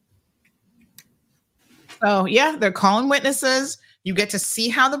 So yeah, they're calling witnesses. You get to see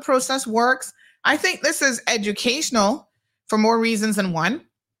how the process works. I think this is educational for more reasons than one.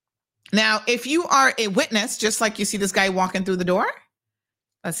 Now, if you are a witness, just like you see this guy walking through the door,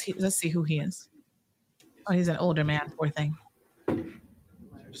 let's see who he is. Oh, he's an older man, poor thing.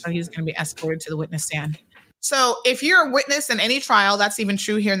 So he's going to be escorted to the witness stand. So if you're a witness in any trial, that's even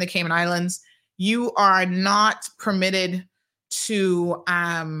true here in the Cayman Islands, you are not permitted to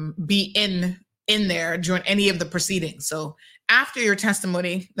be in there during any of the proceedings. So after your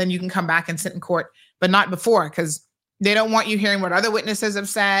testimony, then you can come back and sit in court, but not before, because they don't want you hearing what other witnesses have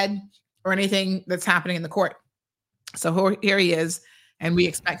said or anything that's happening in the court. So here he is, and we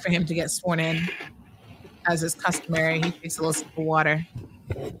expect for him to get sworn in as is customary. He takes a little sip of water.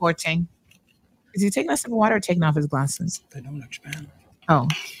 Poor thing. Is he taking a sip of water or taking off his glasses? They don't expand.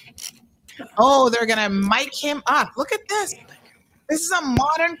 Oh, they're going to mic him up. Look at this. This is a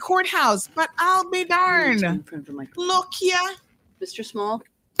modern courthouse, but I'll be darned. Look here. Mr. Small,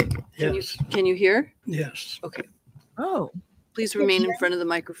 Yes. can you hear? Yes. Okay. Oh. Please remain in front of the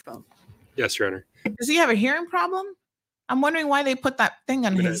microphone. Yes, Your Honor. Does he have a hearing problem? I'm wondering why they put that thing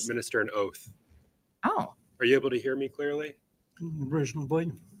on I'm going his. to administer an oath. Oh. Are you able to hear me clearly?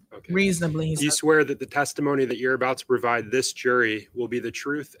 Reasonably. Okay. Reasonably. Do you swear that the testimony that you're about to provide this jury will be the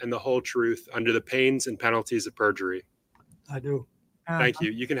truth and the whole truth under the pains and penalties of perjury? I do. Thank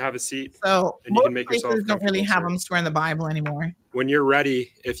you. You can have a seat. So and you can most make yourself places don't really comfortable, have sir. them swear in the Bible anymore. When you're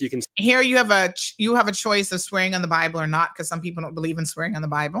ready, if you can. Here you have a choice of swearing on the Bible or not, because some people don't believe in swearing on the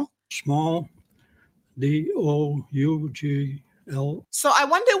Bible. Small. DOUGL. So I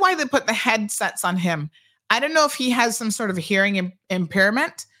wonder why they put the headsets on him. I don't know if he has some sort of hearing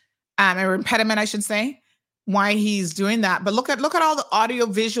impairment, or impediment, I should say, why he's doing that. But look at all the audio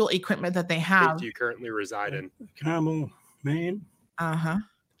visual equipment that they State have. do you currently reside in? Carmel, Maine. Uh-huh.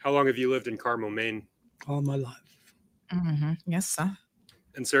 How long have you lived in Carmel, Maine? All my life. Mm-hmm. Yes, sir.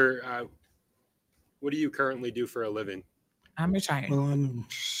 And sir, what do you currently do for a living? I'm retired. Well, I'm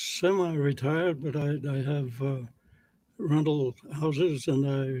semi-retired, but I have rental houses and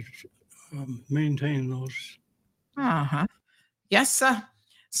I maintain those. Uh-huh. Yes, sir.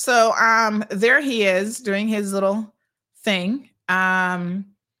 So there he is doing his little thing. Now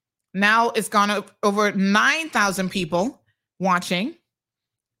it's gone over 9,000 people watching.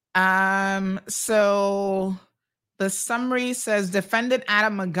 So the summary says defendant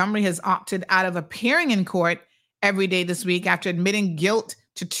Adam Montgomery has opted out of appearing in court every day this week after admitting guilt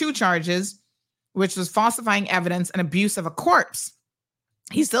to 2 charges, which was falsifying evidence and abuse of a corpse.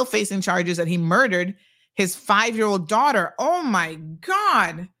 He's still facing charges that he murdered his 5-year-old daughter. Oh my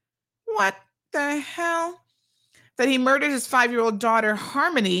God. What the hell? That he murdered his 5-year-old daughter,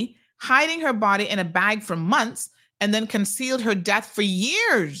 Harmony, hiding her body in a bag for months, and then concealed her death for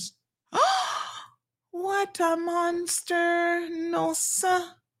years. What a monster. No, sir.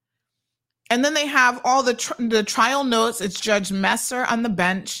 And then they have all the trial notes. It's Judge Messer on the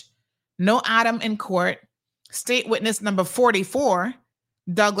bench. No Adam in court. State witness number 44,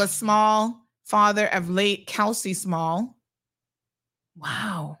 Douglas Small, father of late Kelsey Small.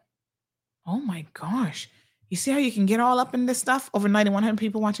 Wow. Oh my gosh. You see how you can get all up in this stuff? Over 9,100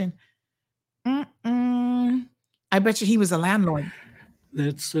 people watching. I bet you he was a landlord.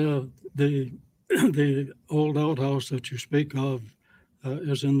 That's the old outhouse that you speak of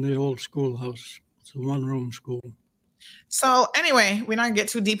is in the old schoolhouse. It's a 1-room school. So anyway, we're not gonna get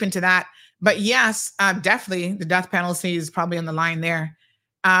too deep into that. But yes, definitely the death penalty is probably on the line there.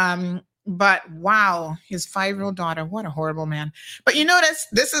 But wow, his 5-year-old daughter, what a horrible man. But you notice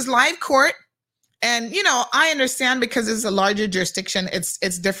this is live court. And, you know, I understand because it's a larger jurisdiction. It's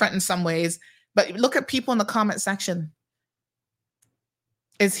different in some ways. But look at people in the comment section.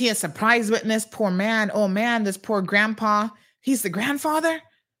 Is he a surprise witness? Poor man. Oh man, this poor grandpa. He's the grandfather?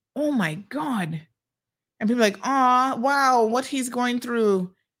 Oh my God. And people are like, oh, wow, what he's going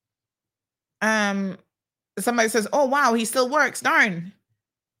through. Somebody says, oh, wow, he still works. Darn.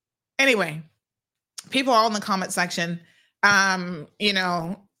 Anyway, people all in the comment section, Cayman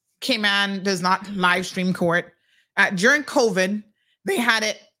does not live stream court. During COVID, they had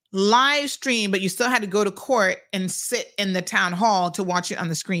it live stream, but you still had to go to court and sit in the town hall to watch it on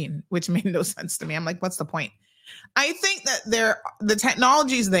the screen, which made no sense to me. I'm like, what's the point? I think that the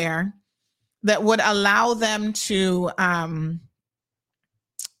technology is there that would allow them to,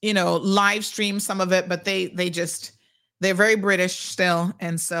 live stream some of it, but they're very British still.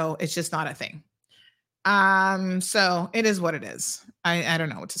 And so it's just not a thing. So it is what it is. I don't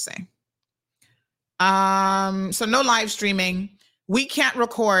know what to say. So no live streaming. We can't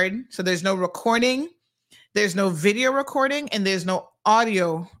record. So there's no recording. There's no video recording, and there's no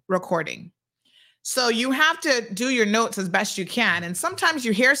audio recording. So you have to do your notes as best you can. And sometimes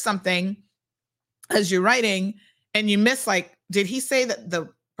you hear something as you're writing and you miss, like, did he say that the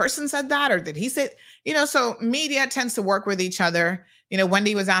person said that? Or did he say, so media tends to work with each other.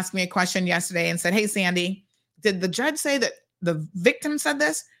 Wendy was asking me a question yesterday and said, hey, Sandy, did the judge say that the victim said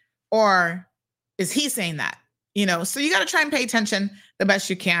this? Or is he saying that? So you got to try and pay attention the best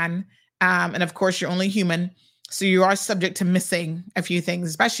you can. And of course, you're only human. So you are subject to missing a few things,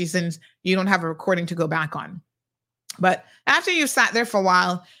 especially since you don't have a recording to go back on. But after you've sat there for a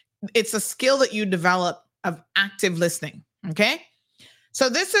while, it's a skill that you develop of active listening. Okay. So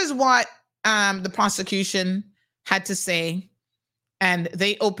this is what the prosecution had to say, and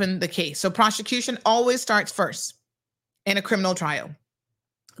they opened the case. So prosecution always starts first in a criminal trial.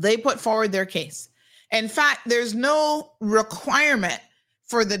 They put forward their case. In fact, there's no requirement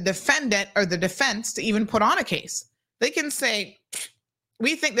for the defendant or the defense to even put on a case. They can say,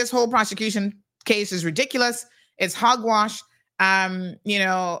 we think this whole prosecution case is ridiculous. It's hogwash. We're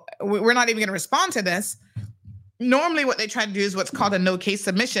not even going to respond to this. Normally what they try to do is what's called a no case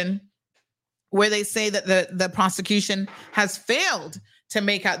submission, where they say that the prosecution has failed to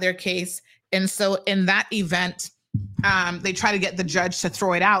make out their case. And so in that event, they try to get the judge to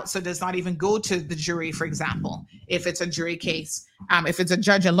throw it out. So it does not even go to the jury, for example, if it's a jury case. If it's a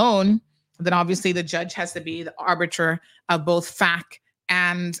judge alone, then obviously the judge has to be the arbiter of both fact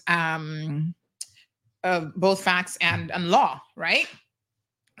and law, right?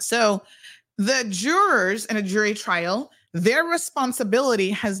 So the jurors in a jury trial, their responsibility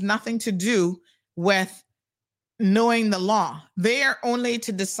has nothing to do with knowing the law. They are only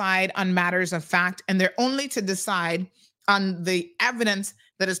to decide on matters of fact, and they're only to decide on the evidence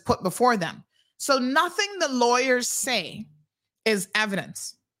that is put before them. So nothing the lawyers say is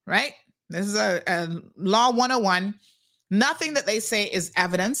evidence, right? This is a law 101. Nothing that they say is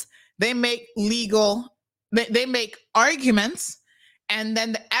evidence. They make they make arguments, and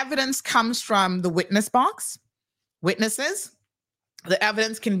then the evidence comes from the witness box, witnesses. The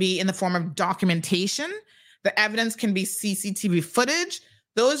evidence can be in the form of documentation. The evidence can be CCTV footage.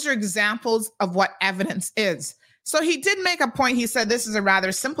 Those are examples of what evidence is. So he did make a point. He said this is a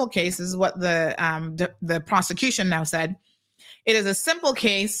rather simple case. This is what the prosecution now said. It is a simple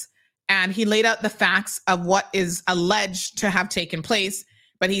case, and he laid out the facts of what is alleged to have taken place.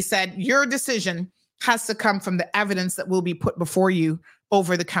 But he said your decision has to come from the evidence that will be put before you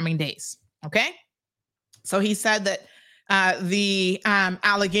over the coming days. Okay? So he said that the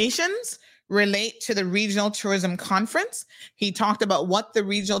allegations relate to the Regional Tourism Conference. He talked about what the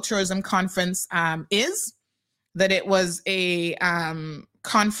Regional Tourism Conference is, that it was a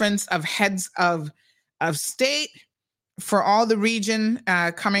conference of heads of state for all the region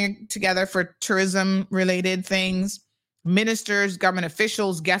coming together for tourism-related things, ministers, government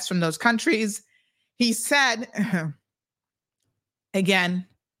officials, guests from those countries. He said, again,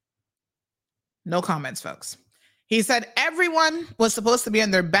 no comments, folks. He said everyone was supposed to be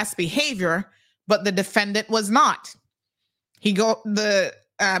on their best behavior, but the defendant was not. The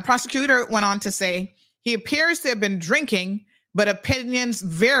prosecutor went on to say, he appears to have been drinking, but opinions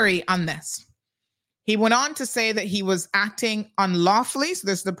vary on this. He went on to say that he was acting unlawfully. So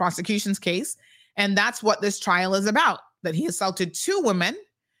this is the prosecution's case. And that's what this trial is about, that he assaulted two women,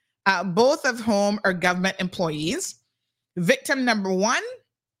 both of whom are government employees. Victim number one,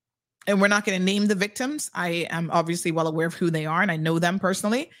 and we're not going to name the victims. I am obviously well aware of who they are, and I know them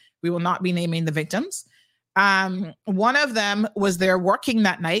personally. We will not be naming the victims. One of them was there working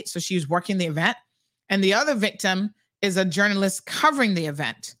that night, so she was working the event. And the other victim is a journalist covering the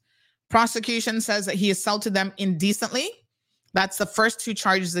event. Prosecution says that he assaulted them indecently. That's the first two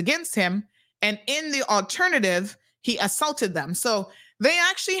charges against him. And in the alternative, he assaulted them. So they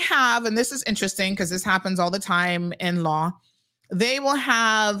actually have, and this is interesting because this happens all the time in law, they will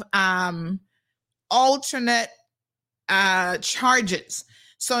have alternate charges.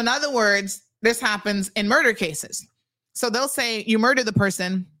 So in other words, this happens in murder cases. So they'll say you murder the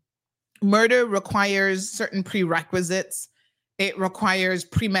person. Murder requires certain prerequisites. It requires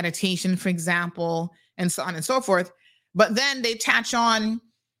premeditation, for example, and so on and so forth. But then they attach on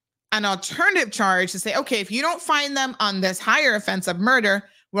an alternative charge to say, okay, if you don't find them on this higher offense of murder,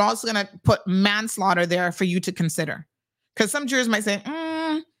 we're also going to put manslaughter there for you to consider. Because some jurors might say,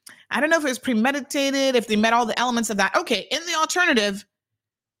 I don't know if it was premeditated, if they met all the elements of that. Okay, in the alternative,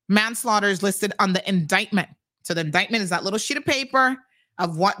 manslaughter is listed on the indictment. So the indictment is that little sheet of paper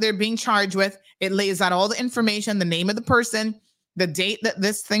of what they're being charged with. It lays out all the information, the name of the person, the date that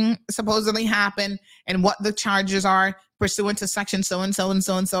this thing supposedly happened, and what the charges are pursuant to section so-and-so and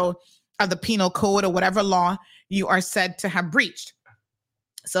so-and-so of the penal code or whatever law you are said to have breached.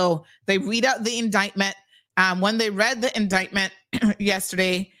 So they read out the indictment. When they read the indictment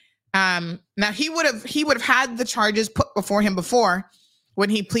yesterday, now he would have had the charges put before him before when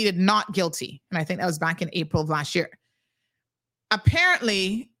he pleaded not guilty. And I think that was back in April of last year.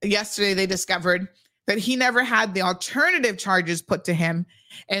 Apparently, yesterday they discovered that he never had the alternative charges put to him.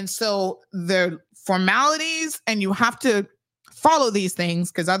 And so the formalities, and you have to follow these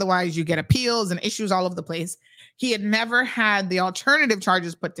things because otherwise you get appeals and issues all over the place. He had never had the alternative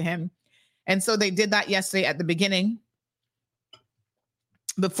charges put to him. And so they did that yesterday at the beginning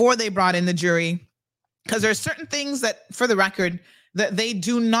before they brought in the jury, because there are certain things that, for the record, that they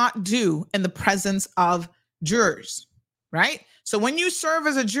do not do in the presence of jurors, right? So when you serve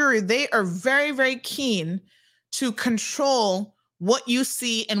as a jury, they are very, very keen to control what you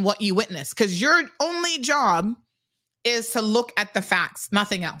see and what you witness, because your only job is to look at the facts,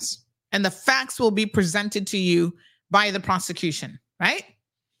 nothing else. And the facts will be presented to you by the prosecution, right?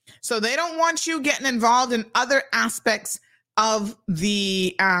 So they don't want you getting involved in other aspects of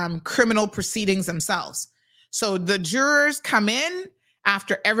the criminal proceedings themselves. So the jurors come in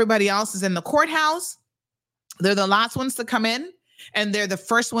after everybody else is in the courthouse. They're the last ones to come in, and they're the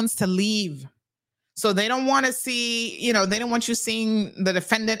first ones to leave. So they don't want to see, they don't want you seeing the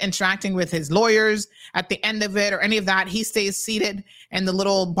defendant interacting with his lawyers at the end of it or any of that. He stays seated in the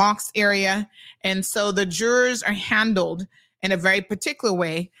little box area. And so the jurors are handled in a very particular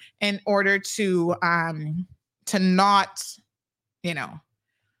way in order to not,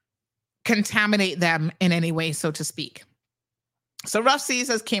 contaminate them in any way, so to speak. So Rough C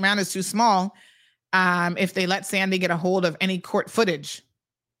says Cayman is too small if they let Sandy get a hold of any court footage.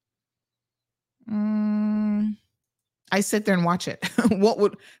 I sit there and watch it. What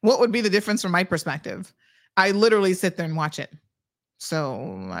would be the difference from my perspective? I literally sit there and watch it.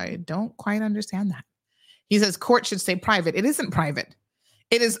 So I don't quite understand that. He says court should stay private. It isn't private.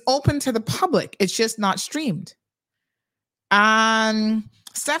 It is open to the public. It's just not streamed.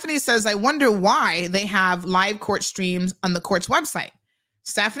 Stephanie says, I wonder why they have live court streams on the court's website.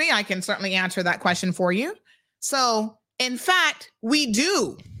 Stephanie, I can certainly answer that question for you. So, in fact, we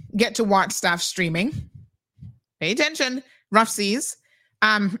do get to watch stuff streaming. Pay attention, Rough C's.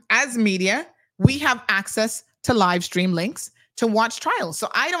 As media, we have access to live stream links to watch trials. So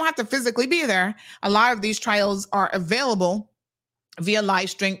I don't have to physically be there. A lot of these trials are available via live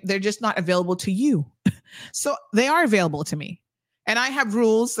stream. They're just not available to you. So they are available to me. And I have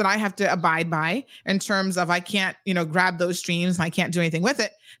rules that I have to abide by in terms of I can't, grab those streams and I can't do anything with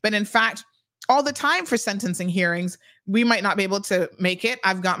it. But in fact, all the time for sentencing hearings, we might not be able to make it.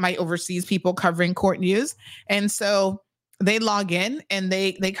 I've got my overseas people covering court news. And so they log in and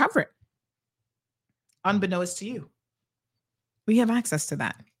they cover it. Unbeknownst to you. We have access to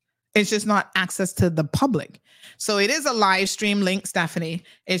that. It's just not access to the public. So it is a live stream link, Stephanie.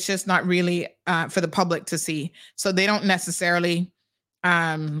 It's just not really for the public to see. So they don't necessarily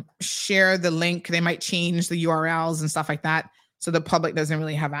share the link. They might change the URLs and stuff like that. So the public doesn't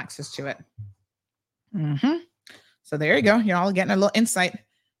really have access to it. So there you go. You're all getting a little insight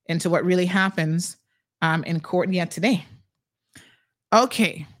into what really happens in court yet today.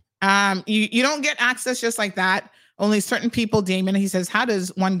 Okay. You don't get access just like that. Only certain people, Damon, he says, how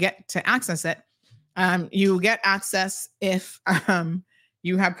does one get to access it? You get access if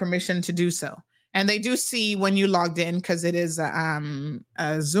you have permission to do so. And they do see when you logged in, because it is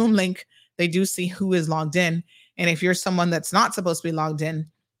a Zoom link, they do see who is logged in. And if you're someone that's not supposed to be logged in,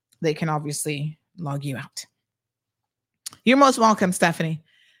 they can obviously log you out. You're most welcome, Stephanie.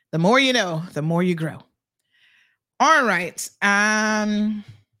 The more you know, the more you grow. All right.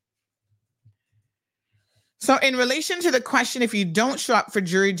 So in relation to the question, if you don't show up for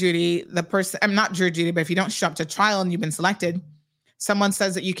jury duty, the person, I'm not jury duty, but if you don't show up to trial and you've been selected, Someone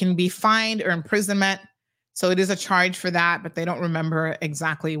says that you can be fined or imprisonment. So it is a charge for that, but they don't remember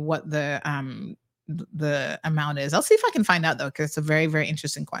exactly what the amount is. I'll see if I can find out though, because it's a very, very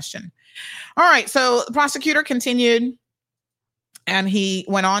interesting question. All right. So the prosecutor continued, and he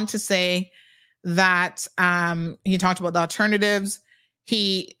went on to say that he talked about the alternatives.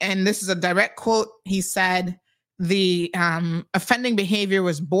 And this is a direct quote, he said the offending behavior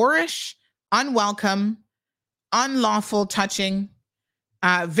was boorish, unwelcome, unlawful touching.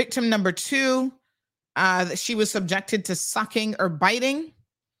 Victim number 2, that she was subjected to sucking or biting,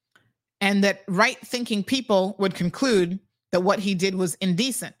 and that right-thinking people would conclude that what he did was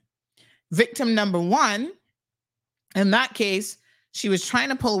indecent. Victim number 1, in that case, she was trying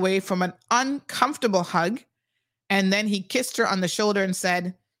to pull away from an uncomfortable hug, and then he kissed her on the shoulder and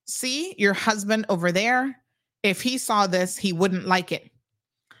said, "See your husband over there? If he saw this, he wouldn't like it."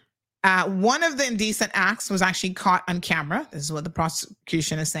 One of the indecent acts was actually caught on camera. This is what the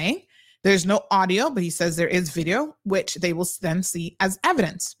prosecution is saying. There's no audio, but he says there is video, which they will then see as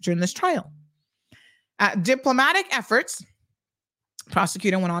evidence during this trial. Diplomatic efforts,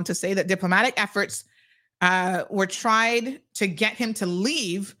 prosecutor went on to say that diplomatic efforts were tried to get him to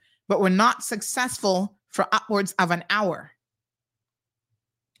leave, but were not successful for upwards of an hour.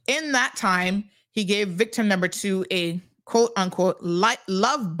 In that time, he gave victim number 2 a quote unquote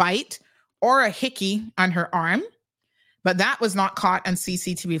love bite or a hickey on her arm, but that was not caught on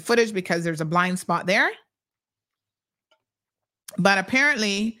CCTV footage because there's a blind spot there. But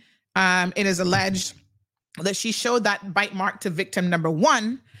apparently it is alleged that she showed that bite mark to victim number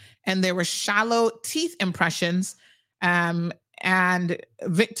 1, and there were shallow teeth impressions. And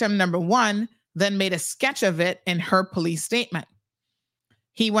victim number 1 then made a sketch of it in her police statement.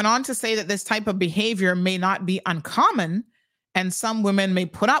 He went on to say that this type of behavior may not be uncommon, and some women may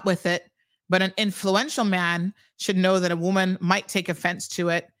put up with it, but an influential man should know that a woman might take offense to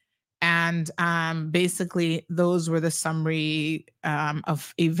it. And basically, those were the summary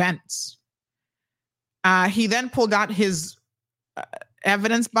of events. He then pulled out his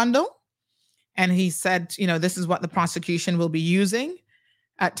evidence bundle, and he said, this is what the prosecution will be using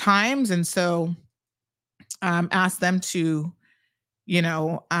at times. And so asked them to, he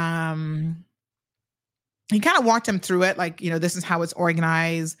kind of walked him through it. Like, this is how it's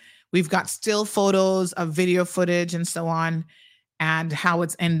organized. We've got still photos of video footage and so on, and how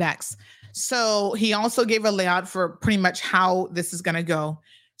it's indexed. So he also gave a layout for pretty much how this is going to go.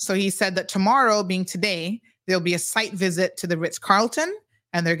 So he said that tomorrow, being today, there'll be a site visit to the Ritz-Carlton,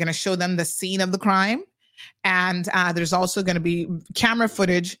 and they're going to show them the scene of the crime. And there's also going to be camera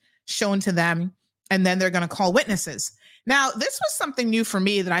footage shown to them, and then they're going to call witnesses. Now, this was something new for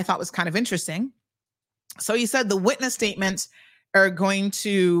me that I thought was kind of interesting. So he said the witness statements are going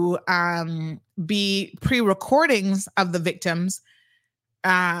to be pre-recordings of the victims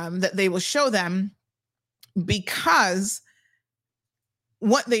that they will show them, because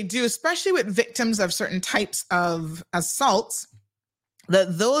what they do, especially with victims of certain types of assaults,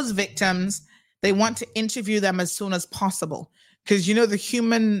 that those victims, they want to interview them as soon as possible, because the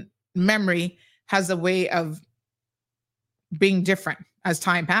human memory has a way of being different as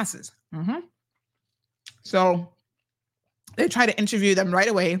time passes. So they try to interview them right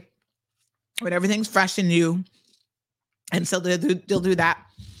away when everything's fresh and new. And so they'll do that.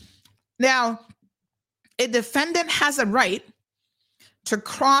 Now, a defendant has a right to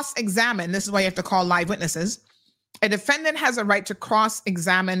cross-examine. This is why you have to call live witnesses. A defendant has a right to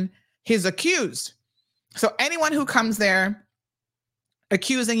cross-examine his accused. So anyone who comes there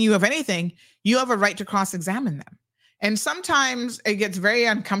accusing you of anything, you have a right to cross-examine them. And sometimes it gets very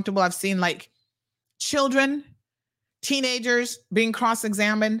uncomfortable. I've seen like children, teenagers being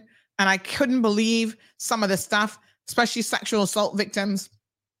cross-examined, and I couldn't believe some of the stuff, especially sexual assault victims,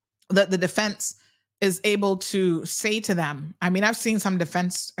 that the defense is able to say to them. I mean, I've seen some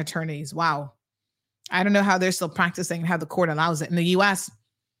defense attorneys. Wow. I don't know how they're still practicing and how the court allows it. In the US,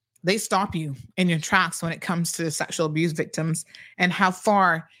 they stop you in your tracks when it comes to sexual abuse victims and how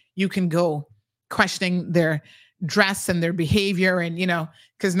far you can go questioning their dress and their behavior. And,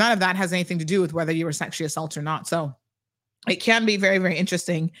 because none of that has anything to do with whether you were sexually assaulted or not. So it can be very, very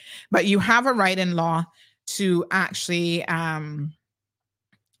interesting, but you have a right in law to actually,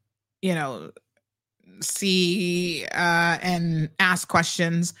 see and ask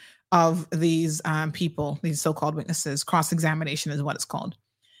questions of these people, these so-called witnesses. Cross-examination is what it's called.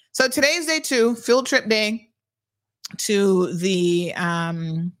 So today's day 2, field trip day to the,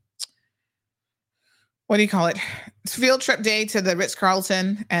 what do you call it? It's field trip day to the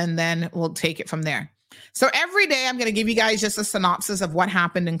Ritz-Carlton, and then we'll take it from there. So every day I'm going to give you guys just a synopsis of what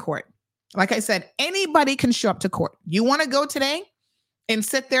happened in court. Like I said, anybody can show up to court. You want to go today? and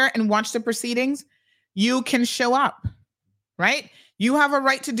sit there and watch the proceedings, you can show up, right? You have a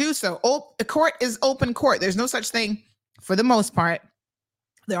right to do so. The court is open court. There's no such thing for the most part.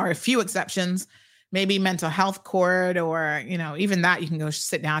 There are a few exceptions, maybe mental health court, or, even that you can go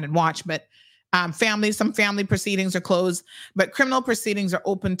sit down and watch. But some family proceedings are closed, but criminal proceedings are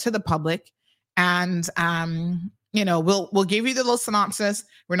open to the public. And, we'll give you the little synopsis.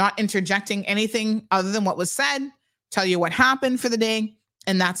 We're not interjecting anything other than what was said, tell you what happened for the day,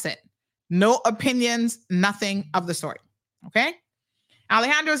 and that's it. No opinions, nothing of the sort. Okay?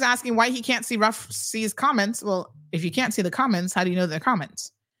 Alejandro is asking why he can't see Rough C's comments. Well, if you can't see the comments, how do you know they're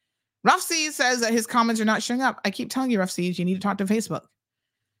comments? Rough C says that his comments are not showing up. I keep telling you, Rough C, you need to talk to Facebook.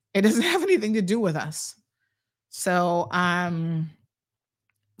 It doesn't have anything to do with us. So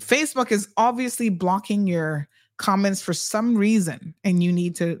Facebook is obviously blocking your comments for some reason, and you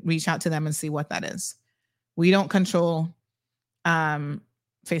need to reach out to them and see what that is. We don't control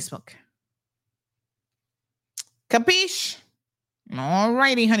Facebook. Capiche? All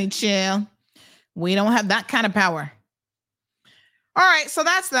righty, honey chill. We don't have that kind of power. All right, so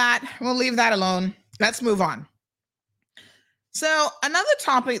that's that. We'll leave that alone. Let's move on. So another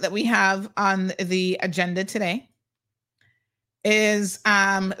topic that we have on the agenda today is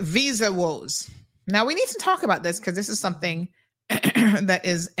visa woes. Now, we need to talk about this because this is something that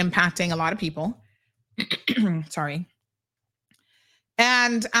is impacting a lot of people. Sorry.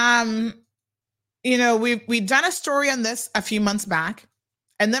 And, we've done a story on this a few months back,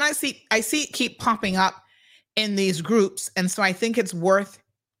 and then I see it keep popping up in these groups. And so I think it's worth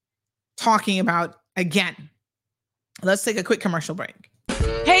talking about again. Let's take a quick commercial break.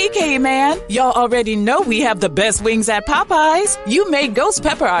 Hey, K-Man. Y'all already know we have the best wings at Popeyes. You made ghost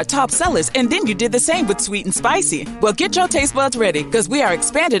pepper our top sellers, and then you did the same with sweet and spicy. Well, get your taste buds ready, because we are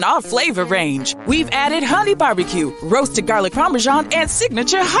expanding our flavor range. We've added honey barbecue, roasted garlic parmesan, and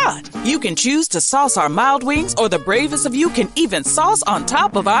signature hot. You can choose to sauce our mild wings, or the bravest of you can even sauce on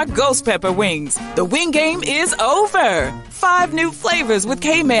top of our ghost pepper wings. The wing game is over. 5 new flavors with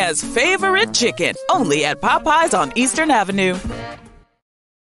K-Man's favorite chicken, only at Popeyes on Eastern Avenue.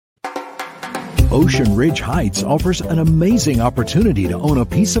 Ocean Ridge Heights offers an amazing opportunity to own a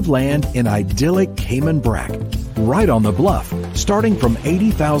piece of land in idyllic Cayman Brac, right on the bluff, starting from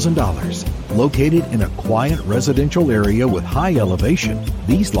 $80,000. Located in a quiet residential area with high elevation,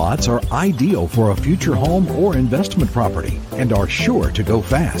 these lots are ideal for a future home or investment property and are sure to go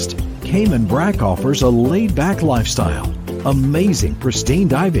fast. Cayman Brac offers a laid-back lifestyle, amazing pristine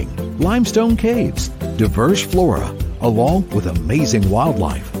diving, limestone caves, diverse flora, along with amazing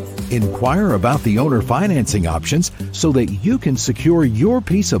wildlife. Inquire about the owner financing options so that you can secure your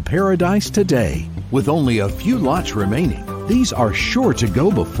piece of paradise today. With only a few lots remaining, these are sure to go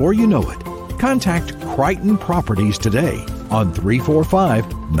before you know it. Contact Crichton Properties today on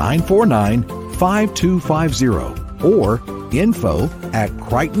 345-949-5250 or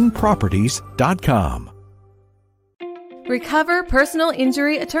info@crichtonproperties.com. Recover Personal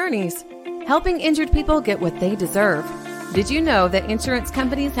Injury Attorneys, helping injured people get what they deserve. Did you know that insurance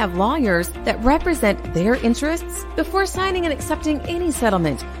companies have lawyers that represent their interests? Before signing and accepting any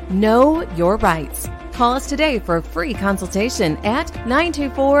settlement, know your rights. Call us today for a free consultation at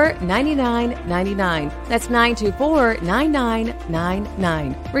 924-9999. That's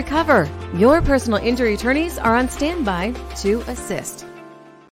 924-9999. Recover. Your personal injury attorneys are on standby to assist.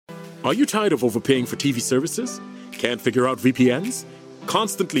 Are you tired of overpaying for TV services? Can't figure out VPNs?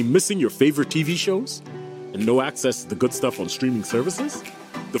 Constantly missing your favorite TV shows? And no access to the good stuff on streaming services?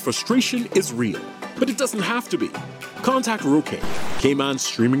 The frustration is real, but it doesn't have to be. Contact Roque, Cayman's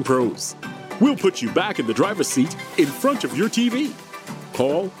Streaming Pros. We'll put you back in the driver's seat in front of your TV.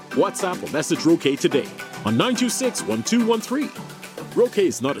 Call, WhatsApp, or message Roque today on 926-1213. Roque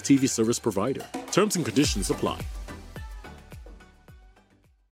is not a TV service provider. Terms and conditions apply.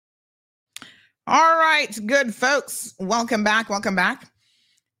 All right, good folks. Welcome back. Welcome back.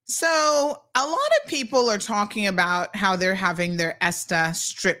 So a lot of people are talking about how they're having their ESTA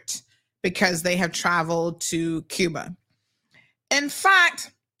stripped because they have traveled to Cuba. In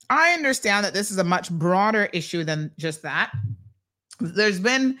fact, I understand that this is a much broader issue than just that. There's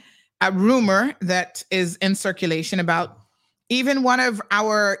been a rumor that is in circulation about even one of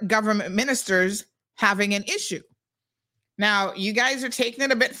our government ministers having an issue. Now, you guys are taking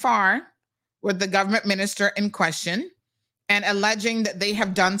it a bit far with the government minister in question and alleging that they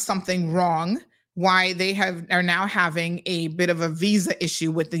have done something wrong, why they are now having a bit of a visa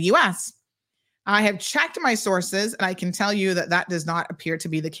issue with the US. I have checked my sources, and I can tell you that that does not appear to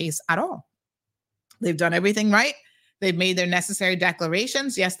be the case at all. They've done everything right. They've made their necessary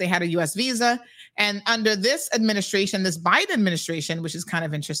declarations. Yes, they had a U.S. visa. And under this administration, this Biden administration, which is kind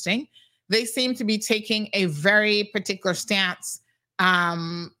of interesting, they seem to be taking a very particular stance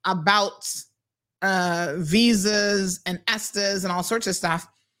about visas and ESTAs and all sorts of stuff,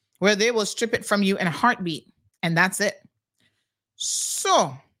 where they will strip it from you in a heartbeat. And that's it.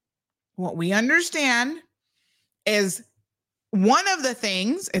 So what we understand is one of the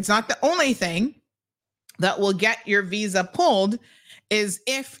things, it's not the only thing, that will get your visa pulled is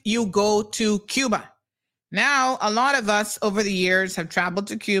if you go to Cuba. Now, a lot of us over the years have traveled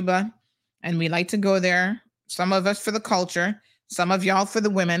to Cuba, and we like to go there. Some of us for the culture, some of y'all for the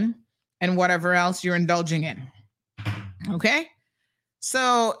women, and whatever else you're indulging in. Okay?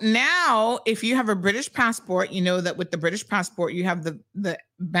 So now, if you have a British passport, you know that with the British passport, you have the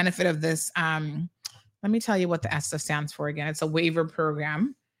benefit of this. Let me tell you what the ESTA stands for again. It's a waiver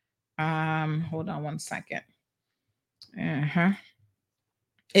program. Hold on one second.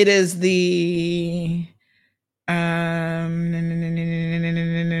 It is the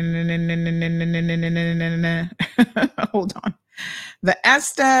hold on. The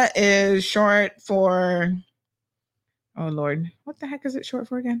ESTA is short for, oh Lord, what the heck is it short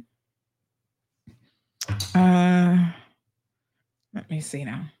for again? Let me see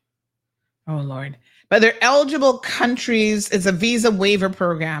now. Oh Lord. But they're eligible countries. It's a visa waiver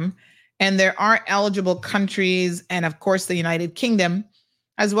program. And there are eligible countries, and of course, the United Kingdom,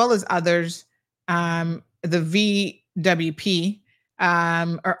 as well as others, the VWP,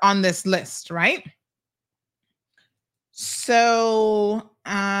 are on this list, right? So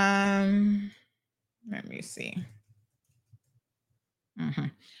let me see.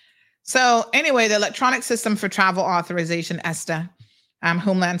 So anyway, the Electronic System for Travel Authorization, ESTA,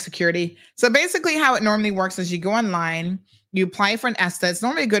 Homeland Security. So basically how it normally works is you go online, you apply for an ESTA. It's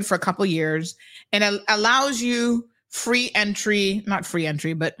normally good for a couple of years, and it allows you free entry, not free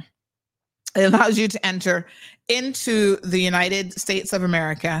entry, but it allows you to enter into the United States of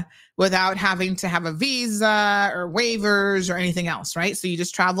America without having to have a visa or waivers or anything else, right? So you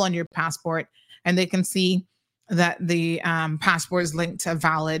just travel on your passport, and they can see that the passport is linked to a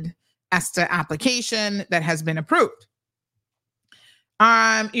valid ESTA application that has been approved.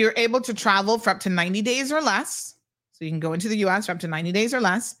 You're able to travel for up to 90 days or less. So you can go into the U.S. for up to 90 days or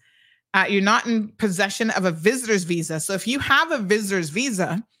less. You're not in possession of a visitor's visa. So if you have a visitor's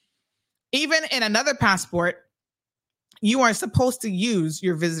visa, even in another passport, you are supposed to use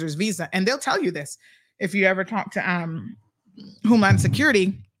your visitor's visa. And they'll tell you this. If you ever talk to Homeland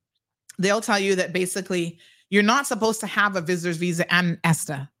Security, they'll tell you that basically you're not supposed to have a visitor's visa and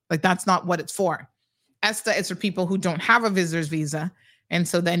ESTA. Like, that's not what it's for. ESTA is for people who don't have a visitor's visa. And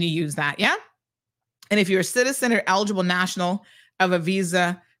so then you use that, yeah? And if you're a citizen or eligible national of a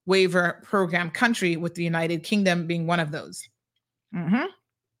visa waiver program country, with the United Kingdom being one of those.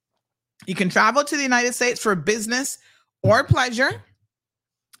 You can travel to the United States for business or pleasure.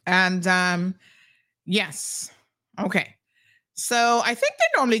 And yes, okay. So I think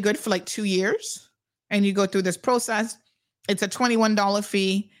they're normally good for like 2 years. And you go through this process. It's a $21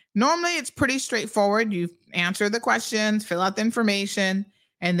 fee. Normally, it's pretty straightforward. You answer the questions, fill out the information,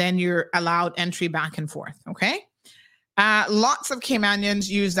 and then you're allowed entry back and forth, okay? Lots of Caymanians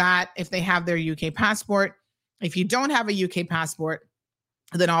use that if they have their UK passport. If you don't have a UK passport,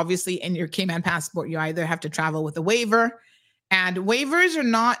 then obviously in your Cayman passport, you either have to travel with a waiver, and waivers are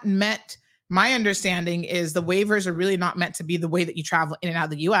not meant, my understanding is the waivers are really not meant to be the way that you travel in and out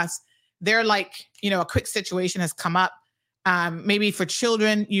of the US. They're like, you know, a quick situation has come up. Maybe for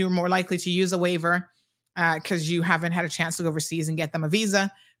children, you're more likely to use a waiver because you haven't had a chance to go overseas and get them a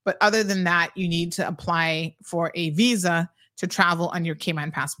visa. But other than that, you need to apply for a visa to travel on your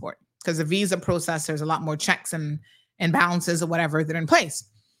Cayman passport, because the visa process, there's a lot more checks and balances or whatever that are in place.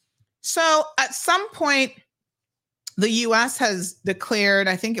 So at some point, the U.S. has declared,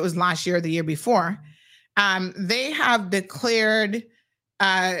 I think it was last year or the year before, they have declared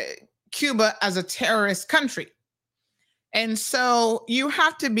Cuba as a terrorist country. And so you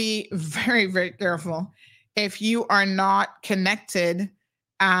have to be very, very careful if you are not connected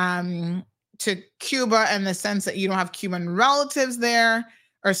to Cuba in the sense that you don't have Cuban relatives there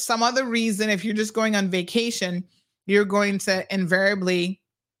or some other reason. If you're just going on vacation, you're going to invariably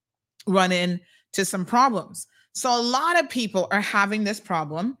run into some problems. So a lot of people are having this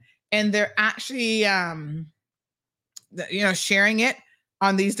problem, and they're actually, sharing it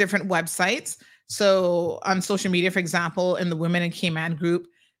on these different websites. So on social media, for example, in the Women in Cayman group,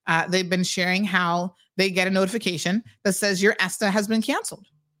 they've been sharing how they get a notification that says your ESTA has been canceled.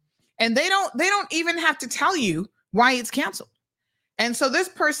 And they don't even have to tell you why it's canceled. And so this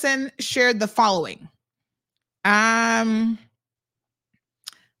person shared the following.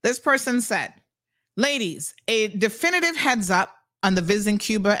 This person said, ladies, a definitive heads up on the visiting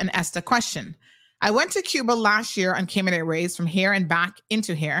Cuba and ESTA question. I went to Cuba last year on Cayman Airways from here and back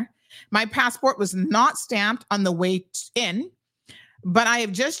into here. My passport was not stamped on the way in, but I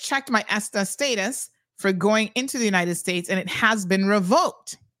have just checked my ESTA status for going into the United States and it has been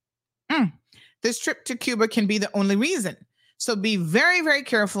revoked. This trip to Cuba can be the only reason. So be very, very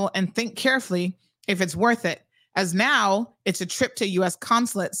careful and think carefully if it's worth it, as now it's a trip to U.S.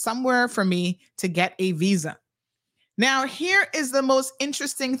 consulate somewhere for me to get a visa. Now, here is the most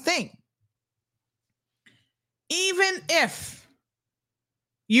interesting thing. Even if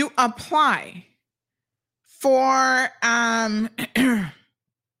you apply for the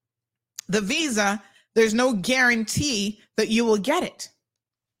visa, there's no guarantee that you will get it.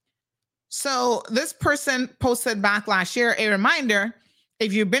 So this person posted back last year, a reminder,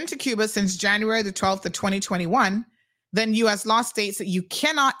 if you've been to Cuba since January the 12th of 2021, then U.S. law states that you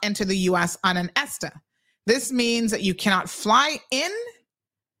cannot enter the U.S. on an ESTA. This means that you cannot fly in,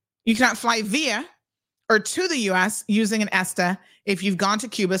 you cannot fly via or to the U.S. using an ESTA if you've gone to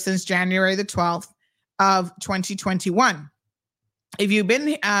Cuba since January the 12th of 2021. If you've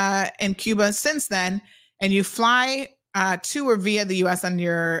been in Cuba since then and you fly to or via the U.S. on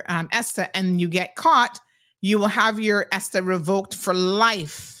your ESTA and you get caught, you will have your ESTA revoked for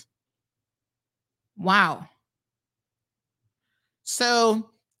life. Wow. So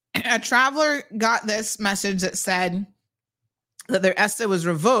a traveler got this message that said that their ESTA was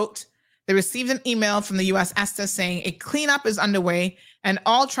revoked. They received an email from the U.S. ESTA saying a cleanup is underway and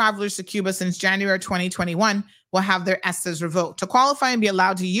all travelers to Cuba since January 2021 will have their ESTAs revoked. To qualify and be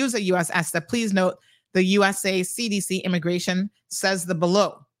allowed to use a U.S. ESTA, please note the USA CDC immigration says the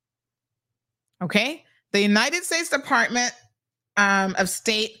below. Okay? The United States Department of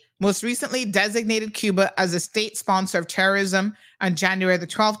State most recently designated Cuba as a state sponsor of terrorism on January the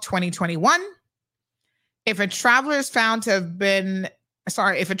 12th, 2021. If a traveler is found to have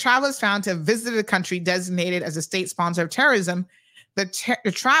visited a country designated as a state sponsor of terrorism, the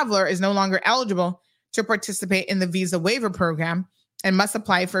traveler is no longer eligible to participate in the visa waiver program and must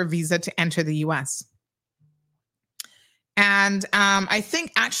apply for a visa to enter the U.S. And I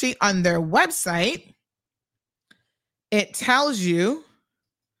think actually on their website, it tells you,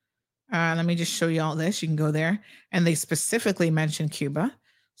 let me just show you all this. You can go there and they specifically mention Cuba.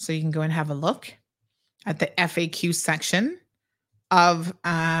 So you can go and have a look at the FAQ section of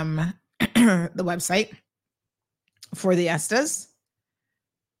the website for the ESTAs.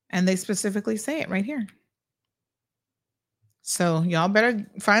 And they specifically say it right here. So y'all better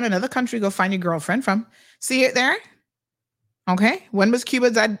find another country, go find your girlfriend from. See it there? Okay. When was Cuba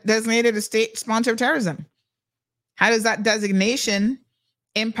designated a state sponsor of terrorism? How does that designation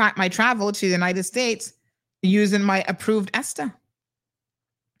impact my travel to the United States using my approved ESTA?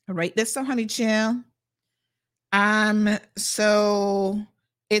 Write this so honey chill. So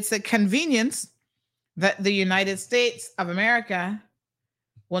it's a convenience that the United States of America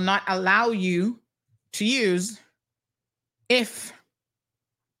will not allow you to use if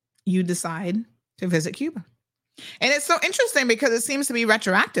you decide to visit Cuba. And it's so interesting because it seems to be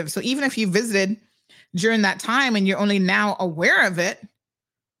retroactive. So even if you visited during that time and you're only now aware of it,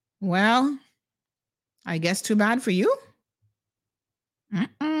 well, I guess too bad for you.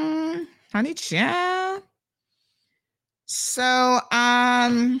 Honey child. So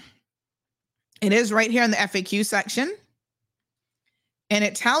it is right here in the FAQ section. And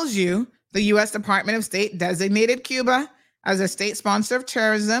it tells you the U.S. Department of State designated Cuba as a state sponsor of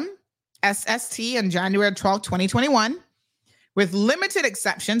terrorism, SST, on January 12, 2021. With limited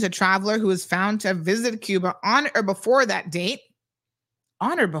exceptions, a traveler who is found to have visited Cuba on or before that date,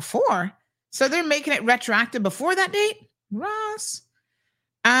 on or before, so they're making it retroactive before that date, Ross,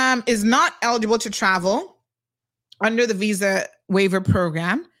 is not eligible to travel under the visa waiver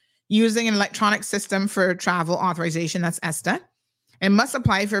program using an electronic system for travel authorization, that's ESTA, and must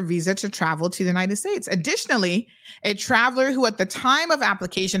apply for a visa to travel to the United States. Additionally, a traveler who at the time of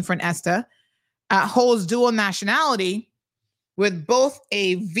application for an ESTA holds dual nationality with both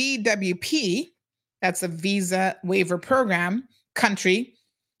a VWP, that's a visa waiver program, country,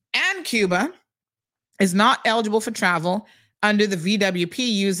 and Cuba is not eligible for travel under the VWP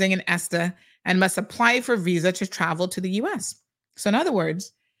using an ESTA and must apply for a visa to travel to the U.S. So in other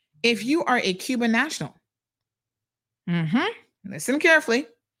words, if you are a Cuban national, listen carefully,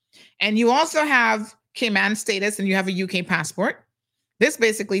 and you also have Cayman status and you have a UK passport, this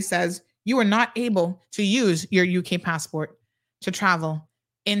basically says you are not able to use your UK passport to travel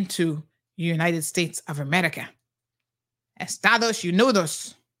into the United States of America. Estados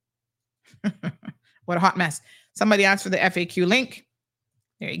Unidos. What a hot mess. Somebody asked for the FAQ link.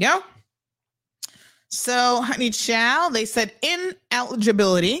 There you go. So, honey chow, they said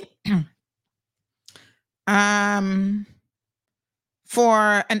ineligibility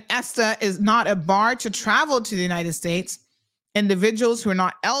for an ESTA is not a bar to travel to the United States. Individuals who are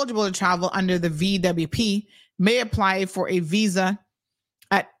not eligible to travel under the VWP may apply for a visa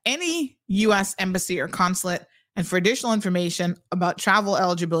at any U.S. embassy or consulate. And for additional information about travel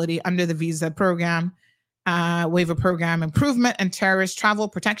eligibility under the Visa Program, Waiver Program Improvement and Terrorist Travel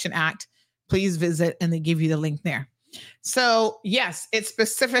Protection Act, please visit, and they give you the link there. So yes, it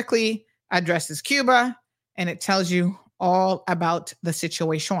specifically addresses Cuba, and it tells you all about the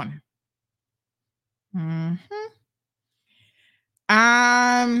situation.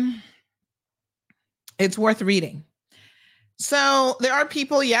 It's worth reading. So there are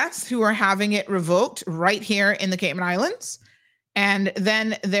people, yes, who are having it revoked right here in the Cayman Islands, and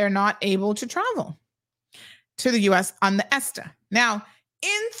then they're not able to travel to the U.S. on the ESTA. Now,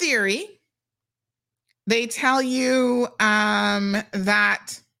 in theory, they tell you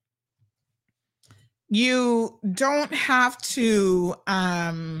that you don't have to,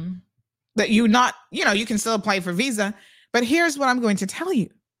 that you not, you can still apply for visa. But here's what I'm going to tell you.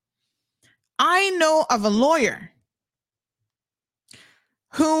 I know of a lawyer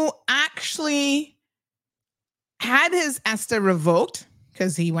who actually had his ESTA revoked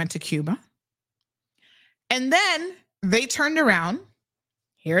because he went to Cuba. And then they turned around.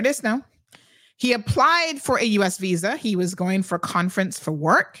 Here it is now. He applied for a U.S. visa. He was going for a conference for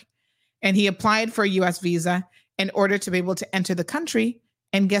work. And he applied for a U.S. visa in order to be able to enter the country.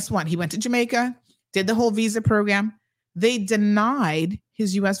 And guess what? He went to Jamaica, did the whole visa program. They denied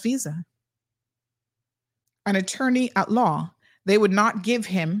his U.S. visa. An attorney at law. They would not give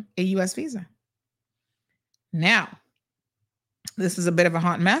him a U.S. visa. Now, this is a bit of a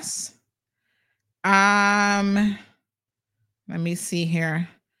hot mess. Let me see here.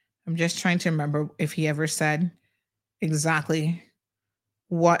 I'm just trying to remember if he ever said exactly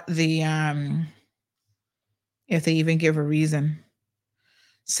what the, if they even give a reason.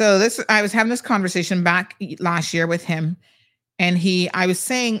 So I was having this conversation back last year with him, and I was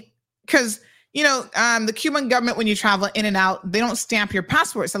saying, because the Cuban government, when you travel in and out, they don't stamp your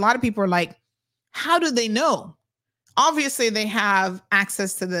passports. A lot of people are like, how do they know? Obviously, they have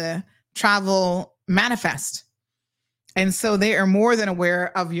access to the travel manifest. And so they are more than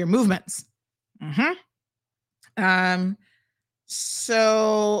aware of your movements.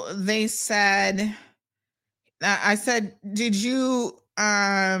 So they said, I said, did you,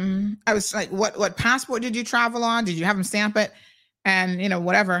 I was like, what passport did you travel on? Did you have them stamp it? And,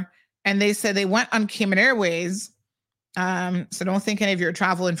 whatever. And they said they went on Cayman Airways. So don't think any of your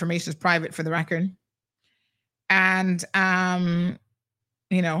travel information is private, for the record. And,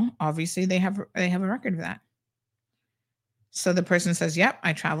 obviously they have a record of that. So the person says, yep,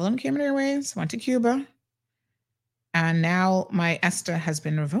 I traveled on Cayman Airways, went to Cuba, and now my ESTA has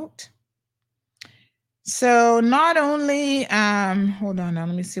been revoked. So not only, hold on now,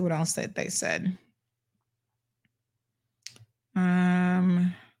 let me see what else they said.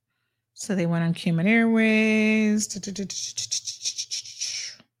 So they went on Cayman Airways.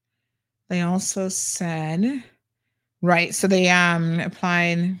 They also said, right, so they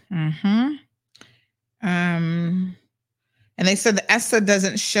applied, and they said the ESTA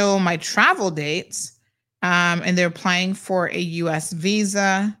doesn't show my travel dates, and they're applying for a U.S.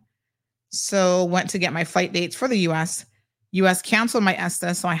 visa. So went to get my flight dates for the U.S. U.S. canceled my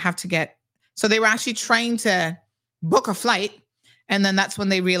ESTA, so I have to get, so they were actually trying to book a flight, and then that's when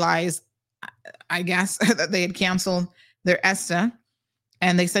they realized, I guess, that they had canceled their ESTA.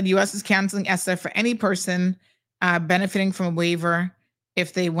 And they said U.S. is canceling ESTA for any person benefiting from a waiver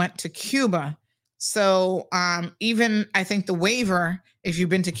if they went to Cuba. So even I think the waiver, if you've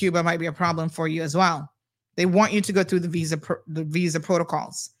been to Cuba, might be a problem for you as well. They want you to go through the visa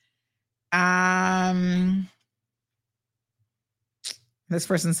protocols. This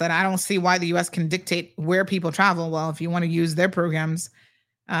person said, I don't see why the U.S. can dictate where people travel. Well, if you want to use their programs,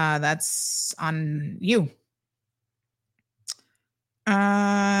 that's on you. So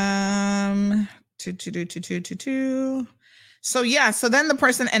yeah, so then the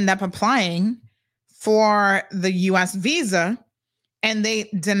person ended up applying for the U.S. visa, and they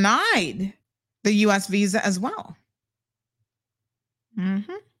denied the U.S. visa as well.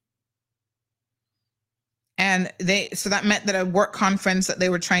 And so that meant that a work conference that they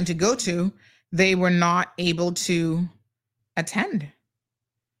were trying to go to, they were not able to attend.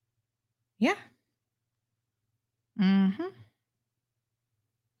 Yeah.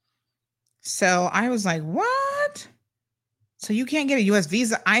 So I was like, what? So you can't get a U.S.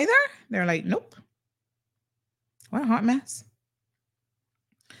 visa either? They're like, nope. What a hot mess.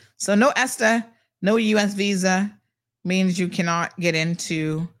 So no ESTA, no US visa means you cannot get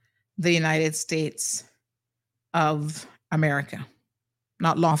into the United States of America,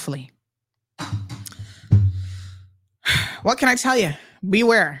 not lawfully. What can I tell you?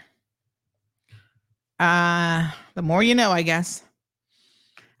 Beware. The more you know, I guess.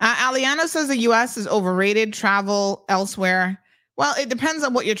 Aliano says the U.S. is overrated. Travel elsewhere. Well, it depends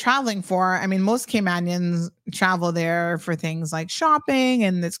on what you're traveling for. I mean, most Caymanians travel there for things like shopping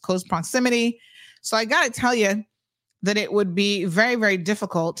and its close proximity. So I got to tell you that it would be very, very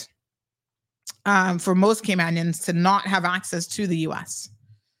difficult for most Caymanians to not have access to the U.S.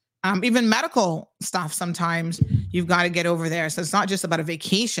 Even medical stuff, sometimes you've got to get over there. So it's not just about a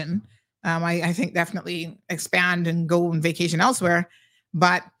vacation. I think definitely expand and go on vacation elsewhere.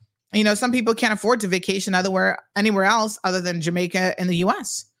 But, you know, some people can't afford to vacation anywhere else other than Jamaica and the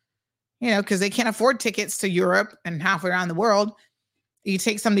U.S., you know, because they can't afford tickets to Europe and halfway around the world. You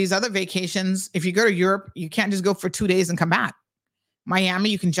take some of these other vacations. If you go to Europe, you can't just go for 2 days and come back. Miami,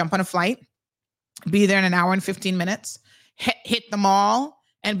 you can jump on a flight, be there in an hour and 15 minutes, hit the mall,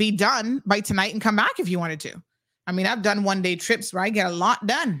 and be done by tonight and come back if you wanted to. I mean, I've done one-day trips where I get a lot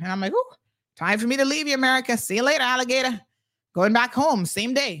done. And I'm like, ooh, time for me to leave you, America. See you later, alligator. Going back home,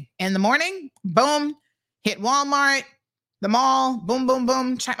 same day. In the morning, boom, hit Walmart, the mall, boom, boom,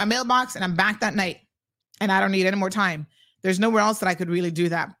 boom, check my mailbox, and I'm back that night. And I don't need any more time. There's nowhere else that I could really do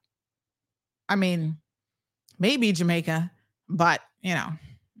that. I mean, maybe Jamaica, but, you know,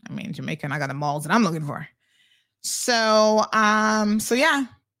 I mean, Jamaica and I got the malls that I'm looking for. So yeah,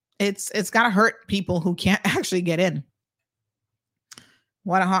 it's got to hurt people who can't actually get in.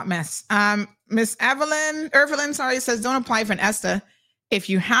 What a hot mess. Miss Irvelin, says don't apply for an ESTA. If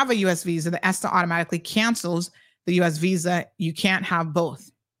you have a U.S. visa, the ESTA automatically cancels the U.S. visa. You can't have both.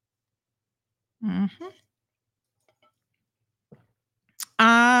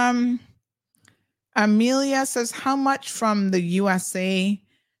 Amelia says, how much from the USA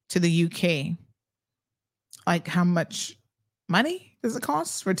to the UK? Like, how much money does it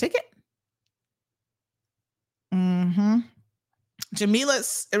cost for a ticket? Jamila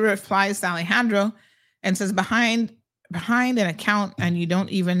replies to Alejandro and says, behind an account and you don't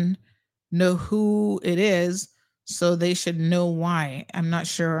even know who it is, so they should know why. I'm not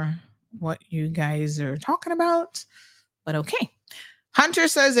sure what you guys are talking about, but okay. Hunter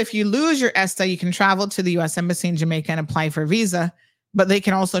says, if you lose your ESTA, you can travel to the U.S. Embassy in Jamaica and apply for a visa, but they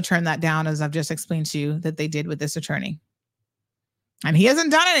can also turn that down, as I've just explained to you that they did with this attorney. And he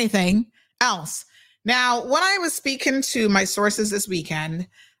hasn't done anything else. Now, when I was speaking to my sources this weekend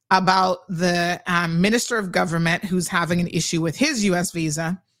about the minister of government who's having an issue with his U.S.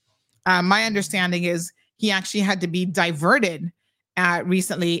 visa, my understanding is he actually had to be diverted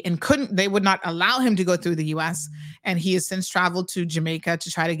recently and they would not allow him to go through the U.S. And he has since traveled to Jamaica to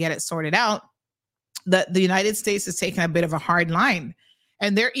try to get it sorted out. That the United States has taken a bit of a hard line,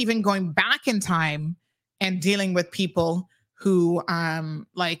 and they're even going back in time and dealing with people who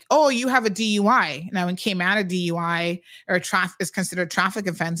like, oh, you have a DUI. Now in Cayman, a DUI or is considered traffic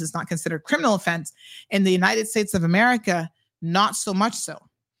offense. It's not considered criminal offense. In the United States of America, not so much so.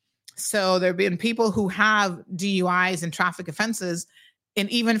 So there have been people who have DUIs and traffic offenses. And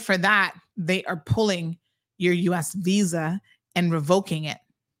even for that, they are pulling your US visa and revoking it.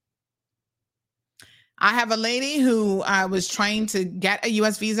 I have a lady who was trying to get a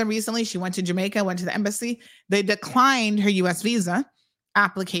U.S. visa recently. She went to Jamaica, went to the embassy. They declined her U.S. visa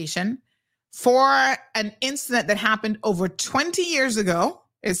application for an incident that happened over 20 years ago.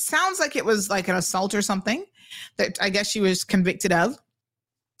 It sounds like it was like an assault or something that I guess she was convicted of,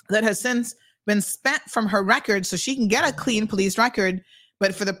 that has since been spent from her record so she can get a clean police record.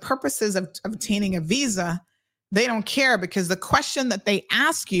 But for the purposes of obtaining a visa, they don't care, because the question that they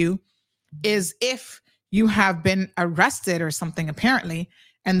ask you is if you have been arrested or something, apparently,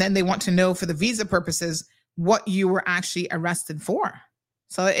 and then they want to know for the visa purposes what you were actually arrested for.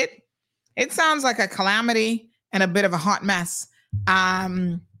 So it sounds like a calamity and a bit of a hot mess.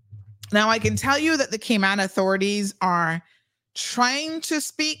 Now I can tell you that the Cayman authorities are trying to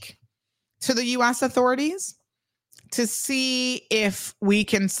speak to the U.S. authorities to see if we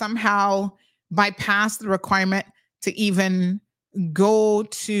can somehow bypass the requirement to even go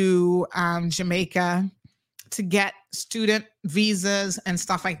to Jamaica to get student visas and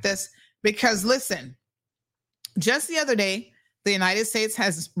stuff like this. Because listen, just the other day, the United States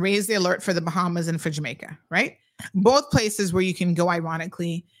has raised the alert for the Bahamas and for Jamaica, right? Both places where you can go,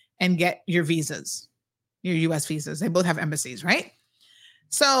 ironically, and get your visas, your US visas. They both have embassies, right?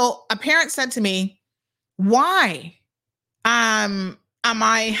 So a parent said to me, why am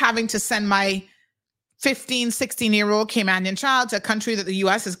I having to send my 15, 16-year-old Caymanian child to a country that the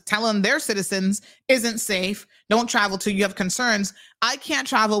U.S. is telling their citizens isn't safe, don't travel to, you have concerns. I can't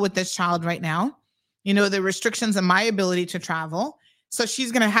travel with this child right now. You know, the restrictions on my ability to travel. So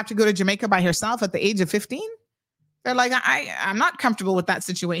she's going to have to go to Jamaica by herself at the age of 15. They're like, I'm not comfortable with that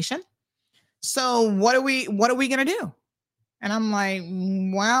situation. So what are we going to do? And I'm like,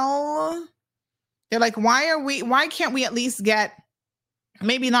 well, they're like, why can't we at least get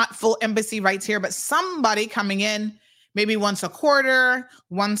maybe not full embassy rights here, but somebody coming in maybe once a quarter,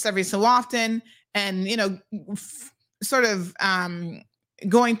 once every so often, and, you know, sort of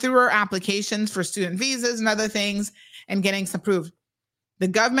going through our applications for student visas and other things and getting some approved. The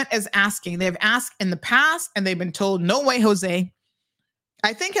government is asking. They've asked in the past and they've been told, no way, Jose.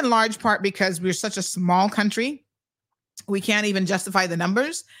 I think in large part because we're such a small country, we can't even justify the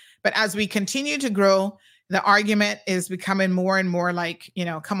numbers. But as we continue to grow, the argument is becoming more and more like, you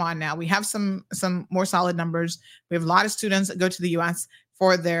know, come on now. We have some more solid numbers. We have a lot of students that go to the U.S.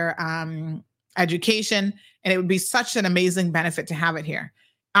 for their education, and it would be such an amazing benefit to have it here.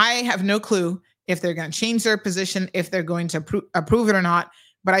 I have no clue if they're going to change their position, if they're going to approve it or not.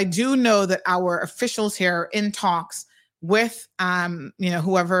 But I do know that our officials here are in talks with,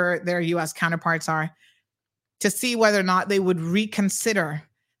 whoever their U.S. counterparts are, to see whether or not they would reconsider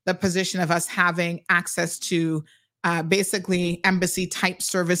the position of us having access to basically embassy type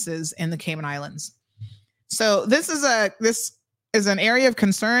services in the Cayman Islands. So this is an area of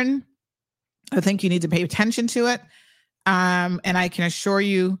concern. I think you need to pay attention to it. And I can assure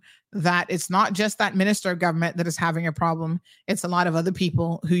you that it's not just that minister of government that is having a problem. It's a lot of other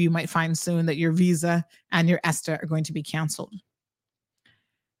people who you might find soon that your visa and your ESTA are going to be canceled.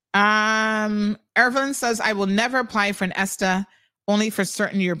 Ervin says, I will never apply for an ESTA, only for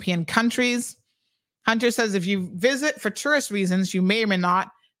certain European countries. Hunter says, if you visit for tourist reasons, you may or may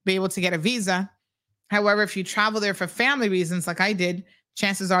not be able to get a visa. However, if you travel there for family reasons, like I did,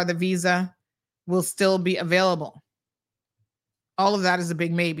 chances are the visa will still be available. All of that is a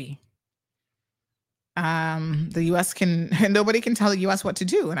big maybe. The U.S. nobody can tell the U.S. what to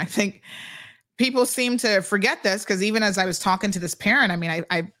do. And I think people seem to forget this, because even as I was talking to this parent, I mean,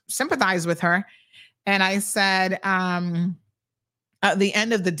 I sympathize with her. And I said, at the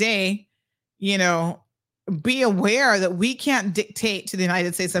end of the day, you know, be aware that we can't dictate to the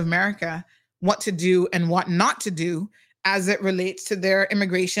United States of America what to do and what not to do as it relates to their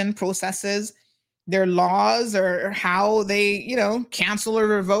immigration processes, their laws, or how they, you know, cancel or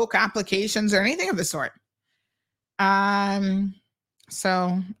revoke applications or anything of the sort.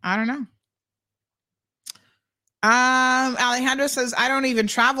 So I don't know. Alejandro says, I don't even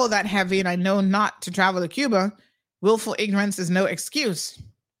travel that heavy and I know not to travel to Cuba. Willful ignorance is no excuse.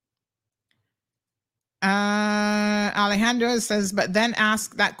 Alejandro says, but then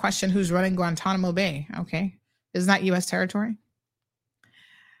ask that question, who's running Guantanamo Bay? Okay. Isn't that U.S. territory?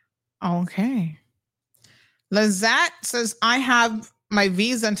 Okay. Lazette says, I have my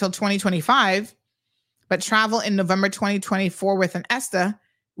visa until 2025, but travel in November 2024 with an ESTA,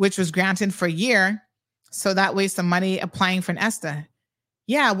 which was granted for a year. So that wastes some money applying for an ESTA.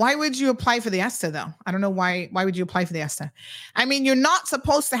 Yeah, why would you apply for the ESTA though? I don't know why would you apply for the ESTA? I mean, you're not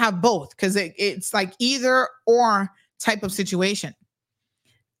supposed to have both, because it's like either or type of situation.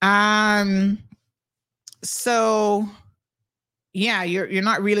 So yeah, you're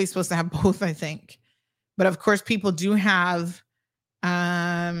not really supposed to have both, I think. But of course, people do have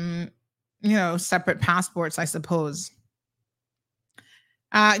separate passports, I suppose.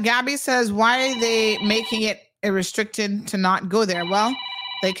 Gabby says, why are they making it restricted to not go there? Well,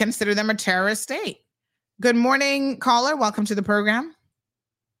 they consider them a terrorist state. Good morning, caller. Welcome to the program.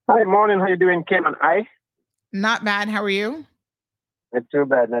 Hi, morning. How you doing, Kim and I? Not bad. How are you? Not too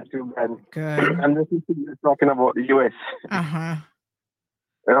bad. Not too bad. Good. I'm just talking about the U.S. Uh-huh.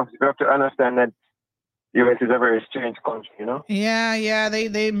 You have to understand that U.S. is a very strange country, you know? Yeah.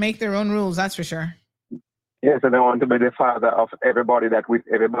 They make their own rules, that's for sure. Yeah, so they want to be the father of everybody that with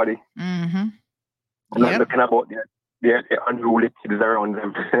everybody. Mm-hmm. I'm not looking about the unruly kids around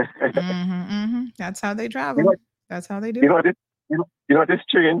them. That's how they travel. That's how they do. You know this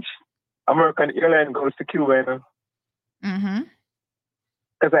strange? American airline goes to Cuba, you know? Mm-hmm.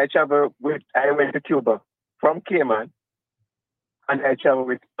 Because I went to Cuba from Cayman, and I traveled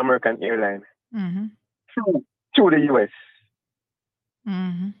with American airline to the U.S.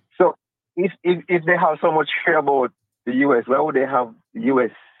 Mm-hmm. So if they have so much fear about the U.S., why would they have a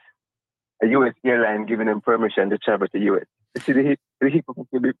U.S. airline giving them permission to travel to the U.S.? You see the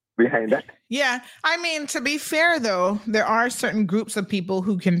hypocrisy behind that? Yeah. I mean, to be fair, though, there are certain groups of people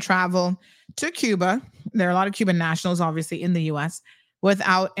who can travel to Cuba. There are a lot of Cuban nationals, obviously, in the U.S.,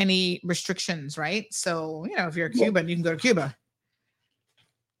 without any restrictions, right? So, you know, if you're a Cuban, you can go to Cuba.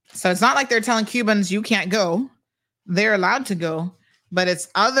 So it's not like they're telling Cubans you can't go. They're allowed to go, but it's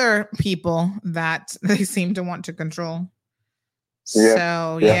other people that they seem to want to control.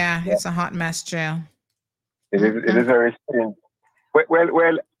 So it's a hot mess, jail. It is very strange.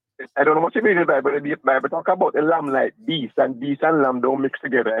 Well, I don't know what you mean by, but the Bible talk about a lamb like beast, and beast and lamb don't mix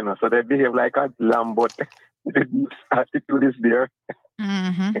together, you know. So they behave like a lamb, but the beast attitude is there.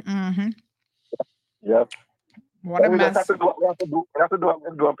 Yeah. What a we mess. Have to do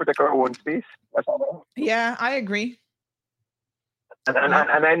and protect our own space. That's all. Yeah, I agree. And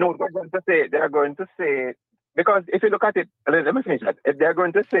I know they're going to say, because if you look at it, let me finish that. If they're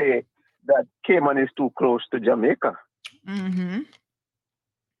going to say that Cayman is too close to Jamaica. And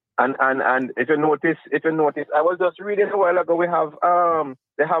if you notice, I was just reading a while ago.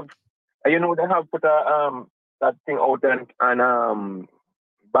 They have put that thing out on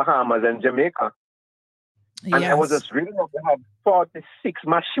Bahamas and Jamaica. And I was just reading that they have 46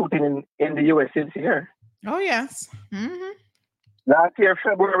 mass shooting in the U.S. this year. Oh yes. Last year,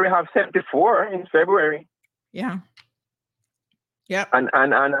 February, we have 74 in February. Yeah. Yep. And I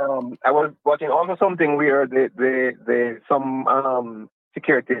was watching also something where some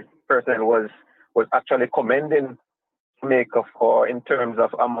security person was actually commending Jamaica for in terms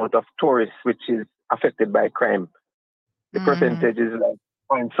of amount of tourists which is affected by crime. The percentage is like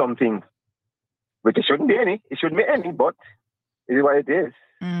point something, which it shouldn't be any. It shouldn't be any, but it is what it is.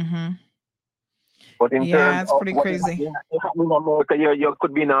 But in terms it's of pretty crazy. In America, you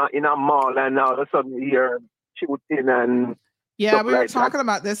could be in a mall and all of a sudden you're shooting and we were talking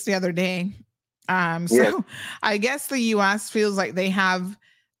about this the other day. So I guess the U.S. feels like they have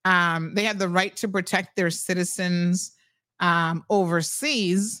the right to protect their citizens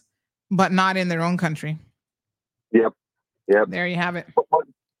overseas, but not in their own country. Yep. There you have it.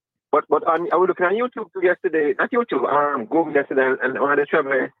 But I was looking on YouTube yesterday, not YouTube, Google yesterday, and one of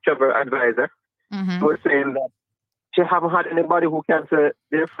the travel advisor was saying that she haven't had anybody who cancel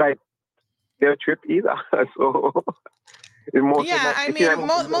their trip either. So most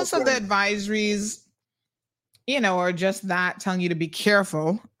of the advisories, are just that, telling you to be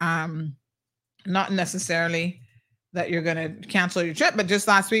careful. Not necessarily that you're going to cancel your trip, but just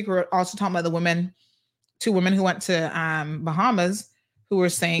last week we were also talking about two women who went to Bahamas who were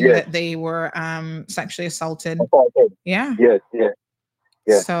saying that they were sexually assaulted. Yeah. Yes.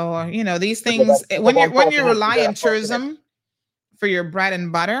 So, these things, when you rely on tourism for your bread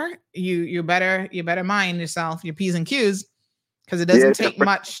and butter, you better mind yourself, your P's and Q's, because it doesn't take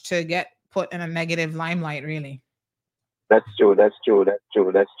much to get put in a negative limelight, really. That's true.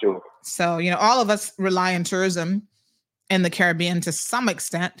 So, all of us rely on tourism in the Caribbean to some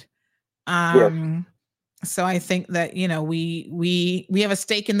extent. So I think that, we have a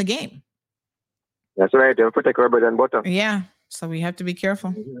stake in the game. That's right. They'll protect our bread and butter. Yeah. So we have to be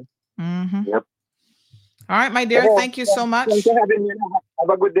careful. Yep. All right, my dear. Thank you so much. Thanks for having me. Have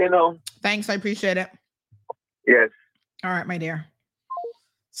a good day now. Thanks. I appreciate it. Yes. All right, my dear.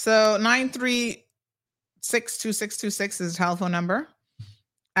 So 9362626 is the telephone number.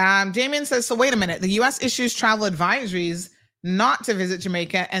 Damien says, so wait a minute. The U.S. issues travel advisories not to visit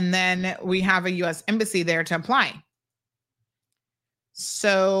Jamaica, and then we have a U.S. embassy there to apply.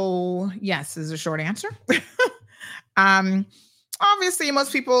 So yes, is a short answer. Obviously,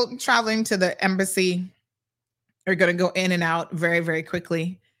 most people traveling to the embassy are going to go in and out very, very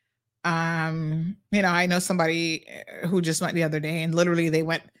quickly. I know somebody who just went the other day, and literally they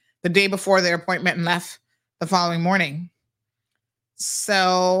went the day before their appointment and left the following morning.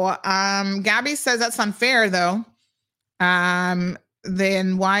 So Gabby says that's unfair, though.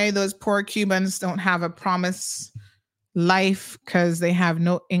 Then why those poor Cubans don't have a promised life because they have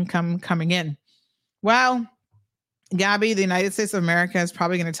no income coming in? Well, Gabby, the United States of America is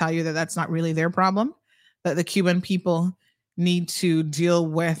probably going to tell you that that's not really their problem, that the Cuban people need to deal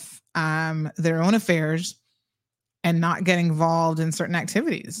with their own affairs and not get involved in certain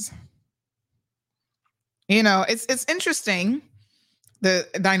activities. It's interesting, the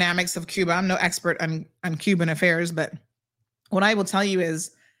dynamics of Cuba. I'm no expert on Cuban affairs, but what I will tell you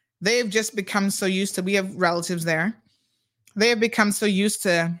is they've just become so used to, we have relatives there. They have become so used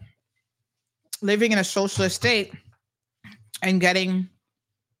to living in a socialist state and getting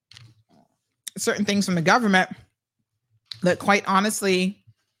certain things from the government that, quite honestly,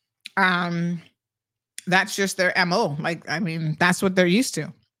 that's just their MO. That's what they're used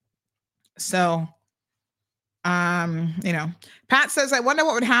to. So, Pat says, I wonder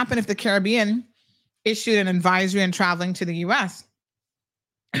what would happen if the Caribbean issued an advisory on traveling to the U.S.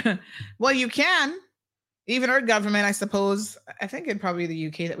 Well, you can, even our government, I suppose, I think it'd probably be the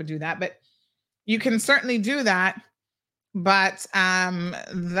UK that would do that, but you can certainly do that. But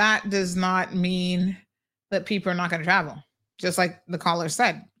that does not mean that people are not going to travel. Just like the caller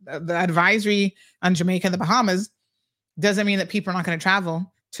said, the advisory on Jamaica and the Bahamas doesn't mean that people are not going to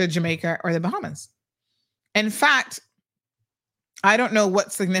travel to Jamaica or the Bahamas. In fact, I don't know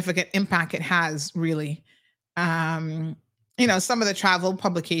what significant impact it has really. Some of the travel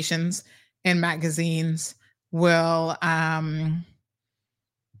publications and magazines will,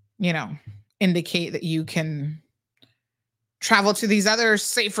 indicate that you can travel to these other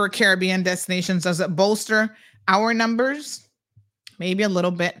safer Caribbean destinations. Does it bolster our numbers? Maybe a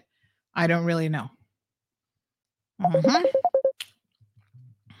little bit. I don't really know.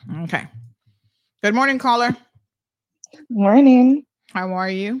 Okay. Good morning, caller. Morning. How are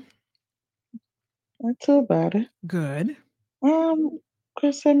you? Not too bad. Good.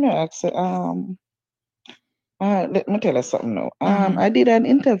 Chris, let me ask you, let me tell you something now. I did an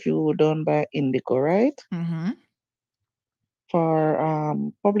interview done by Indigo, right? For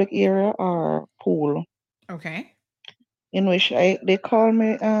public area or pool. Okay. In which they called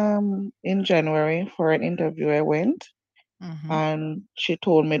me in January for an interview. I went, and she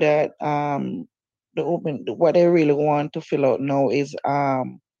told me that what I really want to fill out now is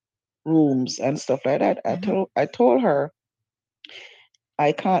rooms and stuff like that. I told her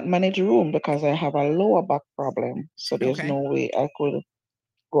I can't manage a room because I have a lower back problem, so there's no way I could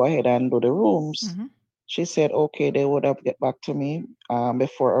go ahead and do the rooms. She said, okay, they would have get back to me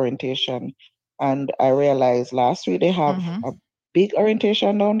before orientation. And I realized last week they have a big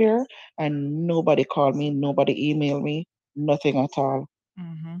orientation down there, and nobody called me, nobody emailed me, nothing at all.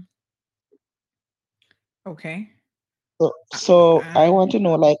 Okay. So I want to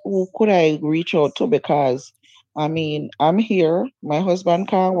know, like, who could I reach out to? Because, I mean, I'm here, my husband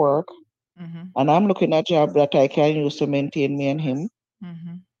can't work, and I'm looking at a job that I can use to maintain me and him.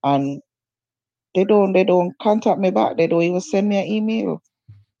 And they don't contact me back. They don't even send me an email.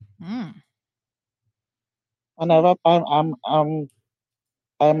 And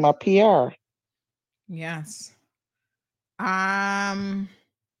I'm a PR. Yes. I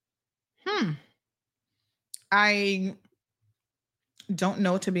don't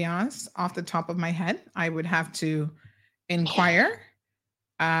know, to be honest, off the top of my head. I would have to inquire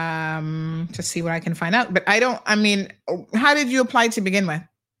to see what I can find out. But how did you apply to begin with?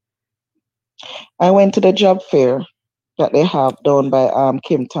 I went to the job fair that they have done by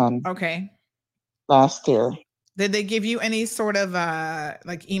Kimpton. Okay. Last year. Did they give you any sort of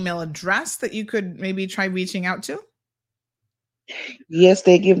email address that you could maybe try reaching out to? Yes,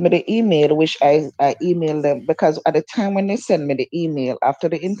 they give me the email, which I emailed them, because at the time when they sent me the email after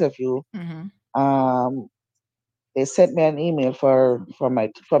the interview, they sent me an email for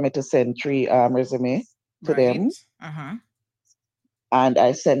me to send 3 resume to them. And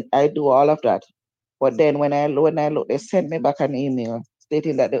I do all of that. But then when I look, they sent me back an email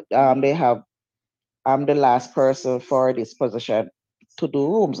stating that I'm the last person for this position to do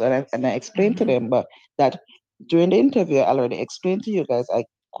rooms. And I explained to them, but that during the interview, I already explained to you guys, I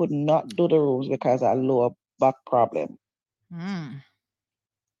could not do the rooms because I had a lower back problem.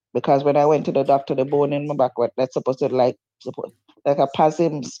 Because when I went to the doctor, the bone in my back, that's supposed to like a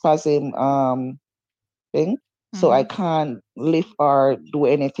spasm thing. So I can't lift or do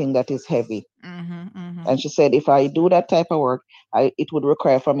anything that is heavy. And she said, if I do that type of work, it would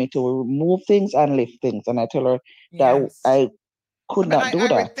require for me to remove things and lift things. And I tell her that I could not do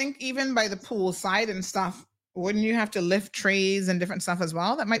that. I would think even by the pool side and stuff, wouldn't you have to lift trays and different stuff as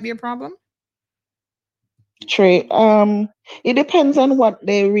well? That might be a problem. Tray. It depends on what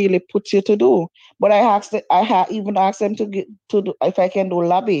they really put you to do. But I even asked them to do if I can do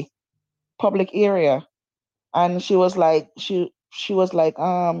lobby, public area, and she was like,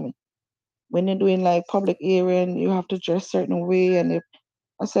 when you're doing like public area and you have to dress certain way, and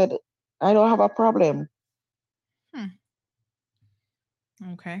I said I don't have a problem.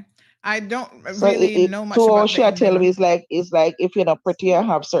 Okay. I don't really know much so about she tell me it's like if you're not pretty and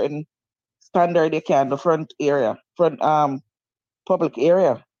have certain standard, you can the front public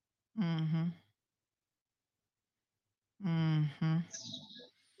area.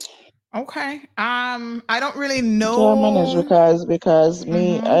 Okay. I don't really know. Because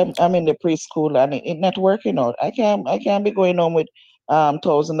me, I'm in the preschool and it's not working out. I can't be going home with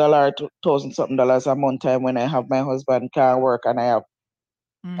 $1,000 to $1,000-something a month time when I have my husband can't work and I have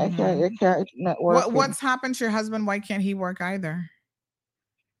I can't it's not working. What's happened to your husband? Why can't he work either?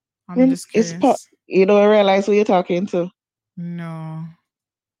 I'm just curious. You don't realize who you're talking to? No.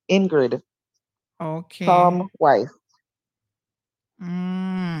 Ingrid. Okay. Tom wife.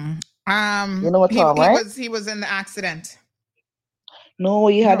 You know what, Tom, right? He was in the accident. No,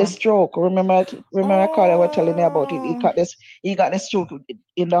 he had a stroke. Remember I called. I was telling you about it. He got the stroke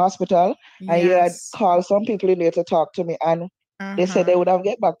in the hospital, and he had called some people in there to talk to me, and they said they would have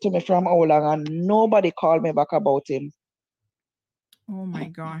get back to me from how long, and nobody called me back about him. Oh my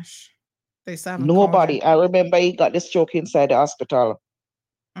gosh. They still nobody. I remember he got the stroke inside the hospital.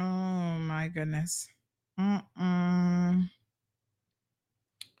 Oh my goodness. And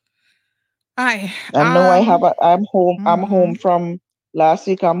now I'm home. I'm home from last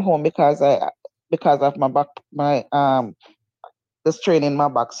week. I'm home because of my back, the strain in my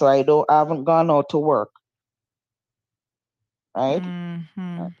back. So I haven't gone out to work. Right?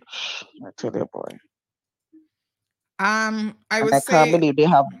 I tell you, boy. I can't believe they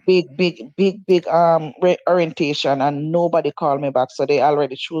have big orientation and nobody called me back. So they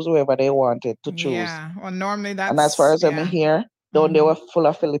already choose whoever they wanted to choose. Yeah. Well, normally that's. And as far as I'm here, they were full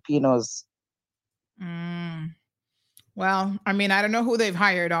of Filipinos. Well, I mean, I don't know who they've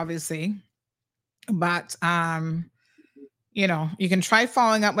hired, obviously, but you know, you can try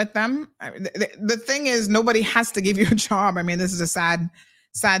following up with them. The thing is, nobody has to give you a job. I mean, this is a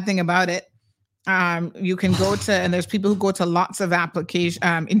sad thing about it. You can go to, and there's people who go to lots of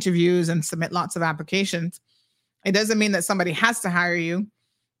interviews and submit lots of applications. It doesn't mean that somebody has to hire you.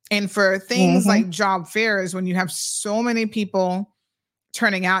 And for things like job fairs, when you have so many people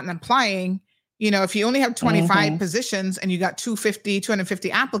turning out and applying, you know, if you only have 25 positions and you got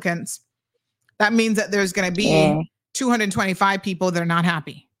 250 applicants, that means that there's going to be 225 people that are not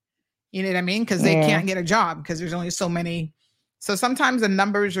happy. You know what I mean? Because they can't get a job because there's only so many. So sometimes the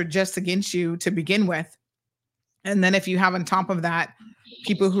numbers are just against you to begin with. And then if you have on top of that,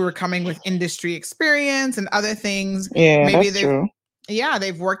 people who are coming with industry experience and other things, maybe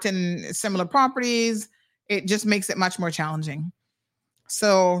they've worked in similar properties. It just makes it much more challenging.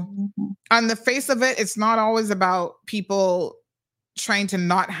 So on the face of it, it's not always about people trying to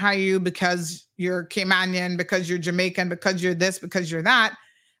not hire you because you're Caymanian, because you're Jamaican, because you're this, because you're that.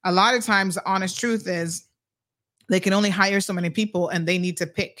 A lot of times the honest truth is they can only hire so many people and they need to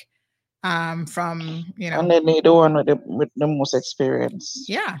pick from, you know. And they need the one with the most experience.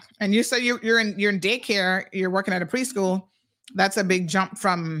 Yeah. And you said you're in daycare, you're working at a preschool. That's a big jump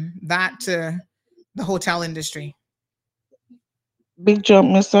from that to the hotel industry. Big jump,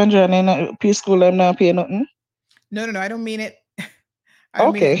 Miss Sandra, and in a preschool, I'm not paying nothing. No, I don't mean it. I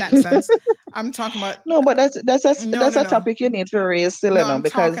don't mean it in that sense. I'm talking about. No, but that's a topic you need to raise still, you know,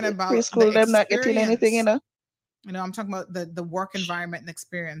 because preschool, them not getting anything, you know. You know, I'm talking about the work environment and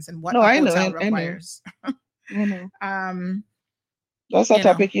experience and what the hotel requires. That's a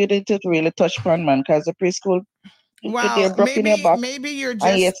topic you need to really touch upon, man, because the preschool, they're broken your back, maybe you're just,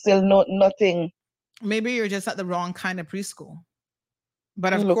 and yet still nothing. Maybe you're just at the wrong kind of preschool.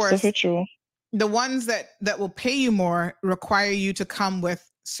 But of course, the ones that will pay you more require you to come with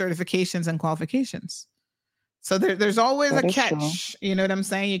certifications and qualifications. So there's always a catch. True. You know what I'm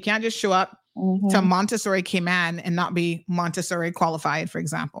saying? You can't just show up to Montessori Cayman and not be Montessori qualified, for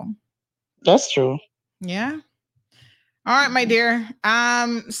example. That's true. Yeah. All right, my dear.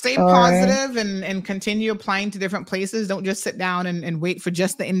 Stay positive and continue applying to different places. Don't just sit down and wait for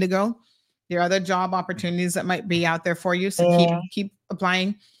just the Indigo. There are other job opportunities that might be out there for you. So keep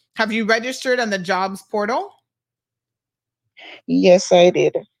applying. Have you registered on the jobs portal? Yes, I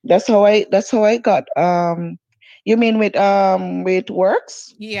did. That's how I got. You mean with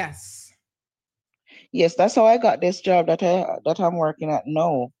Works? Yes. Yes, that's how I got this job that I'm working at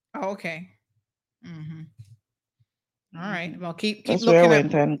now. Oh, okay. All right. Well, keep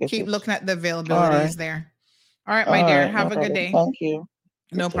looking at the availabilities there. All right, my dear. Have a good day. Thank you.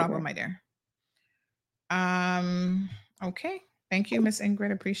 No problem, my dear. Okay. Thank you, Miss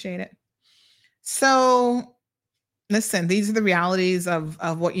Ingrid. Appreciate it. So listen, these are the realities of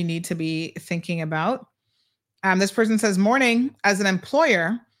what you need to be thinking about. This person says, morning, as an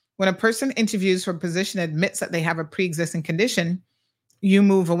employer, when a person interviews for a position admits that they have a pre-existing condition, you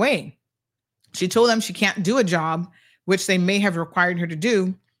move away. She told them she can't do a job, which they may have required her to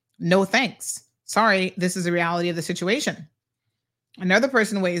do. No thanks. Sorry, this is the reality of the situation. Another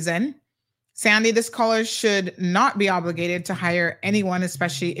person weighs in. Sandy, this caller should not be obligated to hire anyone,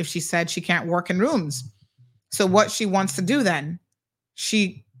 especially if she said she can't work in rooms. So what she wants to do then?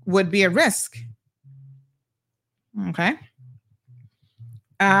 She would be a risk. Okay.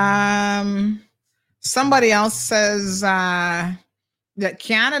 Somebody else says that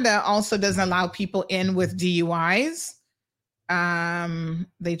Canada also doesn't allow people in with DUIs.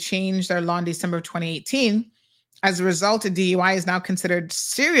 They changed their law in December of 2018. As a result, a DUI is now considered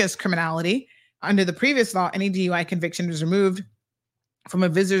serious criminality. Under the previous law, any DUI conviction was removed from a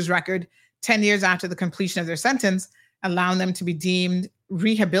visitor's record 10 years after the completion of their sentence, allowing them to be deemed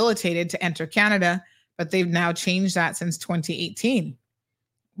rehabilitated to enter Canada. But they've now changed that since 2018.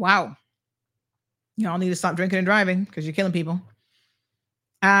 Wow. Y'all need to stop drinking and driving because you're killing people.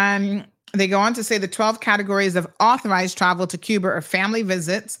 They go on to say the 12 categories of authorized travel to Cuba are family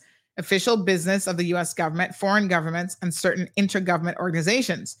visits, official business of the U.S. government, foreign governments, and certain intergovernment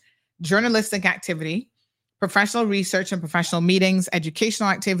organizations, journalistic activity, professional research and professional meetings, educational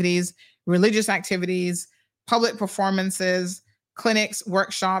activities, religious activities, public performances, clinics,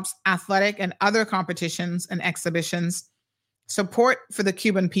 workshops, athletic and other competitions and exhibitions, support for the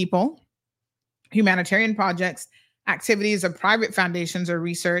Cuban people, humanitarian projects, activities of private foundations or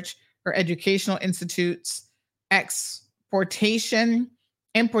research or educational institutes, exportation,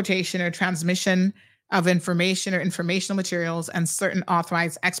 importation, or transmission of information or informational materials, and certain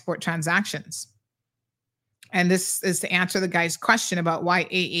authorized export transactions. And this is to answer the guy's question about why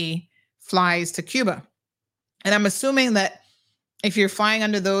AA flies to Cuba. And I'm assuming that if you're flying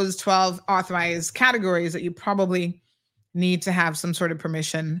under those 12 authorized categories, that you probably need to have some sort of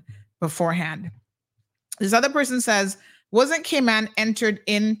permission beforehand. This other person says, wasn't Cayman entered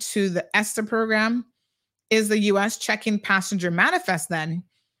into the ESTA program? Is the U.S. checking passenger manifest then?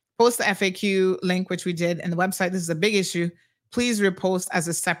 Post the FAQ link, which we did in the website. This is a big issue. Please repost as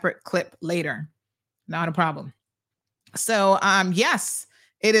a separate clip later. Not a problem. So, yes,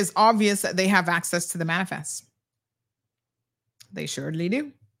 it is obvious that they have access to the manifest. They surely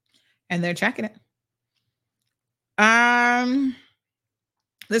do. And they're checking it.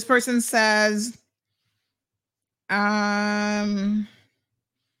 This person says,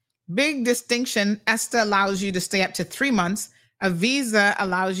 big distinction. ESTA allows you to stay up to 3 months. A visa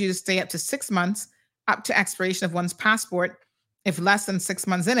allows you to stay up to 6 months, up to expiration of one's passport, if less than 6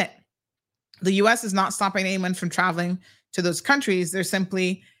 months in it. The U.S. is not stopping anyone from traveling to those countries. They're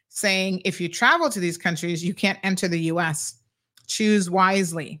simply saying, if you travel to these countries, you can't enter the U.S. Choose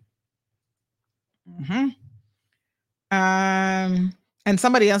wisely. And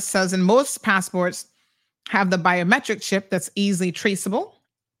somebody else says, and most passports have the biometric chip that's easily traceable.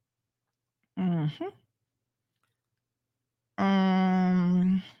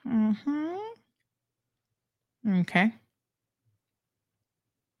 Okay.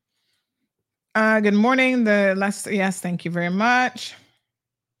 Good morning. Yes, thank you very much.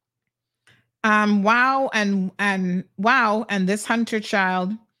 Wow, and this Hunter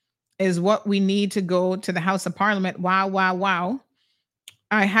child is what we need to go to the House of Parliament. Wow.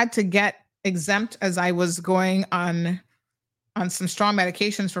 I had to get exempt as I was going on some strong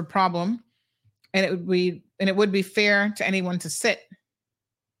medications for problem, and it would be fair to anyone to sit.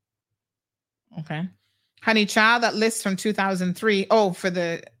 Okay. Honey Child, that list from 2003. Oh, for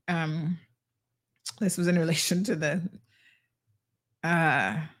the this was in relation to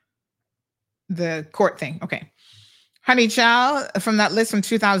the court thing. Okay. Honey Child from that list from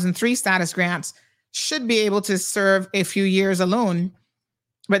 2003 status grants should be able to serve a few years alone,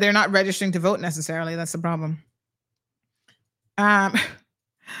 but they're not registering to vote necessarily. That's the problem.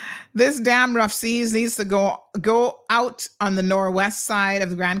 This damn Rough Seas needs to go out on the northwest side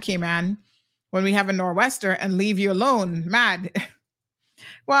of the Grand Cayman when we have a nor'wester and leave you alone. Mad.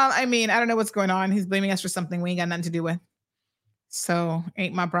 Well, I mean, I don't know what's going on. He's blaming us for something we ain't got nothing to do with. So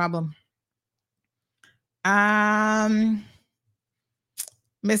ain't my problem.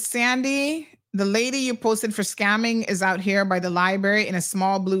 Miss Sandy, the lady you posted for scamming is out here by the library in a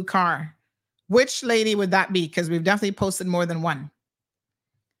small blue car. Which lady would that be? Because we've definitely posted more than one.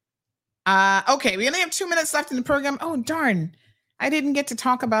 Okay, we only have 2 minutes left in the program. Oh, darn. I didn't get to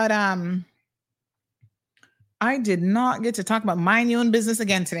talk about I did not get to talk about mind your own business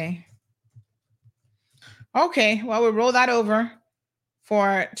again today. Okay, well, we'll roll that over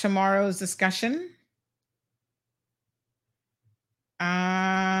for tomorrow's discussion.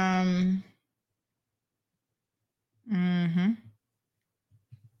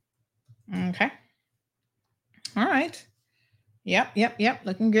 Okay. All right. Yep.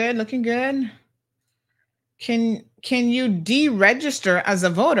 Looking good. Can you deregister as a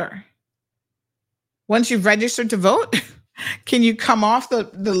voter? Once you've registered to vote, can you come off the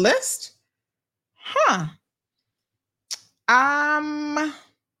list? Huh.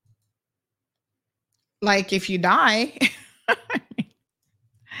 Like if you die.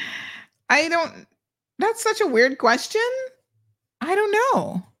 That's such a weird question. I don't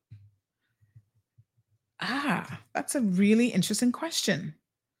know. That's a really interesting question.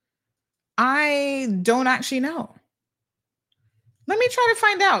 I don't actually know. Let me try to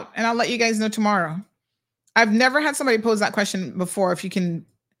find out and I'll let you guys know tomorrow. I've never had somebody pose that question before, if you can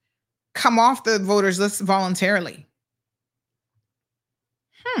come off the voters list voluntarily.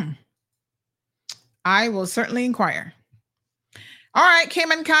 I will certainly inquire. All right,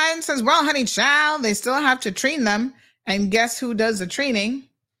 Cayman Kind says, well, honey child, they still have to train them. And guess who does the training?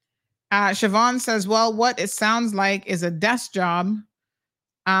 Siobhan says, well, what it sounds like is a desk job.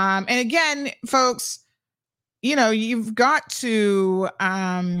 And again, folks, you know, you've got to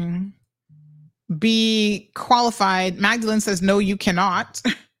be qualified. Magdalene says, no, you cannot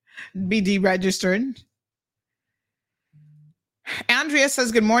be deregistered. Andrea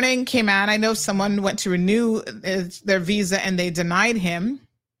says, good morning, Cayman. I know someone went to renew their visa and they denied him.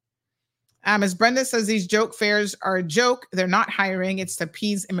 As Brenda says, these joke fairs are a joke. They're not hiring. It's to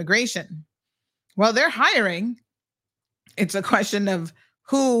appease immigration. Well, they're hiring. It's a question of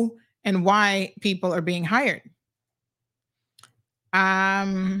who and why people are being hired.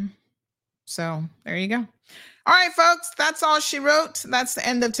 So there you go. All right, folks, that's all she wrote. That's the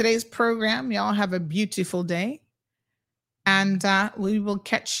end of today's program. Y'all have a beautiful day. And we will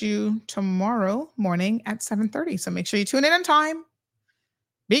catch you tomorrow morning at 7:30. So make sure you tune in on time.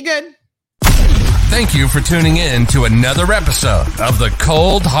 Be good. Thank you for tuning in to another episode of The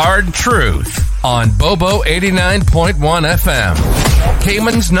Cold Hard Truth on Bobo 89.1 FM.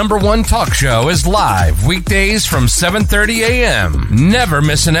 Cayman's #1 talk show is live weekdays from 7:30 a.m. Never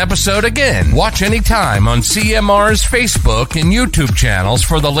miss an episode again. Watch anytime on CMR's Facebook and YouTube channels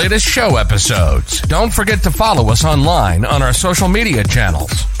for the latest show episodes. Don't forget to follow us online on our social media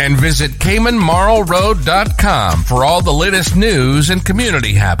channels. And visit CaymanMarlRoad.com for all the latest news and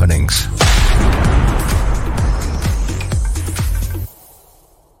community happenings.